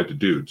it applied to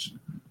dudes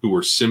who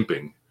are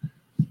simping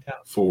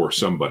for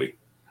somebody.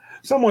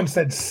 Someone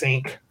said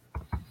sink.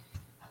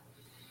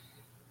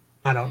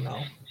 I don't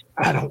know.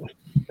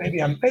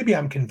 Maybe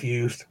I'm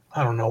confused.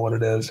 I don't know what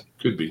it is.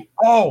 Could be.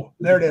 Oh,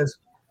 there it is.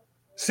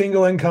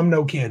 Single income,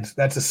 no kids.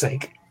 That's a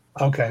sink.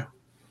 Okay.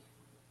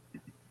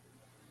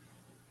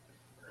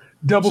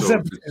 Double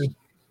simp.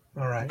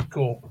 All right,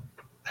 cool.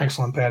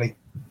 Excellent, Patty.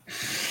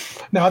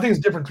 No, I think it's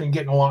different between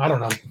getting along. I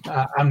don't know.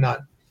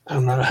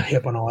 I'm not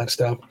hip on all that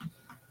stuff.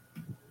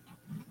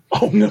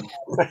 Oh no,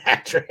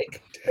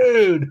 Patrick,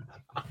 dude,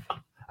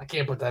 I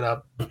can't put that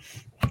up.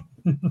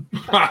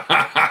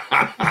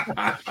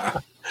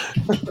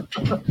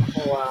 Oh,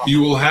 wow.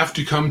 You will have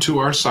to come to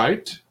our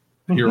site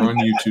here on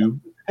YouTube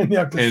and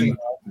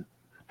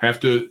have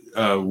to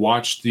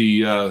watch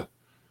the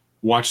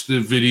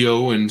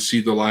video and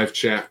see the live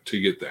chat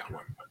to get that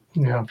one.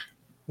 Yeah.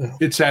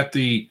 It's at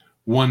the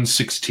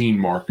 1:16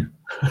 mark.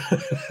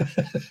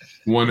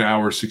 1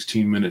 hour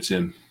 16 minutes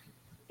in.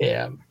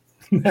 Yeah.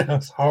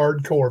 That's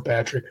hardcore,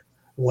 Patrick.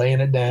 Laying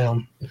it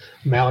down.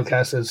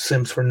 Malachi says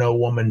simps for no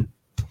woman.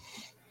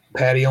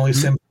 Patty only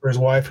simps for his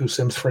wife, who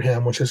simps for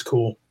him, which is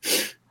cool.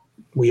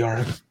 We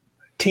are.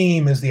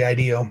 Team is the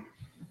ideal.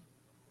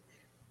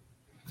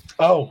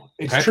 Oh,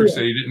 it's Patrick true.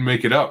 said he didn't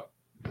make it up.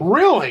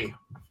 Really?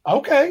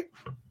 Okay.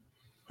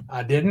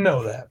 I didn't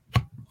know that.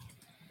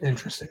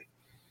 Interesting.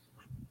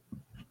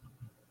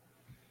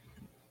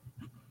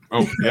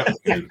 Oh,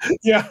 yeah.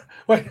 Yeah.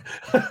 Wait.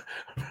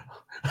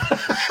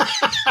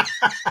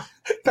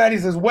 Patty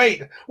says,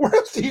 wait, where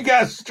else do you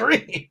guys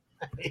stream?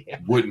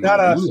 Wouldn't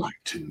you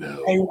like to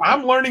know? Hey,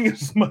 I'm learning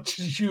as much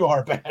as you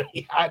are,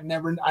 Patty. I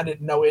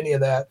didn't know any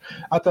of that.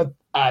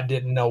 I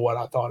didn't know what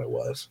I thought it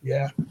was.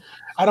 Yeah.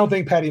 I don't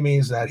think Patty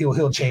means that.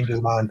 He'll change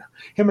his mind.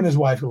 Him and his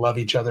wife love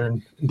each other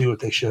and do what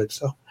they should.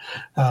 So,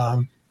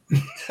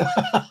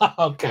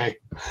 okay.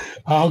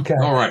 All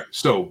right.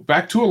 So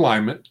back to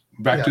alignment,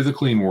 to the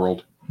clean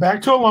world.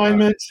 Back to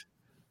alignment.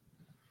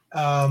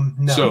 No.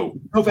 So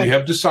we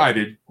have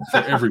decided for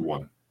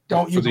everyone,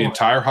 for the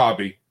entire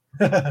hobby,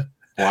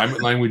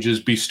 alignment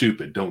languages be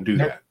stupid. Don't do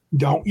that.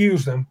 Don't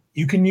use them.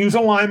 You can use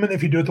alignment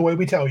if you do it the way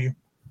we tell you.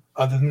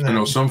 Other than that, I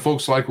know some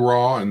folks like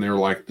raw, and they're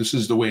like, "This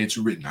is the way it's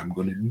written. I'm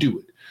going to do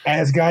it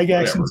as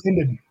Gygax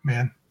intended."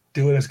 Man,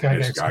 do it as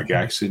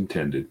Gygax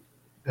intended.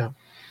 Yeah,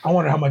 I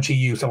wonder how much he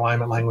used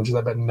alignment languages.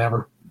 I bet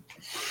never.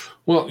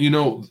 Well,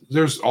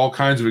 there's all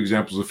kinds of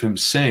examples of him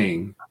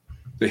saying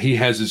that he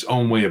has his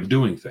own way of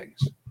doing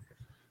things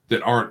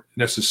that aren't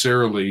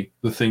necessarily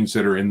the things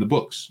that are in the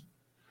books.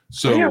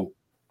 So yeah.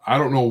 I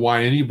don't know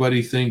why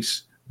anybody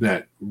thinks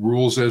that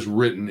rules as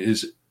written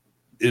is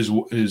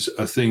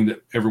a thing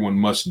that everyone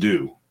must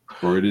do,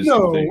 or it is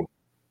a thing.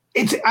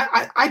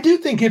 I do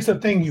think it's a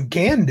thing you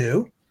can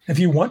do if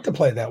you want to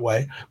play that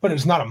way, but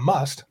it's not a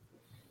must.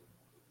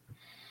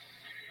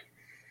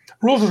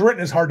 Rules as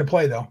written is hard to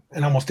play though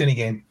in almost any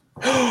game.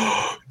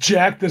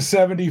 Jack the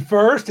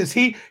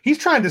 71st he's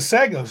trying to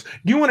seg us.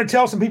 Do you want to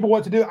tell some people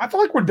what to do? I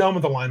feel like we're done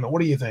with alignment.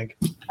 What do you think?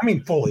 I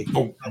mean, fully.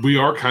 Oh, we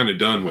are kind of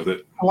done with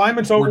it.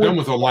 Alignment's over. We're done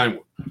with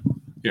alignment.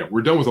 Yeah,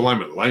 we're done with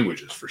alignment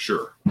languages for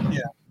sure. Yeah.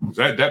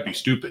 That'd be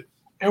stupid.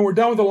 And we're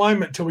done with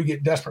alignment until we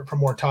get desperate for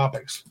more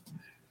topics.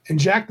 And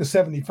Jack the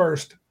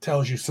 71st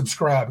tells you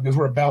subscribe because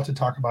we're about to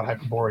talk about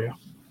Hyperborea.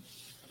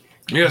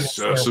 Yes,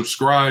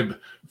 subscribe.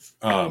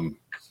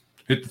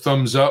 Hit the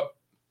thumbs up,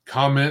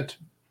 comment,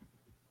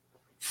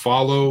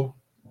 follow.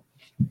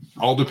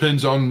 All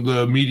depends on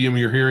the medium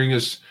you're hearing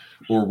us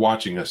or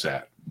watching us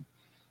at.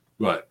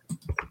 But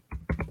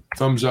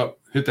thumbs up,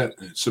 hit that,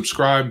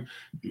 subscribe.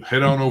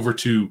 Head on over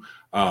to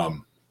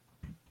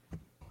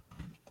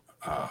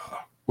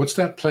what's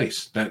that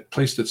place? That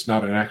place that's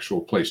not an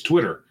actual place.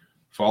 Twitter.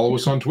 Follow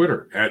us on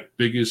Twitter at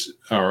Big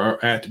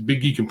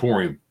Geek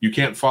Emporium. You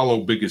can't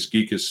follow Biggest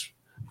Geekus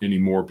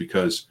anymore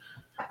because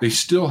they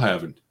still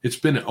haven't. It's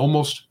been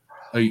almost.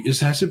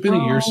 Has it been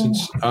a year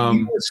since?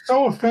 It's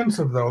so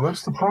offensive, though.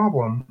 That's the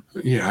problem.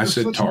 Yeah, I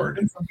said tard.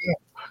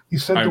 You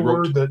said the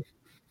word that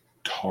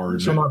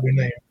tard shall not be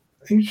named.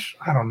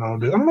 I don't know,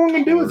 dude. I don't know what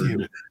I'm going to do with you.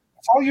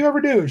 That's all you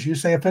ever do is you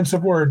say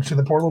offensive words to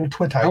the poor little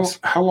Twittites.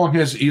 How long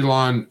has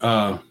Elon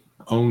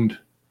owned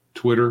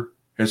Twitter?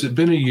 Has it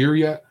been a year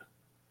yet?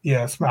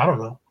 Yes, I don't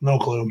know. No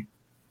clue.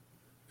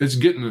 It's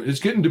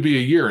getting to be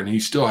a year, and he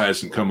still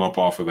hasn't come up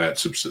off of that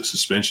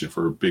suspension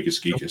for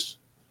Biggest Geekest.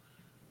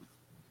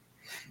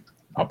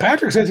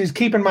 Patrick says he's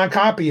keeping my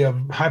copy of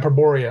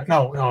Hyperborea.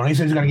 No, he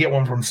says he's going to get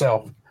one for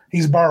himself.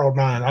 He's borrowed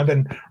mine. I've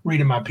been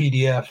reading my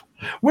PDF.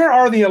 Where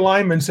are the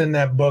alignments in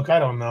that book? I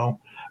don't know.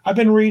 I've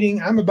been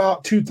reading. I'm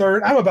about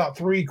 2/3. I'm about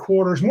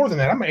 3/4. More than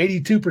that. I'm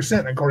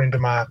 82% according to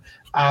my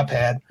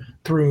iPad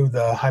through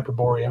the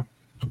Hyperborea.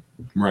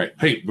 Right.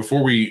 Hey,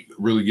 before we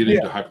really get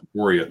into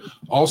Hyperborea,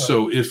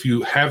 also, if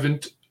you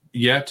haven't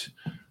yet,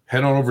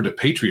 head on over to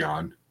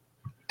Patreon.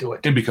 Do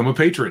it. And become a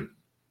patron.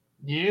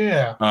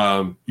 Yeah.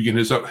 You can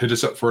hit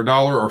us up for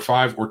 $1 or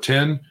 $5 or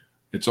 $10.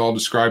 It's all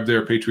described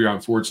there,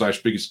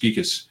 Patreon.com/Biggest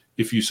Geekest,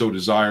 if you so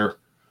desire.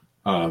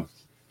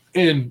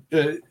 And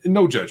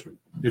no judgment.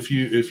 If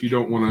you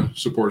don't want to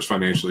support us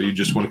financially, you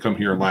just want to come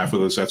here and laugh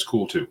with us, that's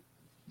cool too.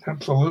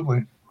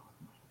 Absolutely.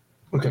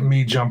 Look at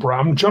me jump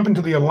around. I'm jumping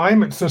to the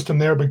alignment system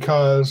there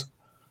because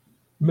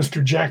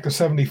Mr. Jack the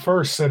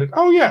 71st said it.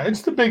 Oh, yeah,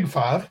 it's the Big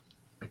Five.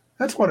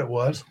 That's what it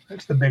was.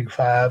 It's the Big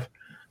Five.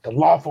 The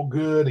lawful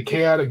good, the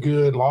chaotic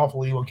good,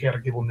 lawful evil,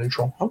 chaotic evil,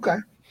 neutral. Okay.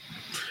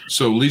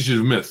 So, Legion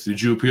of Myth,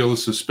 did you appeal the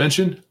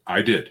suspension?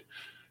 I did.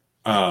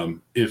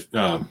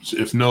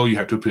 If no, you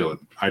have to appeal it.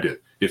 I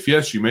did. If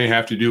yes, you may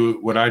have to do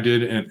what I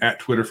did and at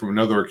Twitter from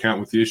another account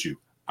with the issue.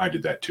 I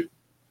did that too.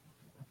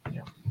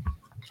 Yeah.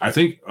 I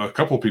think a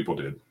couple people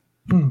did.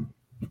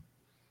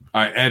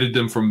 I added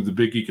them from the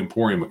Big Geek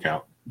Emporium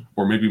account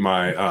or maybe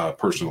my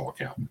personal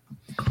account.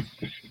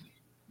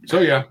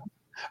 So, yeah.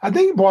 I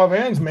think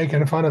Boivan's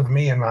making fun of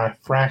me and my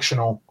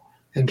fractional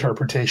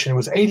interpretation. It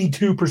was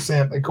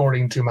 82%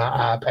 according to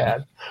my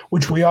iPad,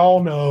 which we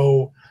all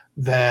know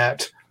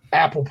that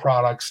Apple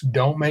products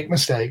don't make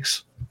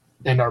mistakes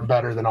and are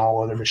better than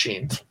all other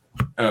machines.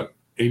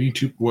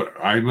 82. What?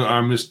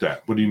 I missed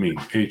that. What do you mean?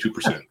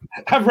 82%.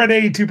 I've read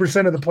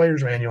 82% of the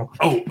player's manual.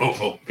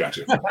 Oh,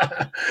 gotcha.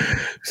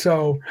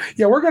 So,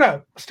 yeah, we're going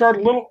to start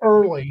a little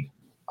early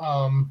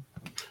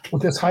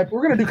with this hype.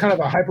 We're going to do kind of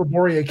a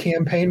Hyperborea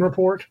campaign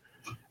report.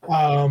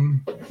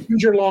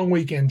 When's your long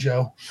weekend,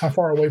 Joe? How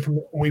far away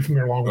from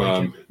your long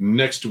weekend?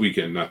 Next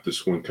weekend, not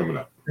this one coming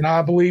up. And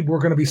I believe we're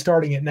going to be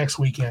starting it next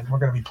weekend. We're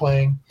going to be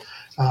playing.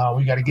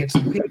 We got to get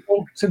some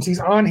people. Since he's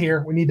on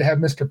here, we need to have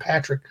Mr.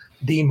 Patrick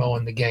Demo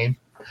in the game.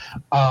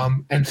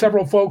 And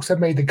several folks have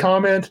made the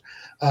comment.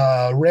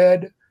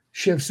 Red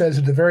Shiv says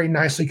it's a very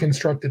nicely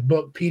constructed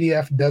book.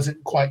 PDF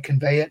doesn't quite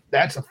convey it.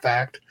 That's a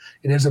fact.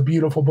 It is a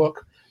beautiful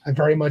book. I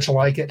very much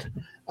like it.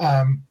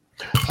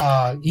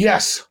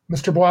 Yes,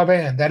 Mr.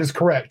 Boivan, that is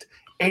correct.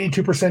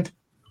 82%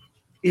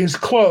 is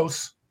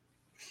close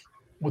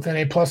within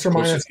a plus or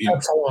minus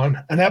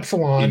epsilon. An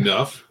epsilon.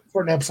 Enough.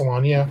 For an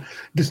epsilon, yeah.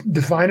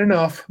 Define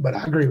enough, but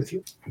I agree with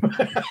you.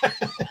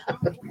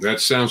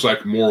 That sounds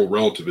like moral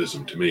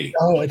relativism to me.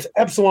 Oh, it's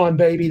epsilon,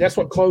 baby. That's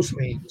what close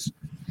means.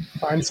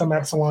 Find some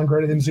epsilon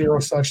greater than 0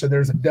 such that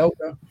there's a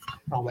delta.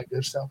 All that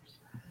good stuff.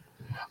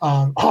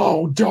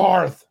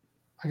 Darth.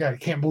 I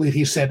can't believe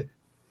he said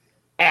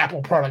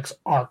Apple products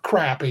are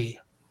crappy.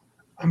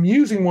 I'm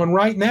using one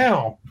right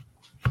now.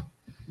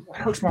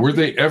 Were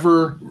they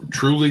ever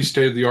truly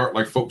state of the art,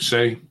 like folks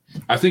say?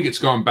 I think it's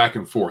gone back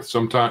and forth.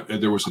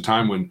 There was a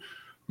time when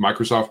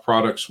Microsoft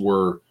products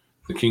were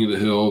the king of the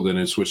hill, then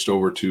it switched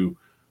over to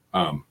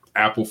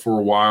Apple for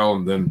a while,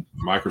 and then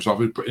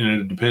Microsoft.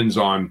 And it depends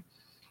on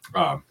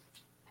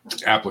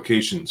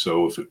application.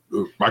 So if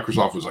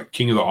Microsoft was like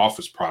king of the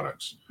Office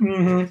products,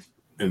 and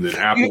then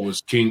Apple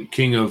was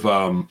king of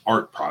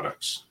art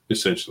products,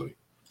 essentially.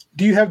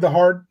 Do you have the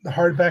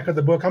hardback of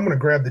the book? I'm going to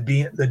grab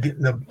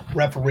the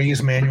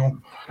referee's manual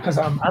because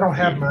I don't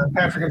have mine.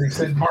 Patrick, as he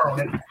said,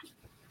 borrowed it.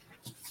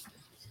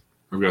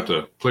 I've got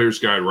the player's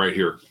guide right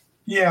here.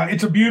 Yeah,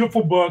 it's a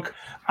beautiful book.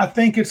 I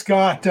think it's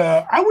got.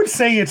 I would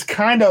say it's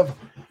kind of.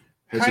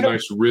 Has a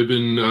nice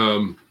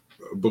ribbon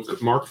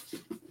bookmark.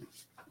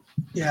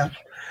 Yeah.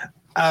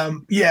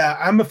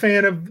 I'm a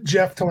fan of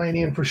Jeff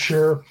Talanian for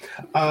sure.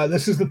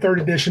 This is the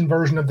 3rd edition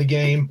version of the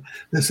game.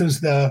 This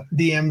is the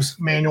DM's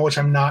manual, which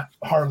I'm not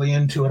hardly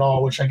into at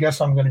all, which I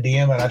guess I'm going to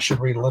DM it. I should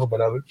read a little bit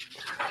of it.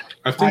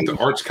 I think the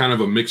art's kind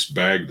of a mixed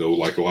bag, though,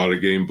 like a lot of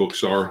game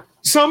books are.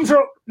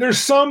 There's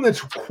some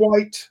that's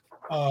quite.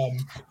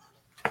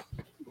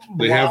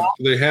 They have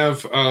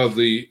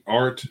the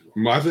art.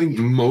 I think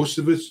most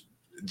of it's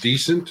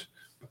decent.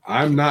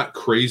 I'm not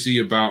crazy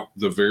about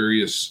the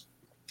various.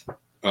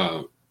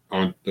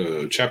 On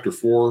chapter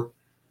 4,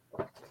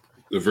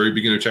 the very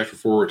beginning of chapter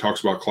 4, where it talks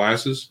about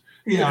classes.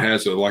 Yeah. It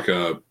has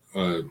a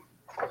head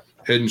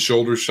and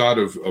shoulders shot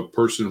of a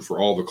person for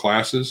all the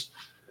classes.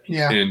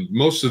 Yeah. And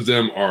most of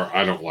them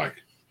I don't like.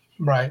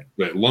 Right.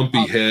 That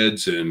lumpy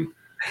heads and.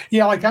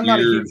 Yeah, like I'm not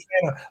a huge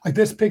fan of like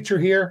this picture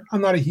here.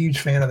 I'm not a huge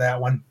fan of that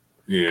one.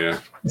 Yeah.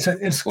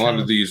 It's a lot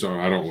of these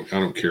I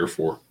don't care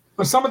for.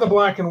 But some of the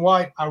black and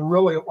white I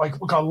really like.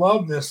 Look, I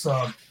love this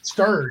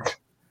Sturge.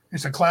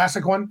 It's a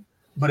classic one,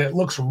 but it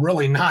looks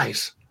really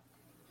nice.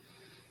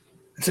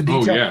 It's a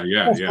detail. Oh,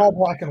 yeah. It's all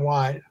black and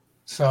white.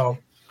 So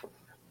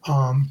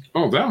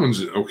That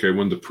one's okay.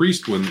 When the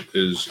priest one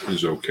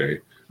is okay.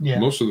 Yeah.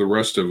 Most of the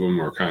rest of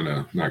them are kind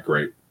of not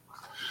great.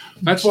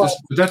 That's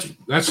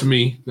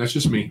me. That's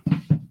just me.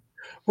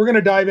 We're going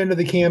to dive into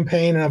the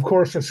campaign, and of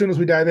course, as soon as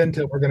we dive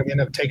into it, we're going to end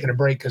up taking a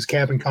break because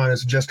Cabin Con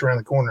is just around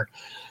the corner.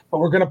 But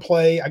we're going to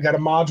play. I got a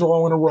module I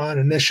want to run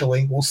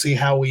initially. We'll see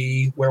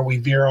where we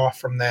veer off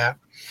from that.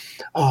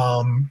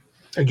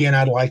 Again,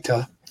 I'd like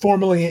to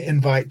formally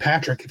invite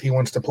Patrick if he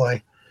wants to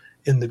play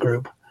in the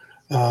group.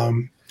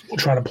 We'll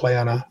try to play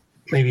on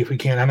maybe if we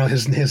can. I know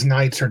his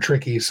nights are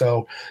tricky,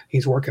 so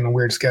he's working a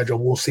weird schedule.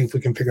 We'll see if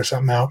we can figure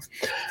something out.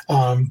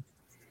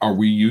 Are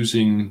we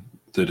using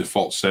the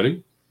default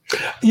setting?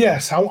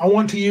 Yes, I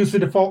want to use the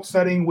default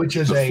setting, which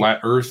is the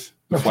flat Earth.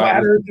 The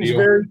flat Earth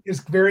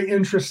is very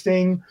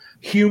interesting.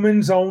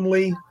 Humans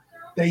only.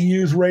 They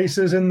use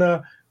races in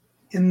the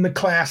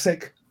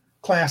classic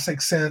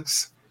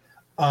sense.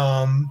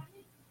 I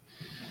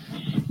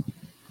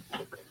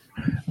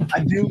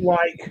do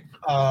like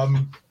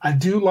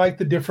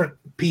the different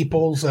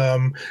peoples.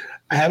 I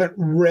haven't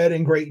read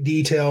in great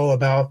detail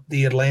about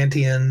the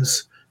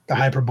Atlanteans, the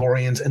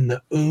Hyperboreans, and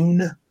the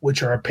Un,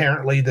 which are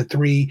apparently the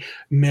three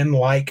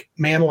man-like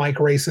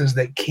races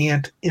that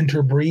can't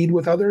interbreed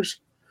with others.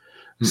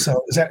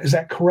 So is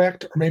that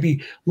correct? Or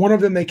maybe one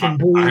of them they can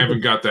breed. I haven't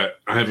got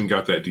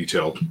that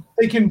detailed.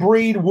 They can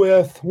breed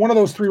with one of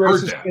those three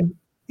races.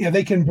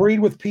 They can breed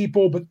with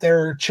people, but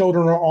their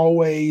children are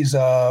always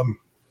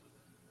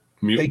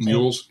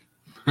mules.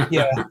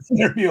 Yeah,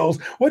 they're mules.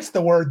 What's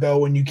the word though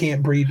when you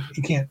can't breed?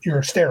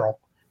 You're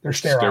sterile. They're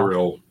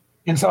sterile.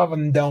 And some of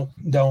them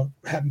don't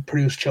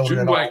produce children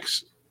at all.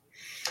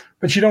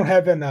 But you don't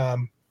have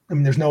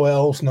there's no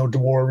elves, no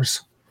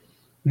dwarves,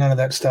 none of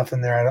that stuff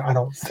in there. I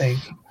don't think.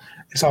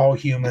 It's all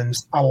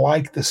humans. I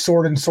like the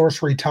sword and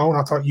sorcery tone.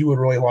 I thought you would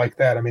really like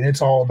that. I mean,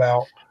 it's all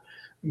about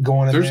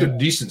going in There's a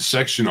decent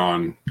section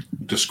on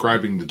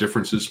describing the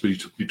differences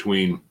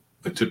between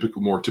a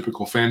more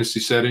typical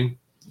fantasy setting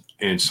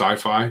and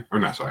sci-fi, or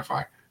not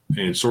sci-fi,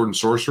 and sword and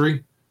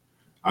sorcery.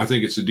 I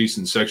think it's a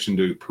decent section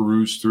to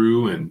peruse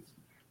through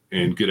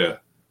and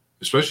get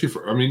especially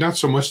for, not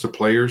so much the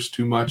players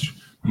too much,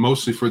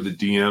 mostly for the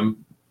DM.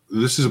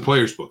 This is a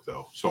player's book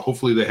though, so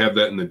hopefully they have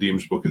that in the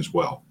DM's book as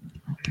well,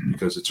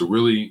 because it's a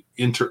really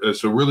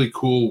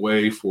cool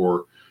way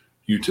for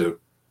you to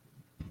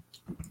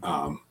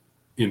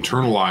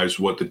internalize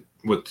what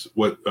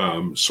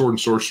sword and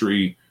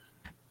sorcery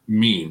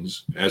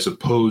means, as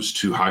opposed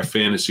to high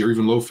fantasy or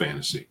even low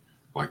fantasy,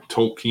 like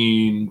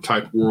Tolkien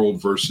type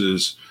world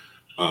versus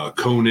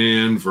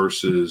Conan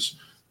versus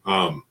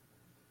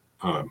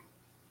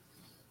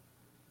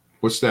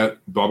what's that?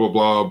 Blah blah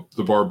blah.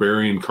 The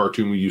barbarian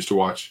cartoon we used to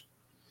watch.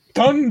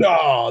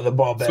 Thundar, the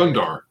barbarian.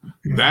 Thundar.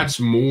 That's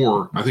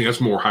more. I think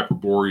that's more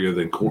Hyperborea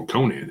than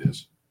Conan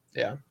is.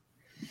 Yeah.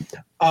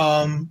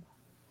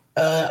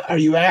 Are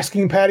you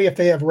asking, Patty, if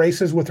they have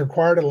races with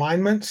required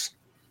alignments?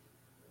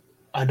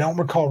 I don't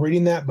recall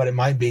reading that, but it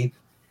might be.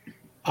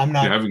 I'm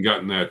not. I haven't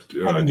gotten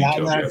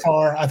that.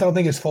 Far. I don't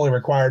think it's fully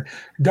required.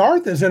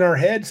 Darth is in our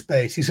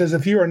headspace. He says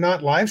if you are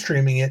not live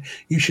streaming it,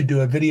 you should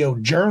do a video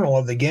journal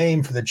of the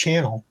game for the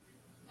channel.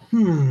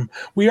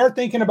 We are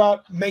thinking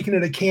about making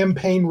it a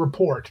campaign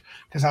report,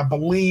 because I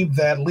believe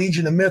that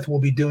Legion of Myth will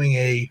be doing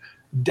a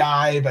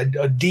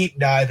deep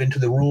dive into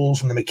the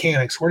rules and the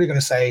mechanics. We're going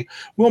to say,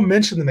 we'll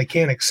mention the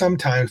mechanics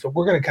sometimes, but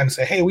we're going to kind of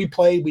say, hey, we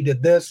played, we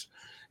did this.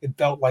 It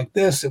felt like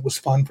this. It was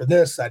fun for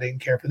this. I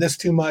didn't care for this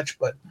too much,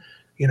 but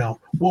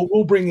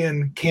we'll bring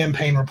in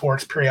campaign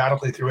reports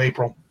periodically through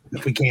April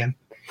if we can,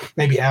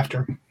 maybe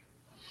after.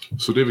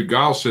 So David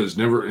Giles says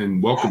never,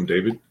 and welcome,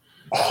 David.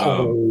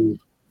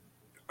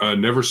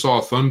 Never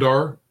saw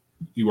Thundar.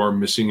 You are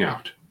missing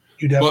out.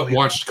 You definitely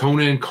watched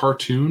Conan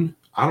cartoon.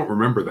 I don't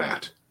remember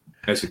that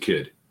as a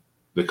kid.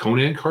 The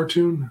Conan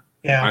cartoon.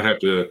 Yeah, I'd have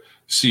to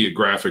see a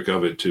graphic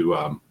of it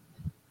to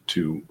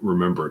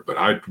remember it, but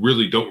I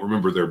really don't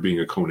remember there being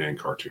a Conan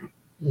cartoon.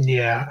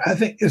 Yeah, I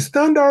think is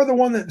Thundar the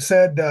one that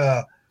said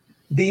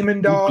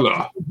Demon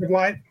Dog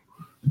Light?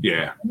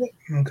 Yeah.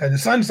 Okay, the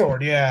Sun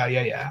Sword.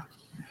 Yeah.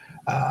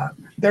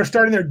 They're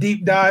starting their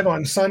deep dive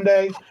on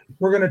Sunday.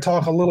 We're going to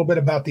talk a little bit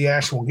about the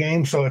actual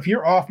game. So if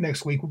you're off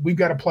next week, we've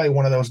got to play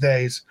one of those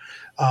days.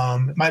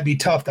 It might be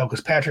tough though, because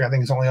Patrick, I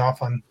think, is only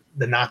off on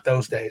the not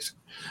those days.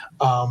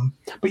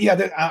 But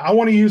yeah, I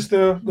want to use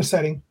the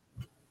setting,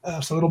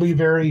 so it'll be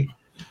very.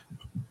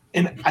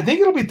 And I think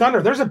it'll be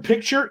Thunder. There's a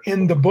picture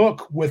in the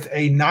book with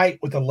a knight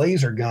with a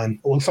laser gun.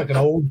 It looks like an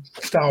old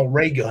style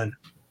ray gun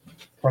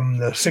from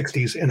the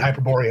 60s in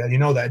Hyperborea. You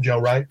know that, Joe,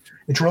 right?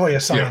 It's really a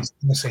science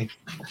machine.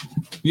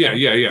 Yeah.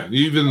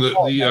 Even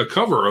the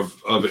cover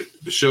of it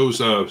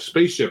shows a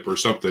spaceship or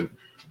something.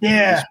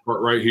 Yeah. This part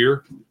right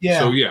here.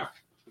 Yeah. So, yeah.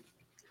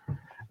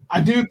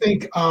 I do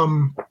think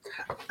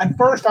at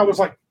first I was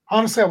like,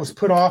 honestly, I was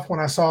put off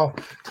when I saw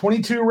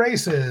 22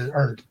 races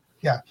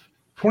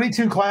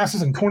 22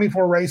 classes and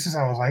 24 races.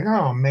 I was like,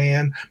 oh,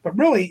 man. But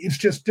really, it's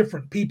just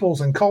different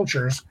peoples and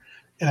cultures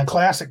in a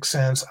classic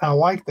sense. I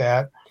like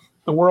that.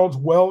 The world's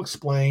well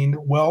explained,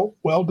 well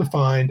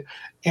defined,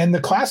 and the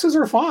classes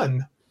are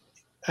fun.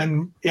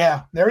 And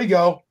yeah, there you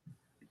go.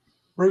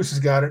 Bruce has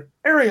got it.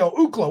 Ariel,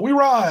 Ookla, we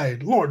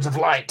ride. Lords of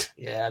Light.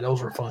 Yeah,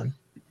 those were fun.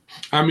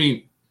 I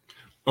mean,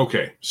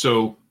 okay,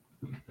 so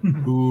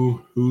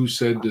who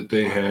said that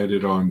they had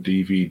it on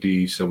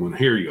DVD? Someone.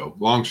 Here you go.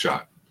 Long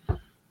Shot.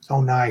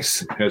 Oh,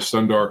 nice. It has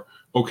Sundar.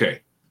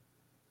 Okay.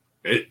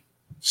 It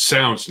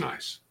sounds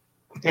nice.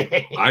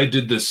 I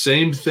did the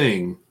same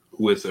thing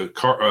with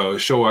a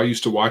show I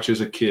used to watch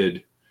as a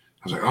kid.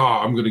 I was like, oh,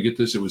 I'm going to get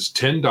this. It was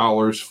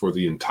 $10 for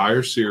the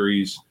entire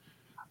series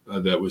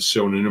that was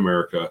shown in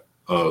America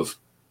of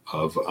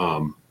what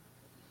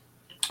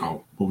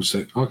was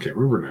that? Oh, I can't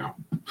remember now.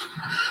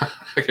 I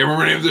can't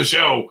remember the name of the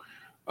show.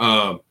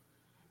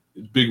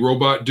 Big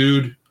robot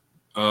dude.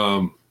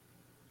 Ultraman.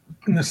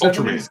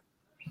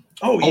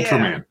 Oh, yeah.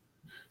 Ultraman.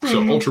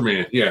 So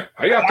Ultraman, yeah,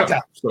 I got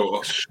that.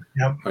 So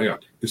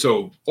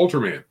So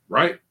Ultraman,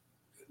 right?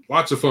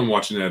 Lots of fun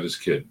watching that as a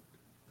kid.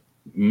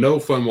 No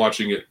fun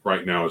watching it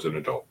right now as an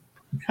adult.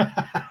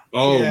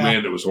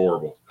 Man, it was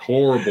horrible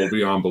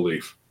beyond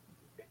belief.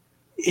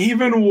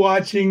 Even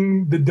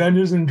watching the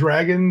Dungeons and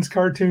Dragons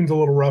cartoons a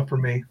little rough for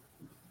me.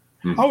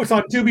 Oh, it's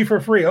on Tubi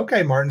for free.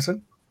 Okay,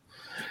 Martinson.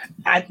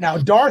 Now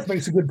Darth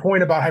makes a good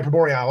point about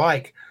Hyperborea. I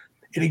like.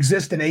 It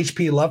exists in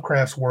H.P.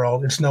 Lovecraft's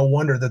world. It's no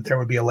wonder that there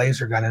would be a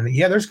laser gun in it.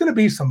 Yeah, there's going to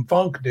be some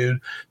funk, dude.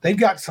 They've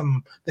got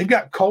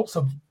cults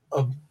of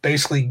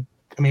basically.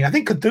 I mean, I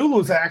think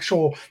Cthulhu is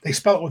actual. They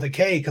spell it with a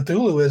K.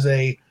 Cthulhu is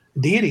a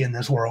deity in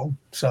this world,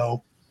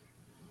 so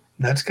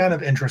that's kind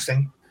of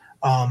interesting.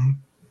 I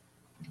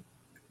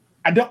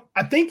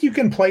think you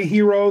can play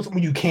heroes. I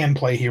mean, you can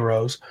play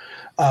heroes.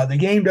 The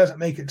game doesn't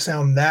make it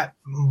sound that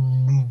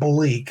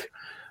bleak,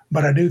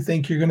 but I do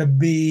think you're going to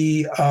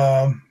be.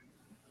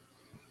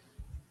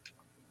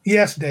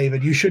 Yes,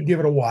 David, you should give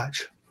it a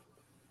watch.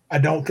 I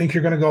don't think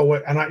you're going to go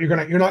with.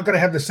 You're not going to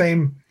have the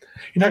same.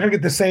 You're not going to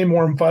get the same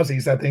warm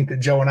fuzzies. I think that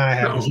Joe and I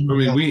have. No,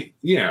 I mean,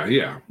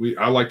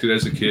 I liked it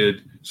as a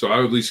kid, so I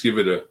would at least give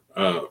it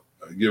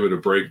a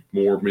break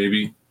more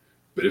maybe.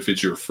 But if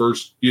it's your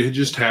first, you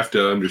just have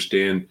to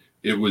understand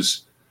it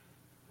was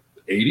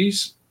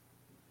 80s.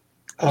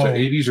 Was it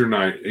 80s or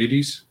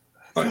 80s?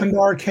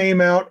 Thundar came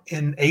out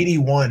in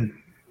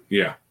 81.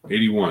 Yeah,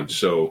 81.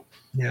 So.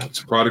 Yeah, it's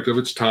a product of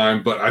its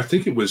time, but I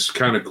think it was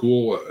kind of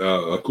cool,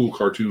 a cool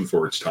cartoon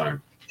for its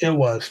time. It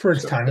was for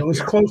its time. It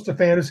was close to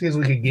fantasy as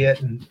we could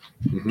get, and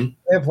they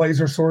have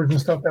laser swords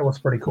and stuff. That was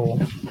pretty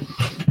cool.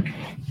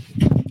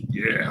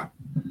 Yeah.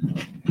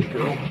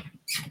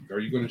 Are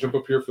you going to jump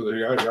up here for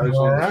the guys?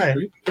 All right.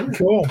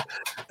 Cool.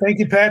 Thank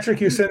you, Patrick.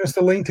 You sent us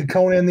the link to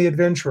Conan the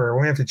Adventurer.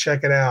 We have to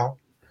check it out.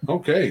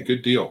 Okay,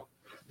 good deal.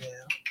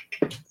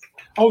 Yeah.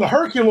 Oh, the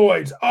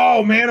Herculoids.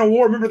 Oh, Man of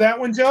War. Remember that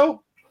one,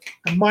 Joe?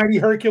 The Mighty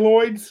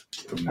Herculoids.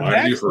 The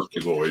Mighty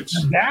Herculoids.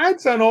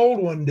 That's an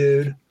old one,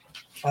 dude.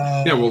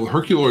 Yeah, well, the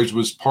Herculoids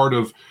was part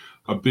of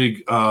a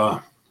big. They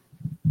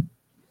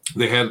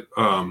had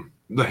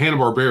the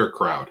Hanna-Barbera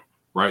crowd,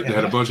 right? They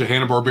had a bunch of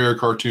Hanna-Barbera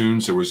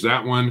cartoons. There was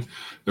that one.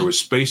 There was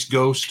Space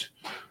Ghost,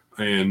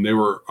 and they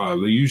were.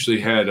 They usually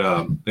had.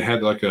 They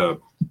had like an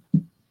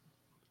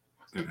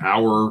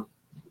hour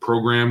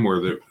program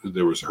where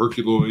there was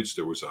Herculoids,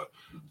 there was a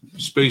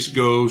Space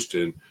Ghost,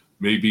 and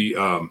maybe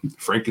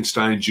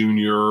Frankenstein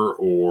Jr.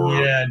 or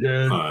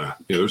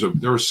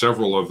there were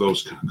several of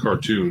those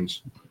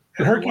cartoons.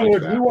 And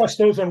Herculoids, we watched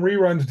those on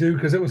reruns, dude,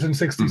 because it was in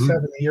 '67,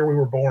 the year we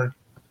were born.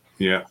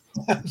 Yeah.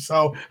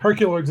 So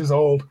Herculoids is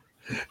old.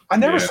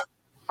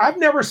 I've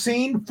never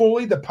seen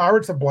fully the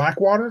Pirates of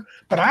Blackwater,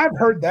 but I've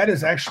heard that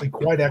is actually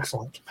quite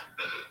excellent.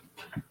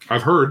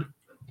 I've heard.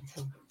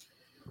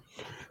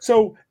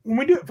 So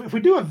if we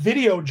do a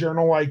video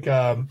journal like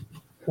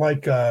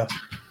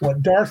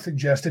what Darth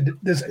suggested,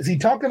 is he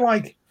talking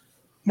like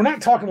we're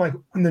not talking like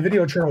in the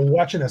video journal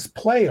watching us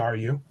play, are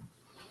you?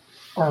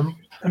 I'm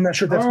not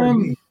sure if that's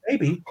what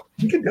maybe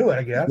you can do it,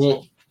 I guess.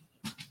 Well,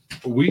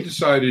 we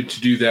decided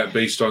to do that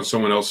based on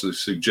someone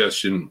else's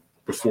suggestion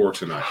before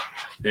tonight,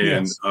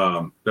 and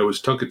that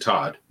was Tonka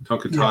Todd.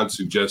 Tonka Todd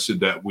suggested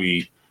that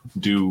we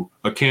do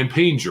a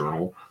campaign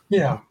journal,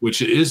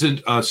 which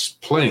isn't us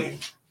playing.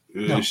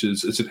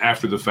 It's an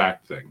after the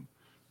fact thing.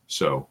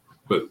 So,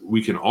 but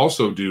we can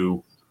also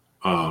do.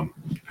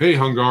 Hey,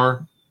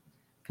 Hungar,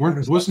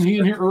 wasn't he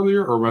in here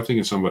earlier, or am I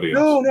thinking somebody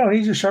else? No,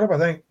 he just shut up. I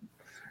think.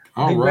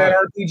 All right.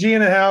 RPG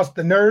in the house.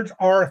 The nerds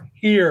are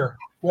here.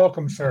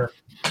 Welcome, sir.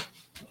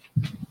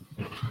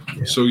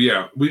 Yeah. So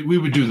we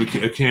would do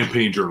a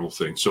campaign journal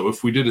thing. So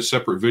if we did a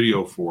separate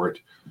video for it,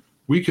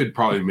 we could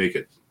probably make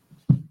it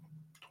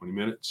 20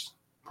 minutes.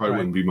 Probably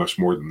wouldn't be much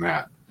more than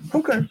that.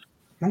 Okay.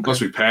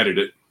 Unless we padded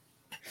it.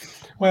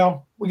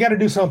 Well, we got to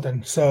do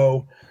something.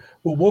 So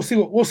we'll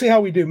see how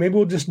we do. Maybe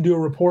we'll just do a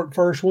report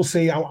first. We'll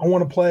see. I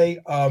want to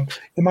play.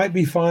 It might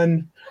be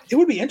fun. It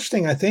would be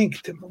interesting, I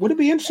think. Would it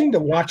be interesting to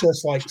watch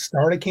us like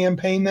start a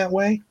campaign that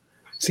way?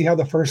 See how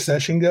the first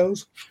session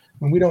goes?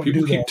 When we don't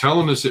People do that. keep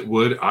telling us it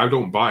would. I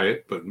don't buy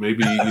it, but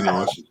maybe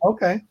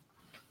okay.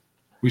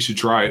 We should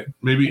try it.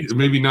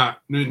 Maybe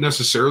not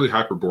necessarily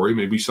Hyperborea.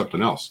 Maybe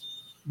something else.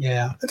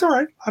 Yeah, it's all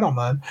right. I don't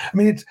mind. I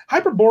mean, it's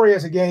Hyperborea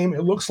as a game.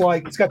 It looks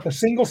like it's got the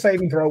single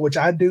saving throw, which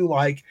I do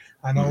like.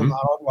 I know not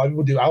a lot of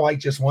people do. I like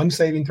just one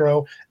saving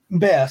throw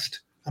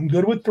best. I'm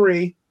good with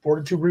 3.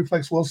 Fortitude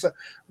reflex will.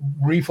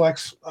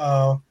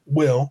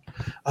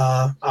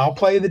 I'll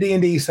play the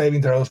D&D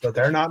saving throws, but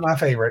they're not my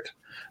favorite.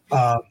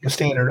 The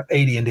standard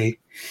AD&D.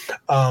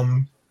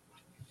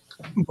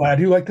 But I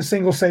do like the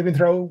single saving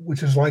throw,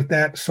 which is like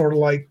that, sort of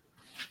like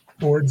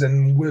Swords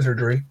and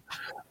Wizardry.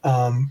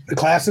 The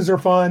classes are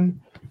fun.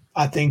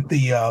 I think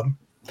the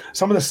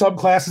some of the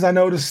subclasses I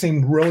noticed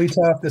seemed really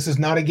tough. This is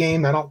not a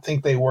game. I don't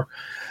think they were.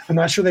 I'm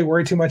not sure they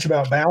worry too much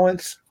about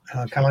balance.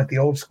 Kind of like the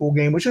old school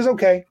game, which is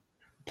okay.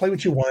 Play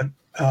what you want.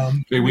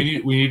 Hey,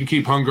 we need to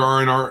keep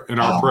Hungar in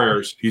our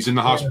prayers. He's in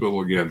the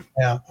hospital again.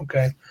 Yeah.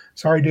 Okay.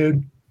 Sorry,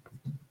 dude.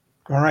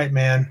 All right,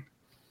 man.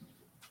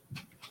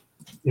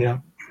 Yeah.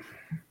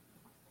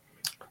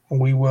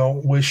 We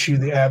will wish you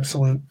the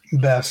absolute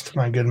best,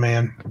 my good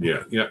man.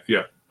 Yeah.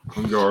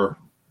 Hungar,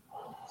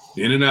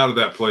 in and out of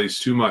that place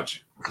too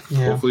much.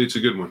 Yeah. Hopefully it's a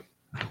good one.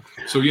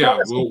 So yeah,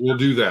 we'll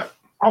do that.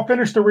 I'll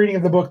finish the reading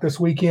of the book this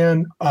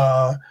weekend.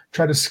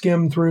 Try to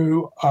skim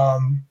through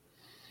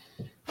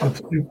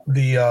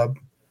the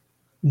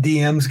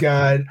DM's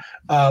guide.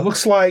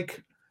 Looks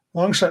like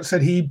Longshot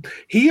said he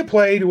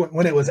played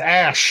when it was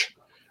Ash.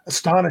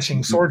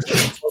 Astonishing swordsman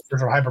of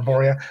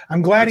Hyperborea.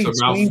 I'm glad he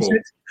changed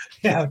it.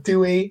 Yeah,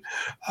 2E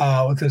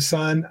with his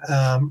son,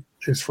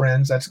 his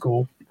friends. That's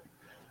cool.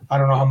 I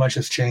don't know how much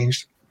has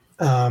changed.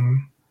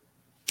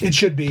 It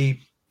should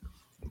be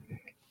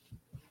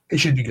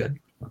good.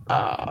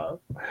 At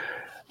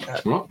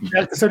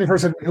the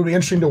 71st, it'll be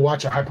interesting to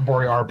watch a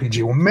Hyperborea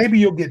RPG. Well, maybe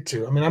you'll get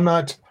to. I mean, I'm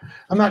not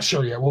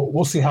sure yet.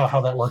 We'll see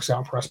how that works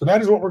out for us. But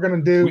that is what we're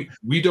going to do.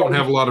 We don't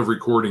have a lot of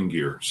recording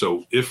gear,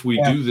 so if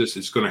we do this,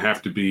 it's going to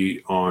have to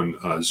be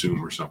on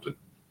Zoom or something.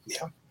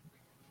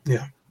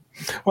 Yeah.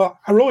 Well,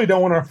 I really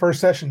don't want our first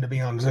session to be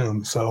on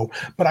Zoom. So,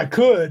 but I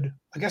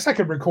guess I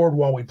could record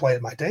while we play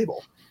at my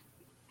table.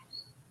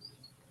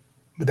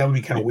 But that would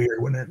be kind of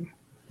weird, wouldn't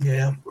it?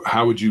 Yeah.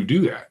 How would you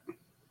do that?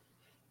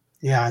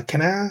 Yeah.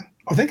 Can I?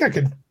 I think I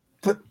could.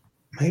 But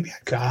maybe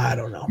I could. I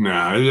don't know.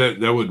 Nah,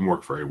 that wouldn't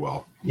work very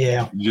well.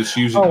 Yeah. Just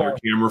using your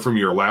camera from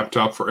your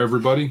laptop for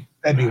everybody?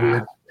 That'd be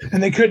weird.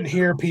 And they couldn't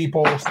hear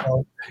people.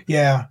 So,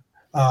 yeah.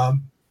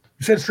 You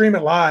said stream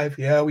it live.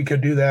 Yeah, we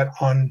could do that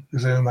on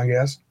Zoom, I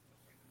guess.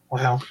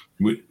 Wow.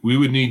 We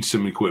would need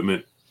some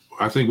equipment.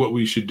 I think what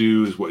we should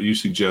do is what you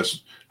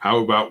suggest. How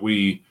about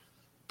we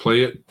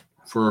play it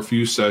for a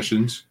few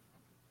sessions,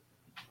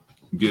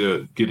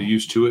 get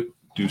used to it,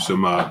 do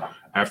some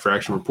after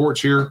action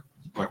reports here,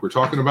 like we're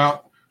talking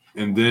about,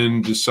 and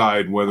then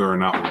decide whether or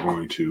not we're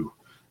going to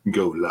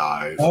go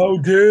live. Oh,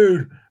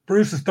 dude.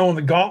 Bruce is throwing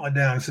the gauntlet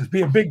down. He says,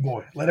 be a big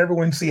boy. Let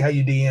everyone see how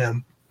you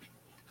DM.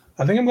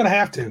 I think I'm going to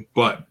have to.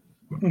 But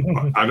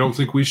I don't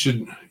think we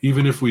should,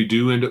 even if we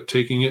do end up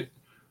taking it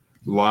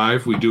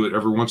live, we do it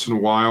every once in a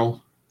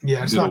while.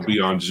 Yeah, it'll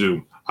be on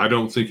Zoom. I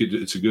don't think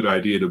it's a good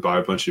idea to buy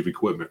a bunch of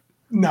equipment.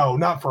 No,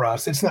 not for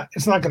us. It's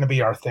not going to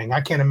be our thing.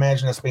 I can't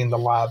imagine us being the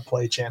live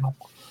play channel.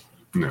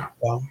 No.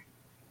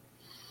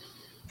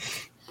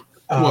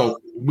 Well,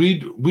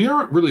 we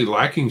aren't really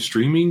lacking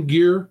streaming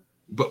gear,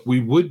 but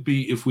we would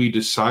be if we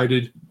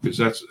decided, because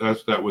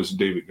that was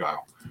David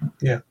Guile.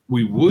 Yeah.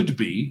 We would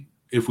be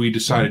if we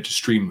decided to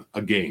stream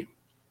a game,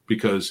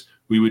 because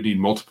we would need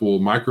multiple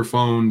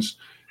microphones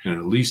and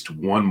at least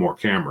one more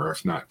camera,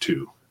 if not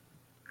 2.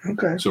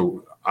 Okay.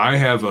 So I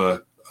have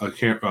a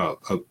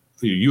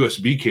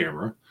USB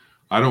camera.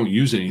 I don't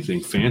use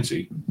anything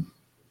fancy.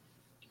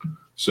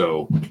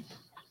 So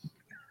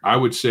I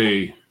would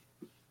say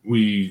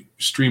we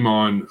stream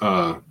on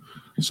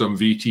some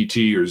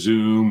VTT or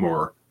Zoom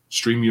or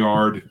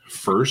StreamYard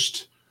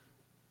first,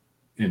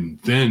 and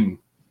then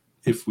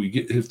if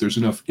there's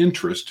enough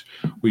interest,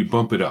 we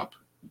bump it up.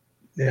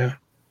 Yeah,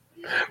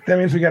 that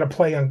means we got to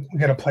play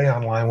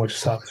online, which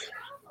sucks.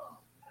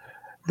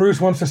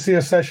 Bruce wants to see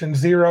a session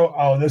 0.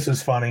 Oh, this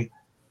is funny.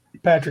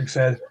 Patrick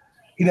said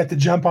he'd have to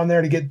jump on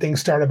there to get things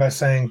started by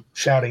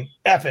shouting,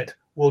 "F it,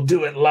 we'll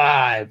do it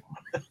live."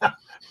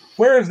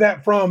 Where is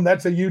that from?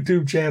 That's a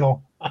YouTube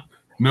channel.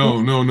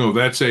 No.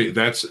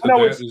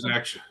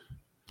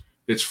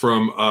 It's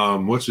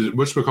from what's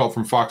it called,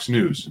 from Fox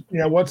News.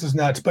 Yeah, what's his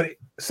nuts? But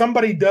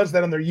somebody does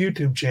that on their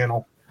YouTube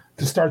channel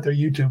to start their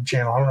YouTube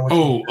channel. I don't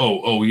know.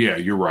 Oh, yeah,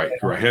 you're right.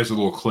 You're right. It has a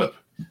little clip.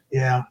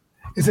 Yeah.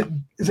 Is it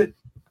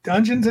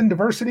Dungeons and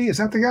Diversity? Is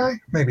that the guy?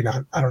 Maybe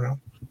not. I don't know.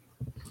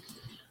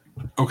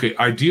 Okay.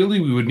 Ideally,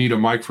 we would need a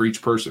mic for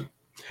each person,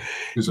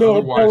 because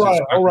otherwise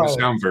it's not going to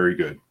sound very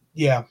good.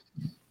 Yeah.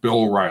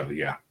 Bill O'Reilly.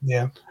 Yeah.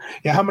 Yeah.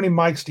 How many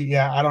mics do you?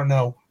 Yeah, I don't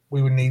know.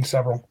 We would need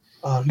several.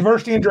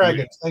 Diversity and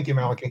Dragons. Thank you,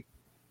 Malachi.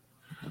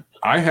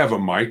 I have a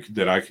mic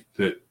that's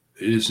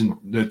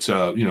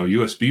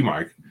USB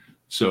mic.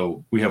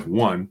 So we have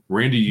one.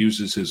 Randy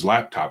uses his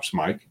laptop's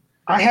mic.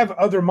 I have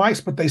other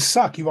mics, but they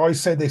suck. You've always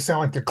said they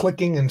sound like they're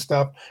clicking and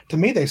stuff. To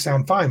me, they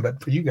sound fine,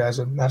 but for you guys,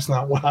 that's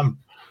not what I'm.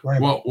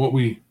 Right. Well, what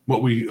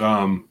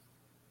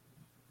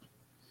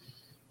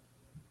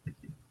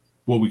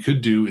what we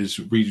could do is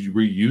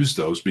reuse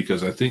those,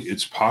 because I think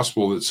it's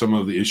possible that some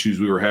of the issues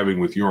we were having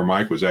with your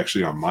mic was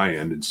actually on my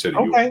end instead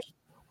of yours.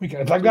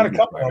 I've got a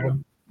couple of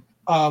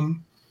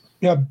them.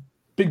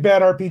 Big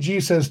Bad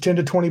RPG says $10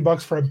 to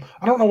 $20 for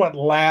I don't know what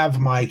lav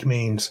mic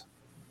means.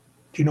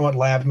 Do you know what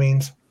lav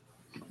means?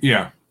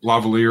 Yeah,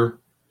 lavalier.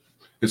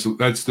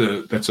 That's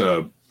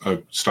a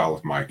style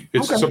of mic.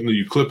 It's something that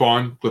you clip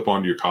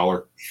onto your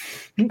collar.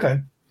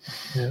 Okay.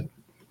 Yeah.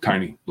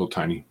 Little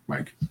tiny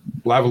mic.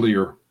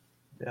 Lavalier.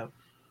 Yeah.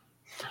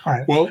 All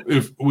right. Well,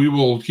 if we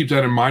will keep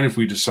that in mind if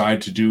we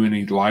decide to do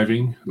any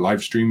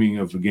live streaming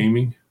of the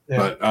gaming. Yeah.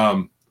 But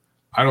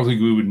I don't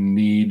think we would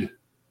need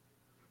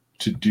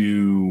to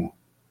do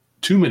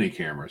too many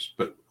cameras,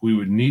 but we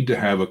would need to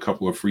have a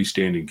couple of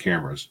freestanding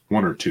cameras,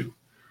 one or two,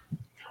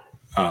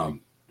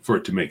 for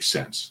it to make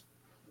sense.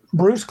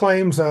 Bruce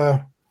claims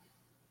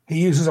he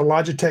uses a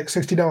Logitech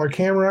 $60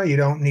 camera. You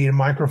don't need a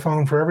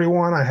microphone for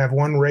everyone. I have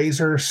one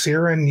Razer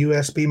Siren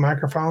USB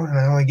microphone, and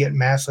I only get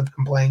massive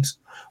complaints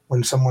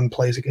when someone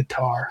plays a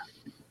guitar.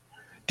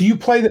 Do you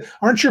play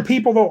aren't your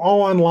people though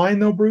all online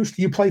though, Bruce?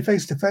 Do you play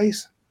face to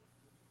face?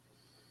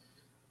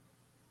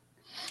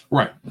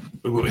 Right.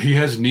 He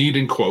has need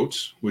in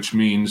quotes, which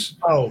means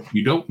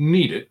you don't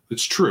need it.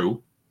 It's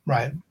true.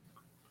 Right.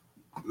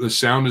 The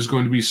sound is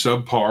going to be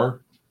subpar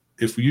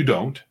if you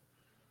don't.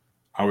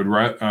 I would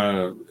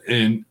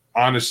and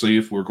honestly,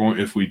 if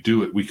we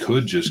do it, we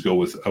could just go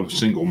with a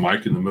single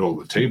mic in the middle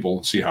of the table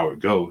and see how it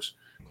goes.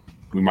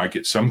 We might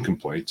get some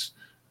complaints.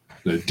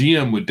 The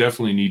DM would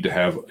definitely need to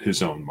have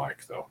his own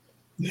mic, though.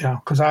 Yeah,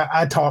 because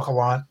I talk a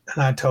lot,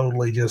 and I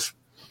totally just...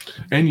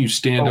 And you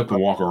stand up and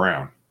walk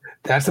around.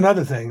 That's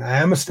another thing.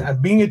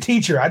 Being a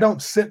teacher, I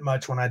don't sit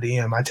much when I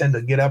DM. I tend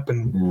to get up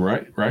and...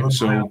 Right.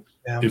 So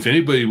if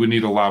anybody would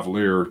need a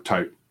lavalier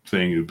type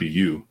thing, it would be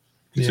you.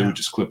 Because it would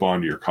just clip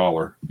onto your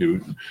collar.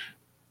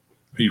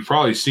 You've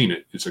probably seen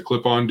it. It's a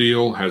clip-on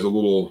deal, has a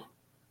little,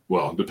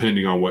 well,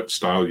 depending on what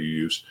style you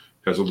use,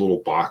 has a little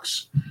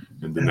box,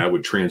 and then that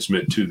would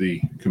transmit to the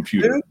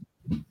computer.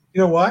 You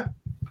know what?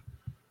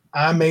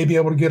 I may be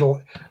able to get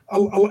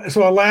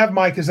so a lav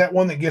mic, is that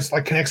one that gets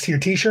connects to your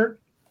T-shirt?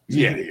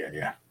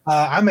 Yeah.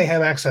 I may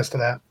have access to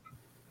that.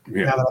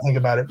 Yeah. Now that I think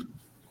about it.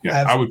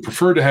 Yeah, I would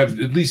prefer to have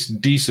at least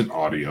decent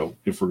audio.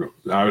 If we're,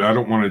 I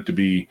don't want it to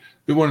be.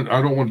 I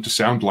don't want it to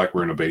sound like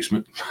we're in a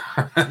basement.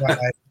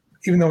 Right.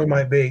 Even though we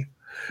might be.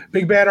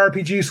 Big Bad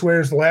RPG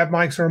swears the lav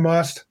mics are a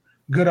must.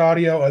 Good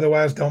audio,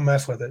 otherwise don't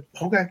mess with it.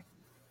 Okay.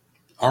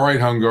 All right,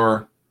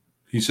 Hungar.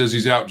 He says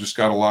he's out. Just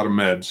got a lot of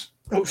meds.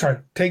 Oh, sorry.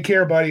 Take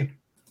care, buddy.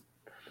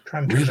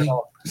 Trying to turn it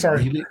off.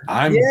 Sorry. Really?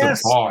 I'm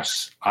the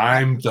boss.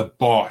 I'm the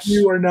boss.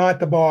 You are not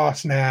the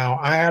boss now.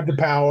 I have the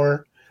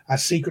power. I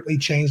secretly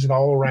changed it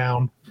all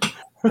around.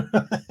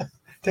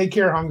 Take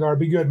care, Hungar.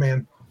 Be good,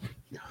 man.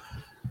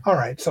 All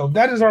right. So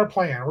that is our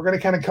plan. We're going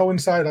to kind of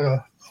coincide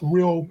a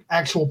real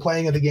actual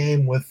playing of the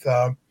game with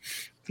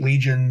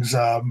Legion's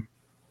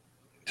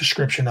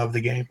description of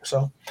the game.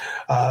 So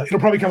it'll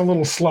probably come a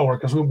little slower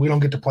because we don't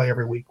get to play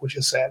every week, which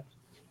is sad.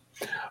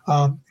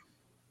 All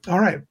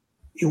right.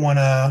 You want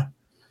to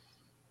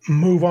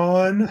move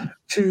on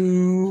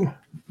to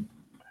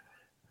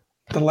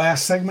the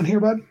last segment here,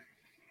 bud?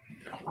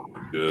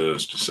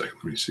 Just a second.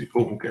 Let me see.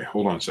 Oh, okay.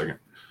 Hold on a second.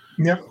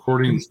 Yep.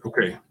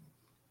 Okay.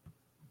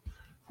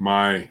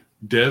 My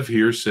dev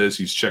here says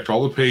he's checked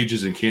all the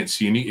pages and can't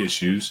see any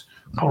issues.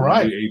 All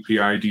right. The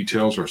API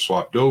details are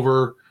swapped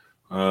over.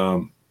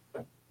 Cool.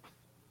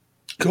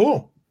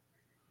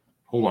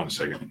 Hold on a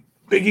second.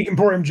 Big Geek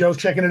Emporium Joe's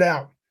checking it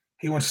out.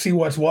 He wants to see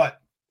what's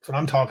what. That's what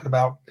I'm talking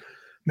about.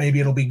 Maybe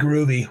it'll be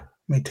groovy. Let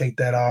me take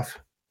that off.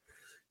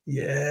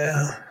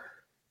 Yeah.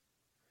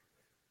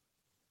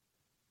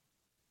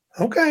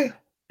 Okay.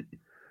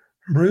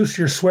 Bruce,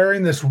 you're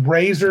swearing this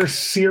Razer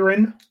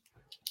Siren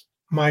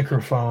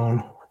microphone.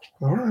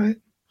 All right.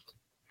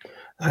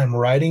 I'm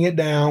writing it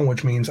down,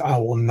 which means I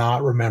will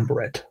not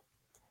remember it,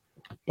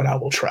 but I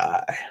will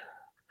try.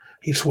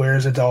 He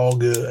swears it's all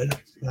good.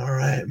 All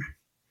right.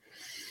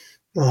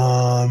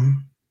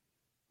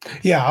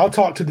 Yeah, I'll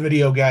talk to the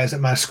video guys at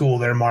my school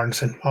there,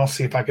 Martinson. I'll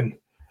see if I can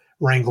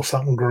wrangle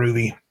something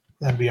groovy.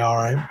 That'd be all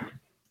right.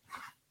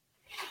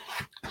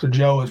 So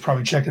Joe is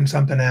probably checking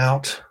something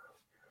out.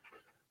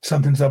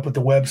 Something's up with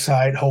the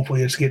website.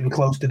 Hopefully it's getting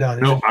close to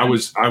done. No, I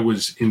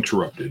was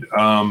interrupted.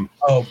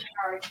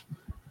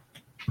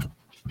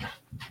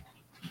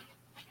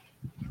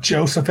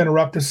 Joseph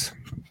interrupt us.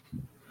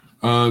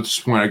 At this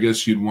point, I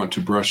guess you'd want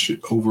to brush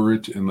over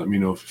it and let me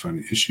know if you find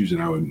any issues,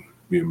 and I would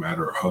be a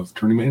matter of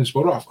turning maintenance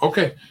mode off.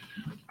 Okay.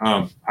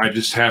 I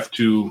just have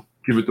to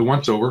give it the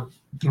once over.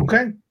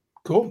 Okay.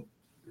 Cool.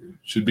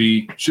 Should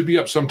be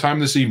up sometime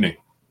this evening.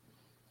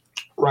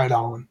 Right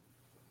on.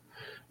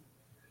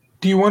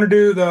 Do you want to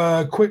do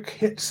the quick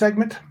hit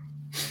segment?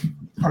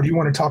 Or do you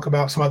want to talk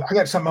about some other? I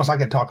got something else I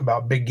could talk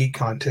about, Big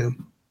GeekCon too.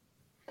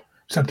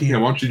 It's up to you. Yeah,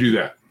 why don't you do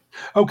that?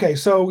 Okay,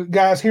 so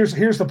guys, here's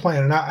the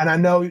plan, and I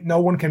know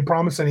no one can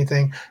promise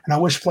anything, and I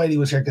wish Flatey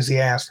was here because he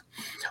asked.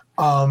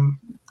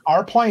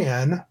 Our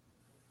plan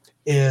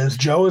is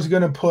Joe is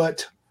going to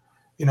put,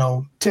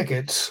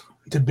 tickets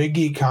to Big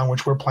Geek Con,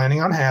 which we're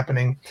planning on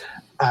happening.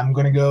 I'm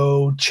going to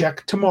go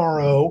check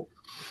tomorrow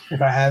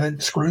if I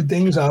haven't screwed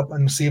things up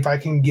and see if I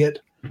can get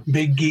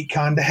Big Geek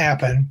Con to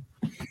happen.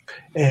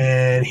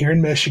 And here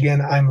in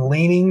Michigan, I'm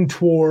leaning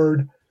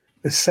toward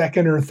the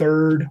second or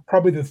third,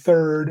 probably the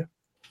third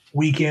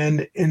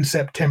weekend in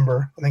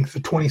September. I think it's the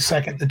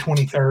 22nd, the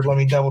 23rd. Let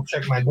me double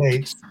check my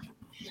dates.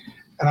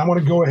 And I'm going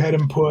to go ahead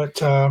and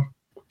put a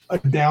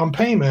down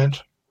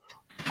payment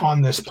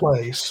on this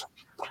place.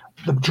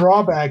 The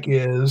drawback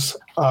is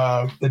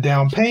the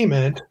down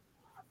payment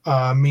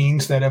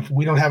means that if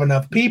we don't have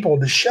enough people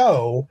to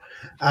show,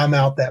 I'm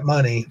out that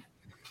money.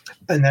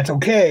 And that's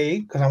okay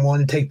because I'm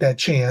willing to take that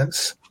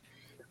chance.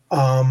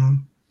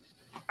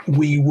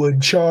 We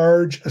would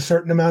charge a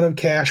certain amount of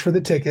cash for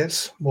the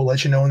tickets. We'll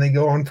let you know when they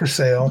go on for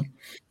sale.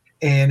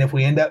 And if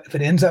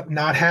it ends up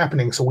not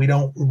happening, so we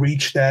don't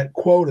reach that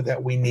quota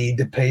that we need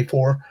to pay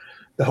for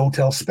the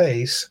hotel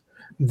space,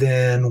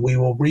 then we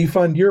will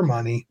refund your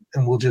money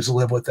and we'll just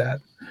live with that.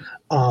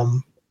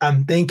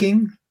 I'm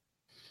thinking,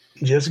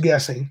 just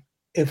guessing,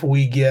 if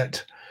we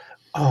get,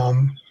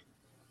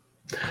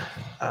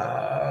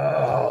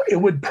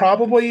 it would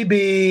probably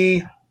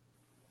be.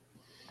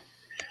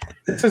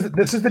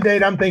 This is the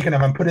date I'm thinking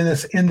of. I'm putting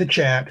this in the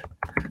chat.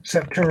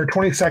 September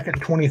 22nd,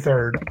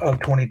 23rd of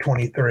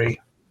 2023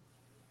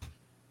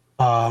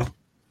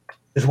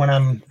 is when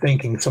I'm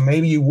thinking. So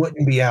maybe you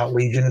wouldn't be out,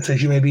 Legion. It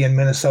says you may be in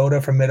Minnesota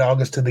from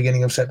mid-August to the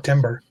beginning of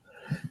September.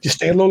 Just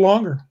stay a little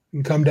longer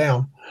and come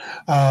down.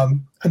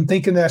 I'm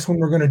thinking that's when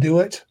we're going to do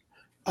it.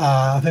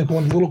 I think we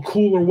want a little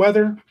cooler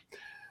weather.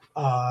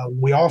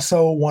 We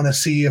also want to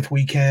see if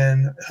we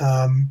can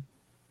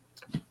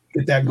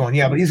get that going.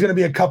 Yeah, but he's going to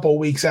be a couple of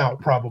weeks out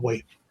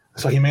probably.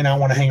 So he may not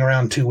want to hang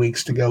around 2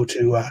 weeks to go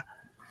to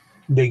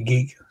Big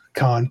Geek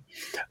Con.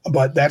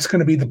 But that's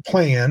going to be the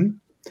plan.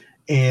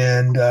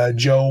 And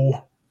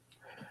Joe,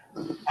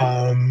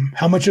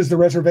 how much is the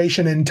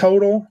reservation in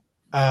total?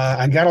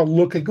 I got to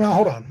look at –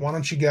 hold on. Why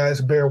don't you guys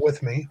bear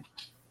with me?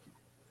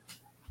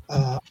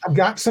 I've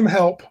got some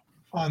help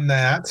on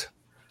that.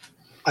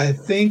 I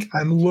think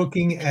I'm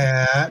looking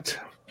at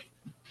 –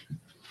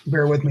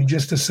 bear with me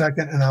just a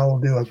second, and I will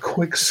do a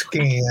quick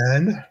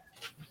scan.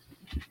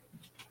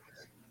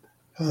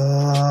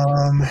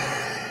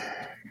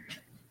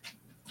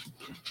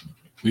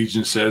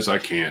 Legion says I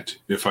can't.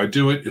 If I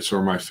do it, it's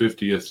for my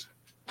 50th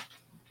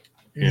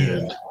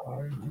and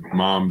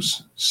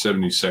Mom's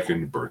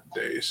 72nd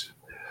birthdays.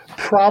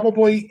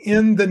 Probably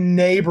in the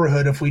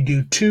neighborhood, if we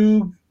do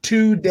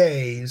two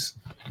days,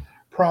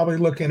 probably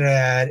looking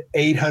at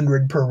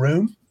 $800 per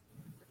room.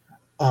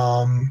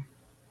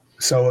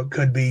 So it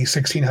could be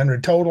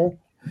 $1,600 total.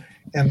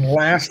 And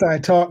last I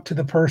talked to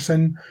the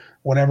person,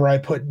 whatever I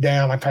put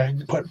down, if I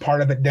put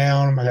part of it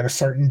down, I got a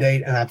certain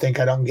date, and I think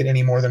I don't get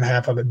any more than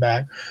half of it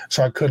back.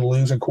 So I could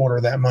lose a quarter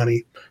of that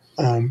money,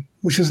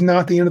 which is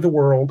not the end of the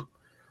world.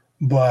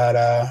 But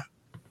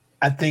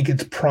I think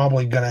it's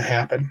probably going to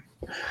happen.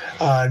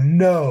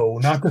 No,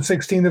 not the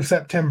 16th of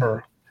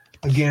September.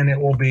 Again, it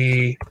will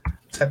be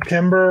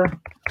September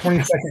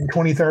 22nd,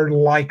 23rd,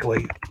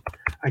 likely.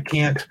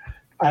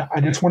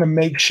 I just want to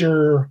make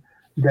sure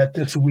that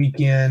this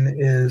weekend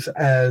is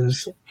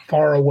as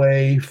far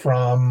away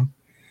from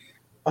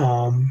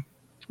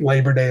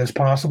Labor Day as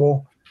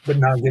possible, but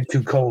not get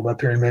too cold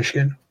up here in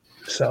Michigan.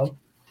 So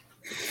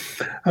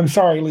I'm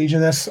sorry,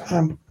 Legion.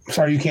 I'm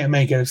sorry you can't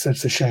make it. It's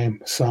a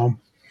shame. So,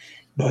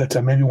 but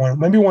maybe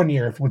one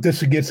year. If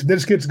this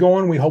gets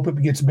going, we hope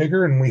it gets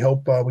bigger, and we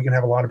hope we can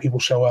have a lot of people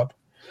show up.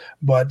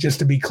 But just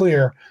to be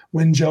clear,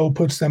 when Joe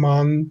puts them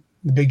on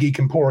the Big Geek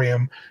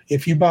Emporium,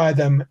 if you buy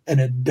them and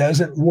it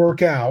doesn't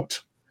work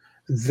out,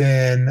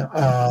 then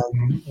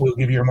we'll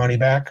give you your money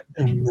back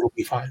and it'll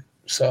be fine.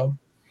 So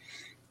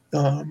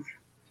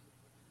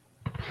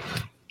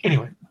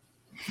anyway,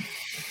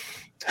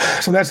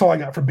 so that's all I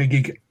got for Big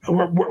Geek.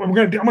 I'm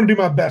gonna do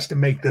my best to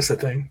make this a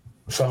thing.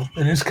 So,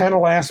 and it's kind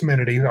of last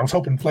minute. I was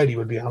hoping Flatty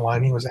would be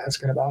online. He was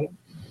asking about it.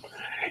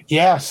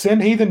 Yeah,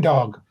 send Heathen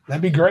Dog.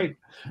 That'd be great.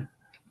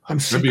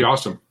 That'd be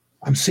awesome.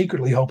 I'm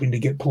secretly hoping to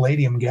get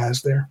Palladium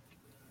guys there.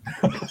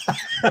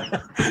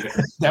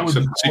 That was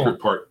the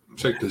secret part.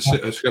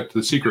 It's got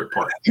the secret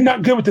part. I'm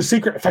not good with the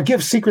secret. If I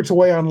give secrets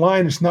away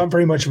online, it's not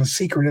very much of a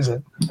secret, is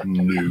it?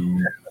 No.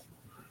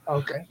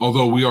 Okay.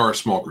 Although we are a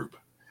small group.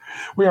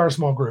 We are a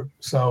small group.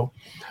 So,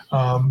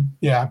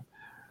 yeah.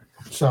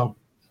 So.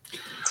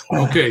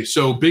 Okay.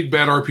 So Big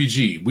Bad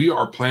RPG. We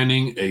are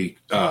planning a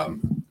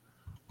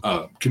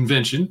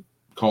convention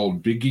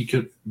called Big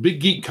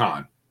Geek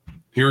Con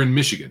here in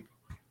Michigan.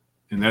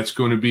 And that's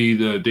going to be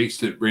the dates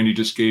that Randy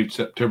just gave,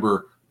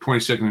 September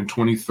 22nd and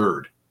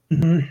 23rd.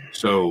 Mm-hmm.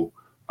 So,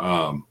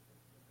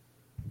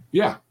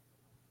 yeah.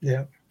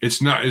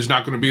 It's not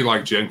going to be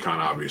like Gen Con,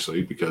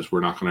 obviously, because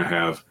we're not going to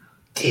have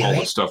all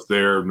the stuff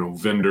there, no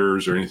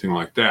vendors or anything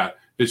like that.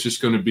 It's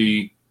just going to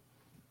be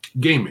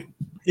gaming.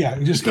 Yeah,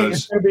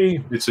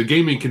 it's a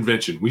gaming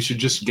convention. We should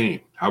just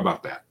game. How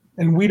about that?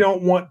 And we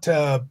don't want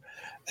to,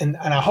 and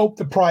I hope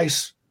the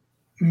price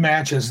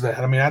matches that.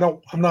 I mean,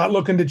 I'm not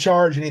looking to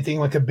charge anything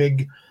like a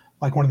big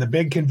like one of the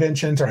big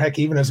conventions, or heck,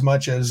 even as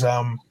much as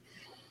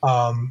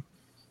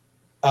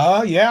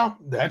yeah,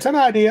 that's an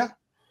idea.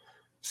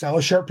 Sell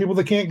a shirt, people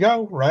that can't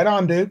go. Right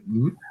on, dude.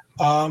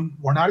 Mm-hmm.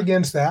 We're not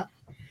against that.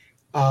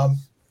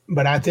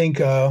 But I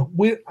think I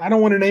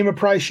don't want to name a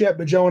price yet,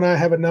 but Joe and I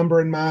have a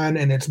number in mind,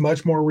 and it's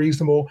much more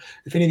reasonable.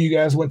 If any of you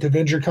guys went to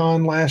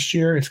VentureCon last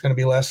year, it's going to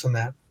be less than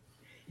that.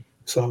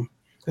 So,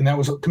 and that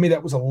was, to me,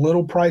 that was a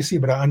little pricey,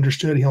 but I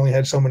understood he only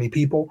had so many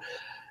people.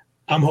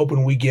 I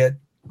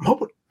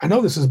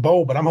know this is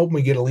bold, but I'm hoping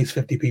we get at least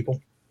 50 people.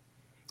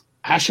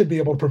 We should be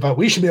able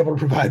to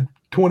provide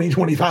 20,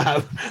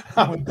 25,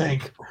 I would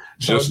think.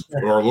 Just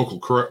so, our local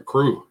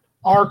crew.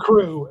 Our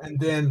crew, and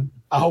then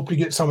I hope to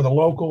get some of the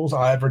locals.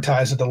 I'll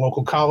advertise at the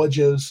local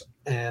colleges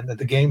and at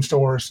the game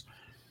stores,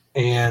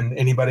 and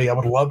anybody. I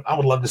would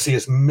love to see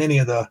as many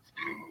of the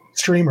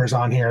streamers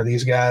on here,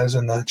 these guys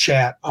in the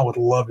chat. I would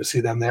love to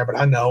see them there, but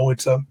I know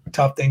it's a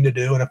tough thing to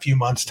do in a few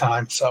months'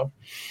 time. So,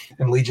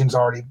 and Legion's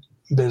already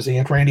busy.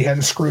 If Randy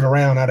hadn't screwed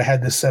around, I'd have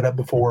had this set up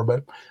before,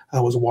 but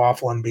I was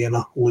waffling, being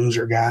a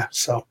loser guy.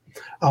 So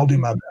I'll do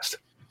my best.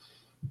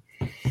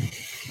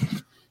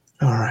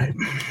 All right.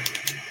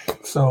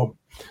 So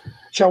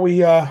shall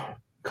we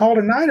call it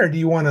a night, or do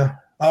you want to?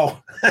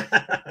 Oh,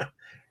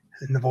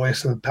 in the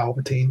voice of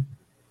Palpatine.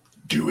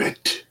 Do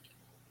it.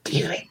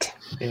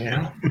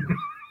 Yeah.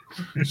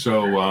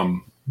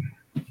 So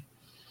we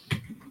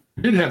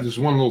did have this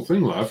one little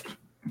thing left.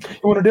 You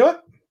want to do it?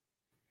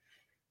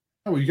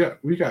 Oh,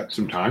 we got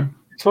some time.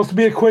 It's supposed to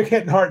be a quick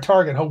hit and hard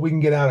target. Hope we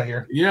can get out of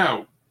here.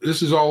 Yeah,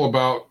 this is all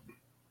about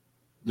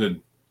the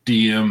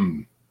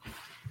DM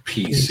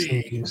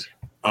PC.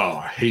 Oh,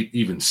 I hate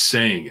even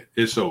saying it.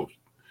 It's so.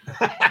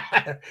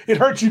 It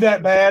hurts you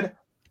that bad?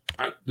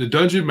 The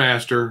Dungeon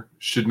Master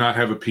should not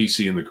have a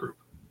PC in the group.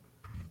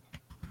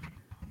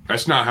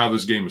 That's not how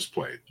this game is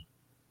played.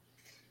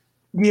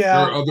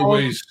 Yeah. There are other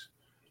ways.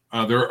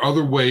 There are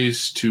other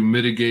ways to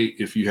mitigate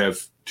if you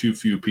have too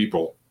few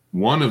people.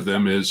 One of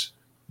them is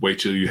wait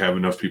till you have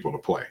enough people to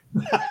play.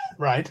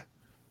 Right.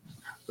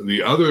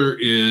 The other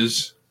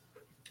is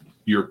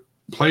your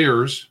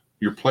player.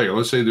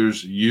 Let's say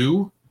there's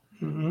you.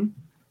 Mm-hmm.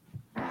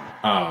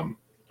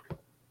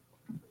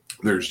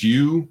 There's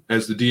you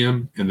as the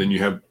DM, and then you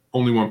have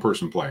only one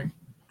person playing.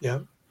 Yeah.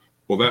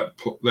 Well,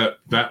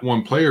 that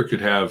one player could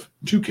have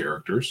two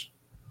characters,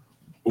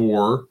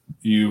 or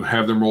you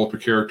have them roll up a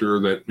character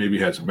that maybe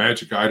has a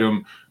magic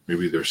item.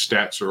 Maybe their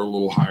stats are a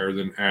little higher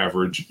than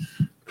average.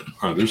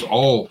 There's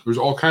all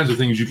kinds of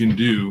things you can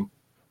do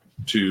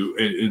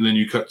and then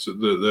you cut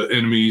the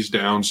enemies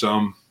down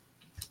some.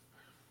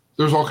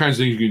 There's all kinds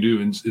of things you can do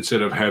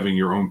instead of having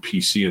your own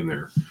PC in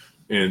there.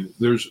 And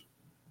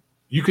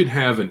you could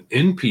have an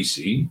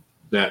NPC.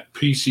 That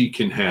PC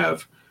can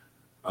have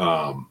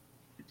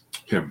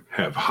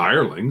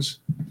hirelings,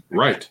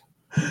 right?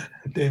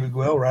 David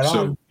Will, right on.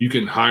 So you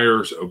can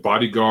hire a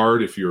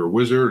bodyguard if you're a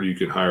wizard. Or you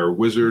can hire a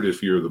wizard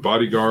if you're the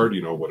bodyguard.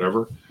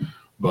 Whatever.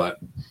 But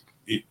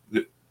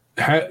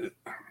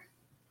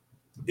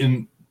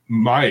in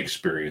my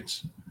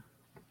experience,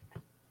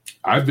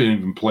 I've been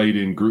even played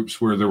in groups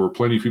where there were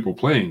plenty of people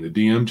playing. The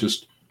DM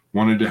just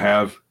wanted to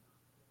have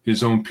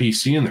his own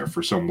PC in there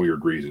for some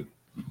weird reason.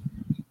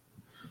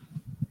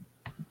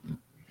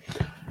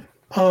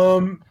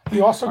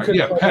 You also could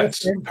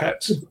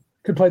pets.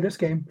 Could play this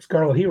game,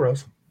 Scarlet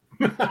Heroes.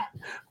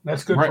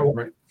 That's good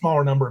for a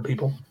smaller number of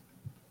people.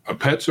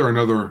 Pets are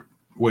another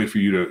way for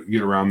you to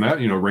get around that.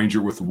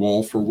 Ranger with a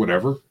wolf or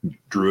whatever,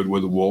 druid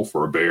with a wolf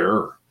or a bear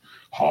or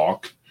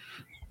hawk.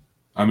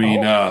 I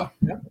mean,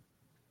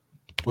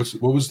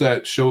 what was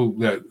that show,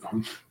 that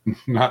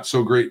not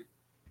so great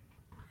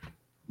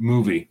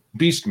movie,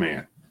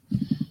 Beastmaster.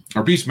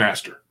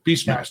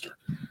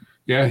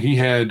 Yeah, he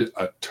had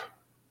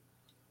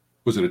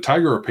was it a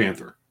tiger or a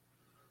panther?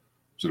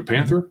 Was it a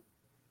panther?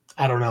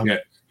 I don't know. Yeah,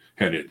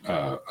 had it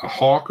a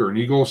hawk or an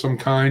eagle of some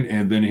kind,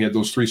 and then he had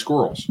those 3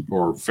 squirrels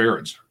or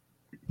ferrets,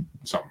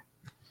 something.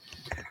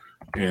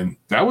 And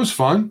that was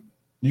fun.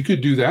 You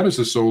could do that as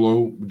a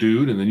solo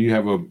dude, and then you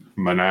have a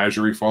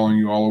menagerie following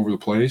you all over the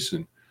place.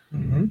 And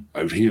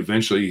he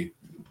eventually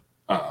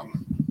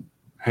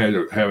had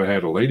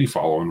a lady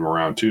following him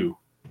around too.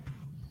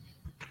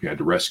 He had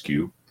to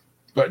rescue.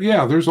 But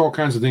yeah, there's all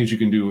kinds of things you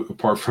can do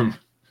apart from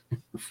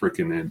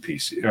freaking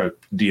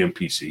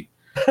DMPC.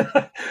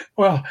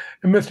 Well,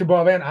 and Mr.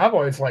 Bob, and I've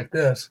always liked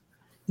this.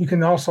 You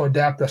can also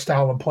adapt the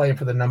style of play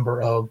for the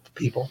number of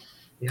people.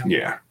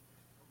 Yeah.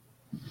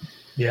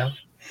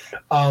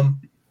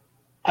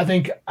 I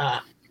think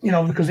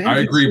because I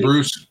agree,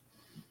 Bruce.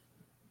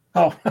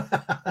 Oh,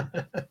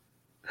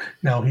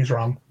 no, he's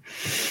wrong.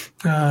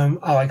 I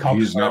like Hawk.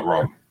 He's not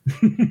wrong.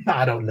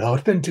 I don't know.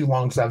 It's been too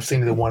long since I've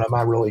seen either one of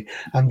them.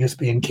 I'm just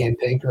being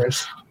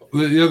cantankerous.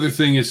 The other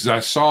thing is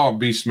I saw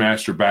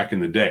Beastmaster back in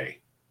the day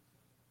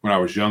when I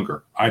was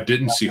younger. I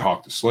didn't see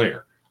Hawk the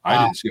Slayer.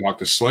 I didn't see Hawk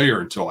the Slayer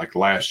until like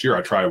last year.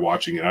 I tried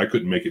watching it. I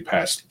couldn't make it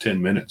past 10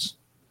 minutes.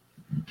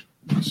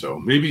 So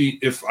maybe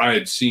if I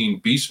had seen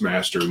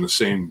Beastmaster in the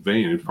same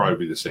vein, it'd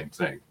probably be the same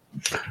thing.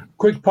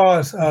 Quick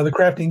pause. The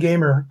Crafting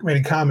Gamer made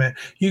a comment.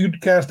 You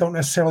guys don't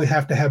necessarily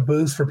have to have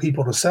booths for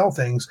people to sell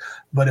things,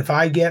 but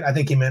I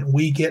think he meant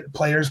we get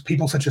players,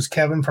 people such as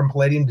Kevin from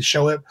Palladium, to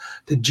show up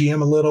to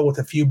GM a little with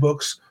a few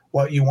books,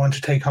 what you want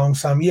to take home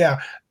some. Yeah,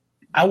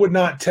 I would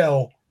not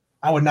tell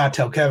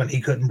Kevin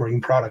he couldn't bring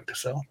product to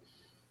sell.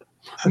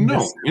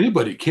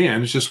 Anybody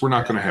can. It's just we're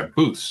not going to have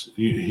booths.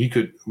 He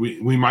could.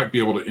 We might be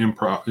able to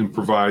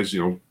improvise.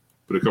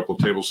 Put a couple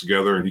of tables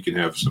together, and he can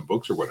have some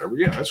books or whatever.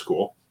 Yeah, that's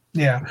cool.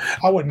 Yeah,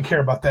 I wouldn't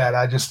care about that.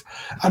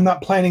 I'm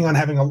not planning on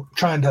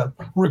trying to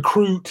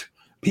recruit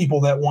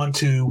people that want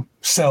to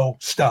sell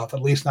stuff,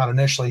 at least not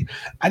initially.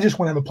 I just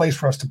want to have a place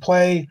for us to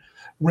play,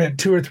 rent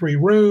 2 or 3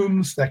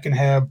 rooms that can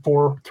have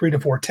 3 to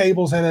 4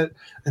 tables in it,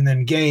 and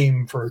then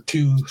game for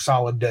 2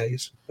 solid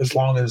days, as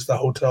long as the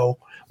hotel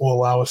will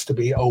allow us to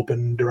be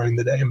open during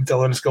the day. If they'll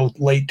let us go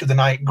late to the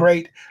night,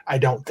 great. I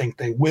don't think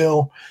they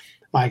will.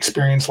 My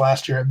experience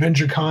last year at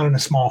VentureCon in a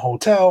small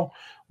hotel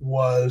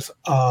was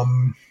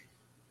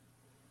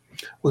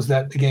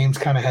that the games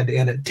kind of had to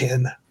end at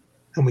 10,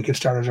 and we could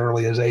start as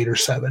early as 8 or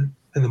 7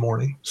 in the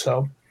morning.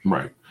 So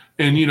right,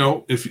 and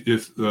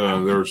if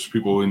there's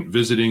people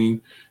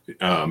visiting,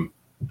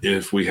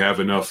 if we have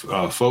enough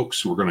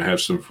folks, we're going to have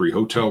some free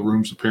hotel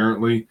rooms.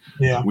 Apparently,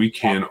 yeah, we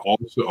can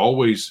also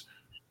always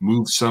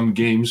move some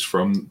games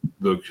from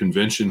the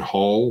convention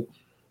hall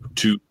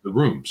to the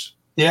rooms.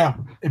 Yeah,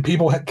 if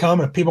people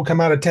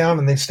come out of town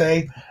and they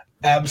stay,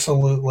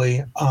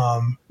 absolutely.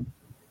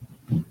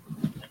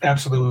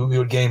 Absolutely, we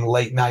would game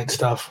late night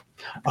stuff.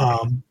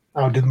 I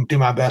would do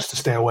my best to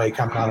stay awake.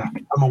 I'm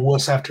a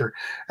wuss. After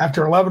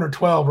 11 or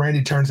 12,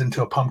 Randy turns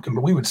into a pumpkin,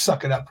 but we would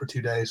suck it up for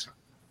 2 days.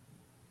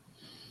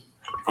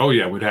 Oh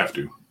yeah, we'd have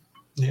to.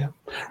 Yeah,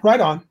 right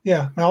on.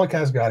 Yeah,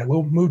 Malachi's got it.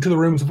 We'll move to the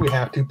rooms if we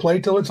have to. Play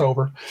till it's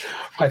over. All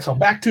right, so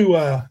back to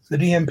the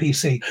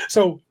DMPC.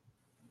 So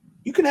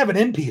you can have an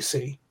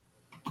NPC,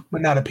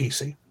 but not a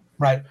PC,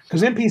 right?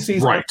 Because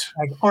NPCs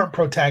aren't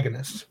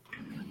protagonists.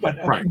 But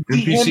right,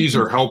 NPCs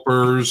are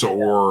helpers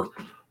or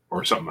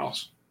something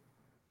else.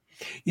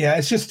 Yeah,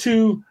 it's just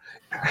too.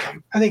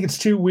 I think it's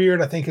too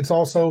weird. I think it's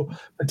also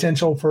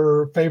potential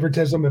for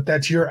favoritism if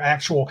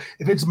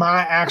if it's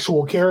my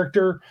actual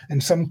character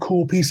and some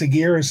cool piece of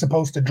gear is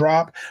supposed to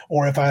drop,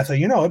 or if I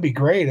say, it'd be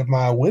great if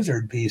my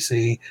wizard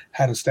PC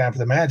had a Staff of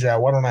the Magi.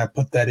 Why don't I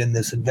put that in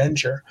this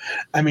adventure?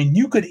 I mean,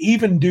 you could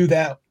even do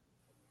that.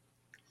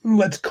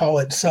 Let's call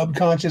it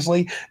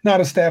subconsciously, not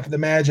a Staff of the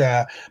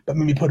Magi, but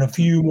maybe put a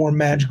few more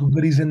magical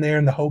goodies in there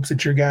in the hopes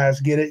that your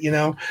guys get it,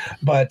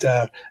 But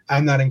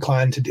I'm not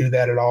inclined to do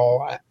that at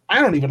all.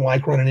 I don't even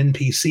like running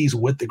NPCs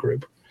with the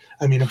group.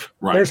 I mean, if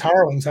there's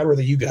hirelings, I'd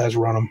rather you guys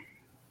run them.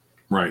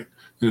 Right.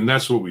 And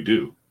that's what we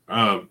do.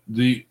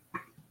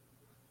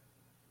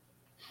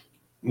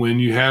 When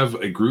you have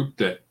a group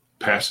that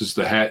passes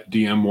the hat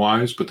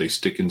DM-wise, but they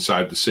stick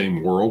inside the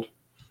same world,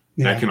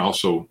 that can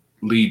also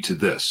lead to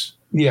this.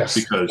 Yes,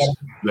 because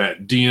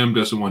that DM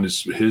doesn't want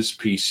his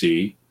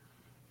PC,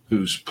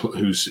 who's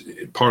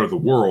part of the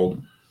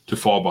world, to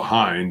fall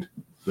behind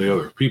the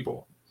other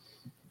people.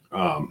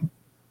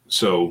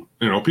 So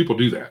people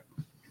do that.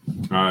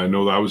 I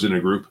know that I was in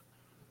a group,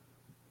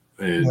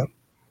 and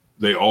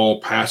they all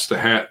passed the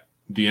hat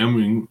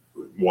DMing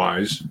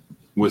wise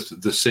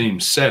with the same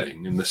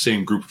setting and the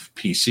same group of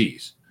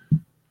PCs.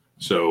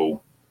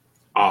 So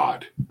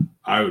odd.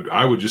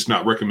 I would just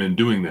not recommend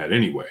doing that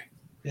anyway.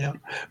 Yeah,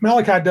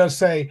 Malachi does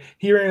say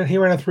he ran a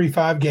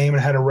 3-5 game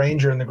and had a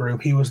ranger in the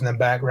group. He was in the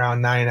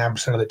background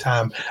 99% of the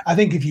time. I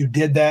think if you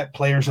did that,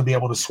 players will be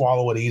able to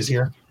swallow it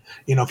easier.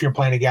 If you're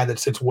playing a guy that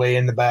sits way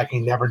in the back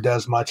and he never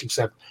does much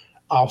except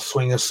I'll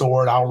swing a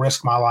sword, I'll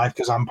risk my life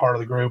because I'm part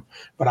of the group,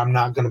 but I'm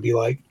not going to be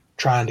like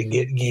trying to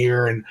get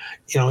gear. And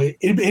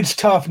it's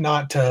tough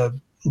not to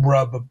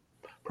rub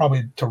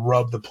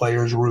the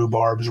players'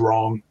 rhubarbs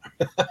wrong.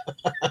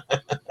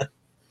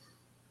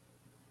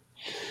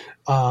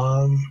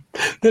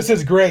 This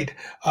is great.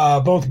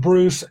 Both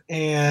Bruce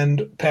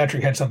and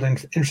Patrick had something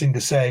interesting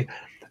to say.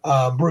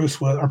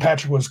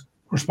 Patrick was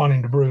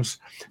responding to Bruce.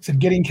 Said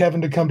getting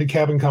Kevin to come to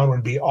CabinCon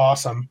would be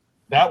awesome.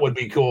 That would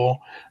be cool.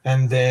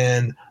 And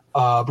then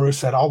Bruce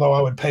said, although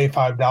I would pay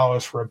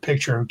 $5 for a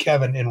picture of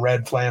Kevin in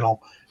red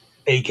flannel,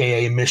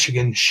 aka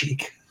Michigan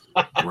chic.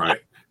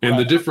 Right. And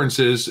the difference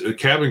is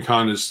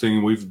CabinCon is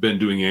thing we've been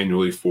doing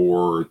annually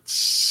for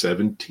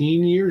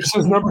 17 years.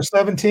 This is number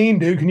 17,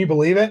 dude. Can you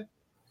believe it?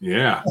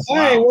 Yeah.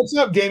 Hey, what's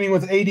up, Gaming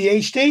with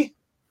ADHD?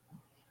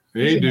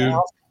 Hey, dude.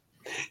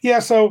 Yeah,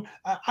 so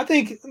I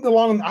think I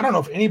don't know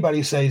if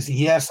anybody says,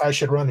 yes, I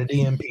should run a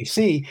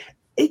DMPC.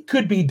 It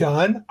could be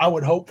done, I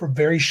would hope, for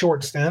very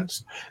short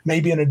stints,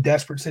 maybe in a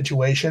desperate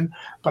situation,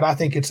 but I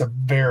think it's a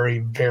very,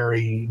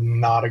 very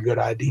not a good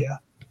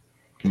idea.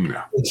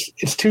 No.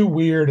 It's too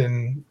weird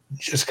and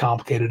just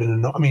complicated.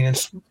 And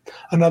it's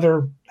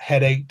another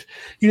headache.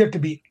 You'd have to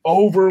be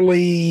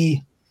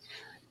overly...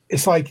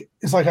 It's like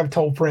I've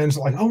told friends,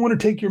 like, I want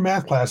to take your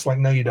math class. Like,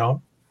 no, you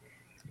don't.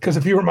 Because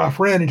if you were my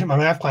friend and took my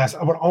math class,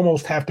 I would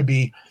almost have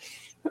to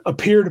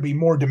appear to be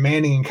more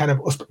demanding and kind of,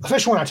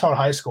 especially when I taught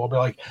high school, I'd be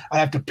like, I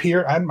had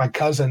my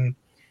cousin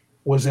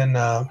was in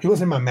he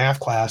was in my math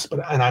class,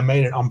 and I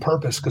made it on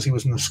purpose because he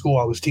was in the school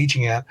I was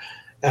teaching at.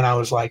 And I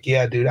was like,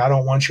 yeah, dude, I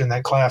don't want you in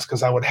that class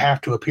because I would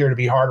have to appear to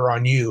be harder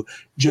on you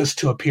just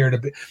to appear to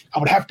be. I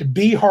would have to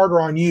be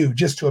harder on you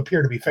just to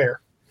appear to be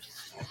fair.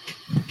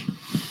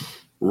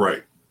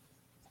 Right.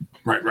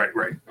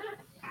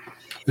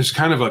 There's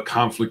kind of a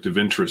conflict of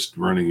interest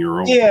running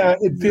your own. Yeah,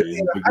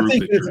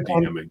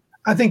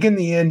 I think in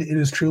the end, it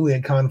is truly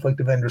a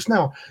conflict of interest.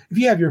 Now, if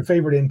you have your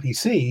favorite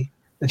NPC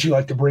that you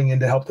like to bring in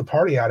to help the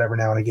party out every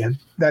now and again,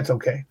 that's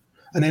okay.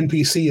 An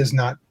NPC is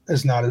not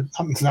it's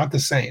not the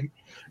same,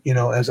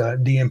 as a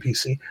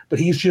DMPC, but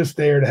he's just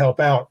there to help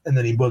out, and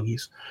then he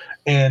boogies.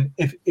 And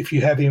if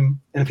you have him,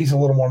 and if he's a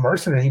little more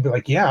mercenary, he'd be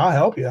like, "Yeah, I'll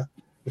help you,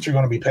 but you're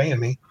going to be paying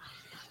me."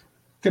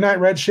 Good night,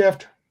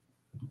 Redshift.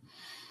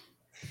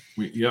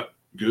 Yep.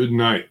 Good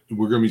night.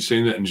 We're going to be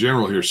saying that in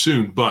general here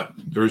soon, but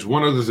there's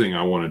one other thing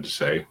I wanted to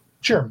say.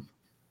 Sure.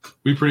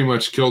 We pretty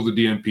much killed the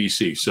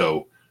DMPC.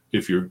 So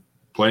if you're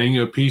playing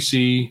a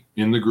PC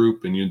in the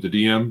group and you're the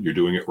DM, you're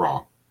doing it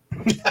wrong.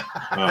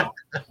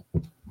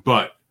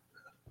 But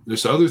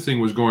this other thing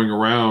was going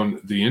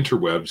around the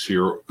interwebs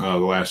here the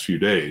last few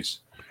days.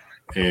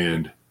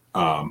 And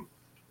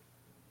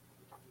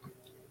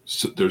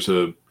so there's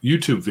a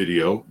YouTube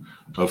video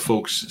of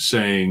folks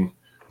saying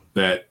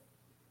that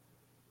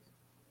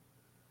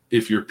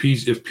if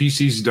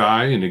PCs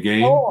die in a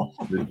game,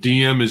 the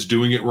DM is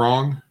doing it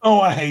wrong. Oh,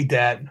 I hate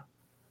that.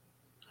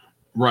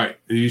 Right.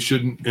 You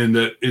shouldn't. And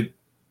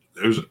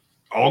there's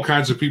all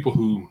kinds of people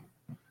who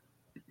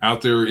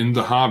out there in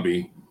the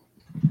hobby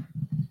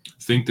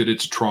think that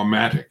it's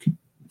traumatic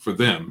for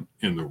them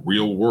in the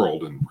real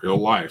world, in real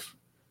life,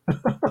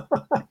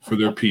 for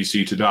their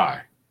PC to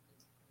die.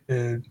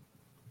 Dude,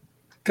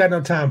 got no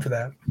time for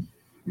that.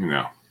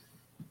 No.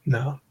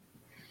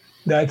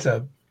 That's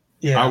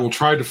yeah. I will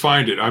try to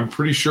find it. I'm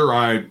pretty sure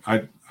I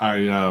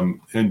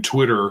in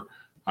Twitter,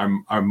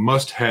 I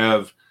must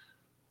have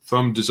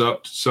thumbs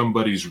up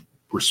somebody's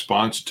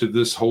response to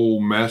this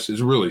whole mess.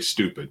 Is really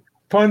stupid.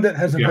 Pundit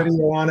has a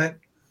video on it.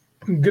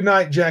 Good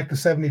night, Jack the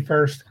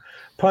 71st.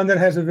 Pundit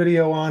has a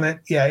video on it.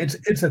 Yeah,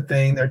 it's a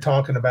thing they're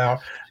talking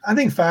about. I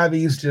think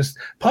 5E's just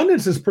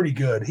Pundits is pretty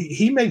good.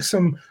 He makes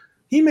some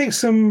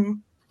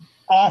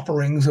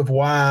offerings of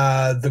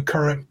why the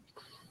current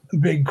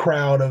big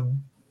crowd of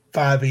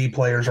 5E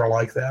players are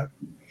like that.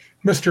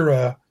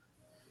 Mr.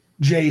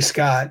 Jay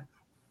Scott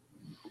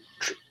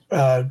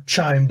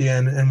chimed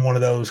in one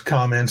of those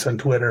comments on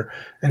Twitter,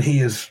 and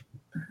he's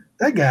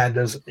got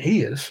to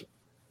be.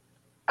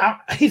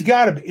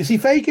 Is he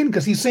faking?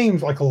 Because he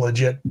seems like a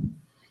legit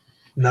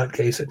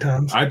nutcase at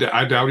times. I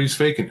doubt he's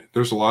faking it.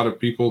 There's a lot of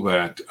people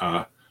that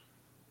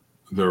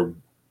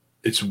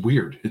it's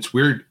weird. It's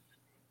weird.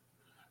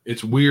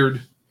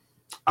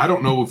 I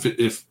don't know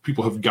if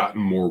people have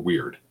gotten more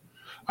weird.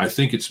 I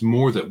think it's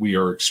more that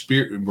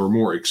we're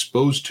more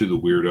exposed to the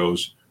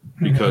weirdos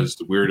because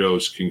the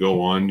weirdos can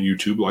go on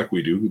YouTube like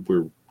we do.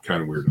 We're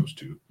kind of weirdos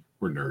too.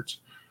 We're nerds.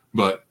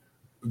 But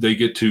they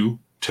get to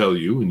tell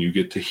you and you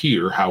get to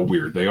hear how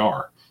weird they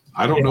are.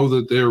 I don't know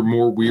that they're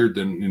more weird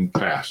than in the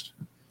past.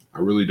 I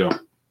really don't.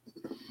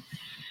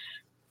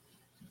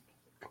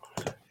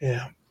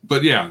 Yeah.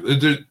 But yeah,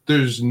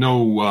 there's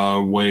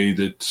no way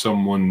that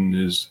someone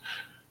is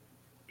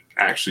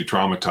actually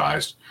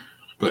traumatized.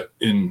 But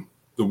in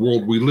the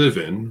world we live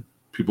in,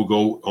 people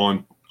go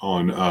on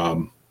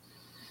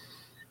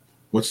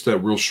what's that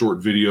real short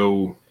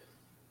video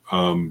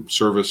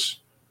service?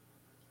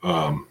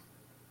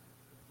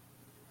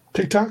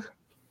 TikTok?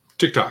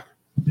 TikTok.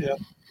 Yeah.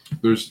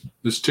 There's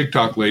this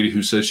TikTok lady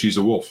who says she's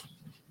a wolf.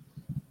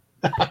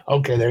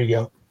 Okay, there you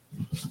go.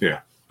 Yeah.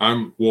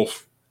 I'm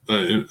wolf.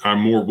 I'm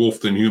more wolf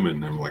than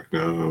human. I'm like,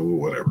 no,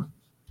 whatever.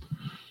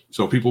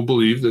 So people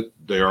believe that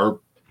they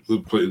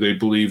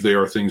believe they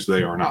are things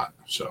they are not.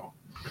 So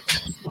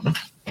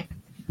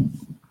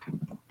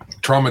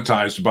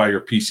traumatized by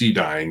your PC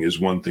dying is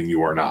one thing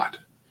you are not.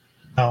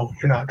 No,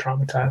 you're not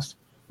traumatized.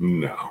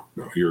 No,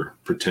 you're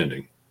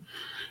pretending.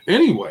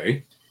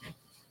 Anyway.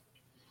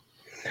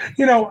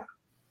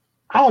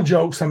 I'll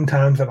joke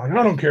sometimes that I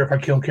don't care if I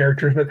kill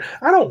characters, but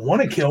I don't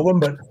want to kill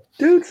them. But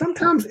dude,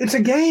 sometimes it's a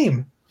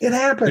game. It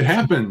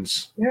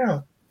happens.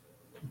 Yeah.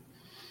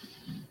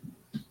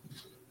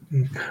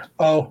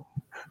 Oh,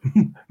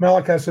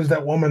 Malachi says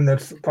that woman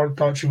that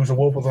thought she was a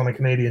wolf was on a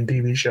Canadian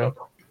TV show.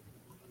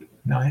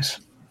 Nice.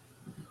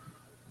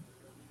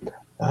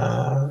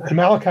 And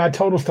Malachi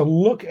told us to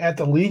look at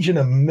the Legion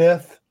of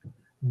Myth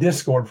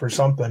Discord for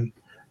something.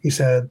 He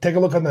said, take a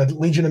look on the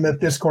Legion of Myth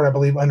Discord, I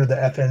believe, under the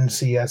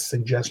FNCS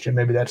suggestion.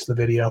 Maybe that's the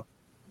video.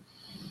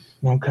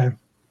 Okay.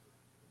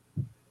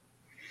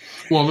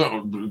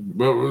 Well,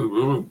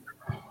 no.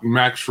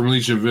 Max from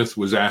Legion of Myth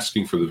was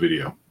asking for the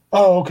video.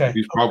 Oh, okay.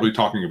 He's probably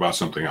talking about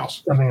something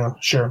else. Something else.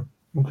 Sure.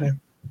 Okay.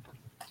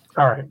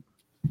 All right.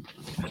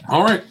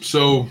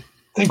 So.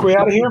 Think we're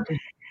out of here?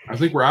 I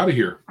think we're out of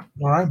here.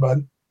 All right,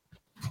 bud.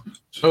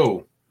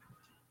 So,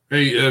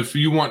 hey, if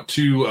you want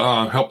to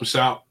help us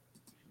out,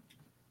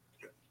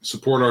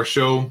 support our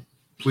show,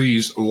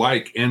 please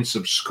like and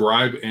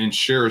subscribe and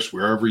share us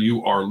wherever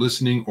you are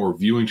listening or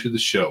viewing to the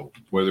show,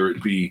 whether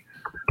it be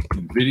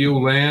in video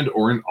land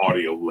or in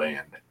audio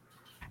land.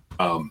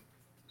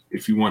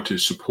 If you want to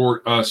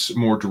support us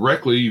more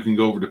directly, you can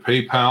go over to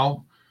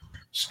PayPal,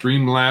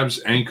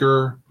 Streamlabs,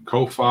 Anchor,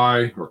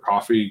 Ko-Fi, or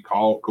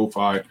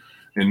Ko-Fi,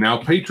 and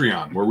now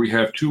Patreon, where we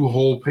have 2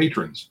 whole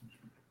patrons.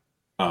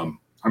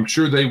 I'm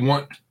sure they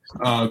want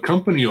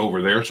company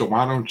over there, so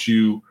why don't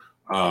you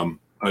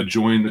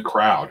join the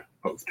crowd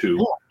of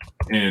 2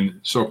 and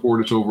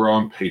support us over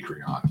on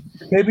Patreon?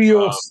 Maybe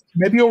you'll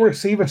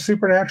receive a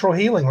supernatural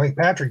healing like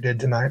Patrick did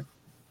tonight.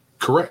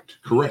 Correct.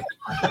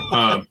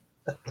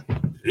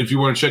 If you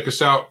want to check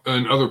us out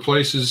in other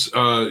places,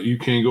 you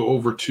can go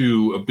over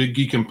to a Big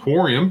Geek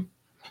Emporium,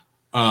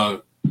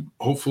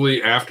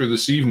 hopefully after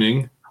this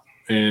evening,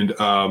 and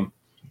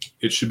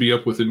it should be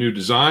up with a new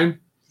design.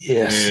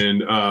 Yes.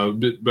 And a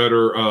bit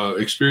better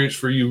experience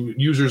for you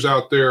users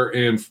out there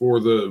and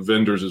for the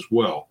vendors as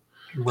well.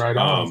 Right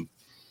on.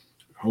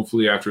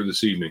 Hopefully after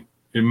this evening.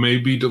 It may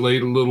be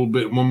delayed a little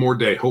bit, one more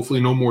day. Hopefully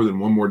no more than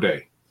one more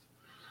day.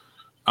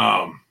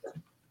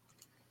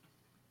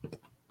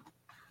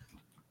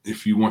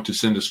 If you want to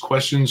send us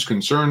questions,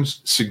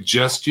 concerns,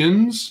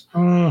 suggestions,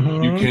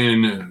 you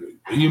can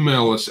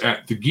email us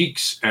at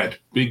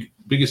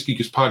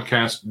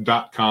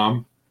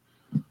thegeeks@biggestgeekespodcast.com.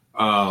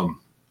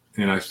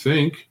 And I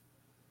think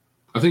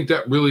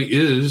that really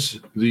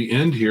is the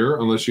end here,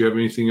 unless you have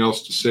anything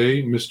else to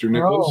say, Mr.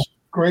 Nichols.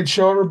 Great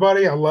show,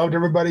 everybody. I loved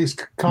everybody's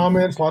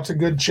comments. Lots of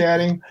good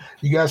chatting.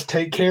 You guys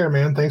take care,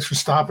 man. Thanks for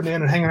stopping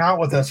in and hanging out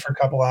with us for a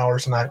couple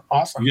hours tonight.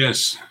 Awesome.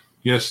 Yes.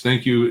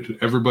 Thank you to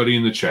everybody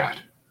in the chat.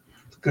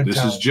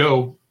 This is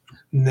Joe.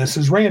 And this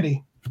is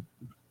Randy.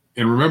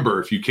 And remember,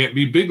 if you can't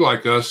be big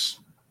like us,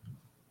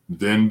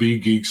 then be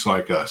geeks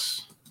like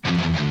us.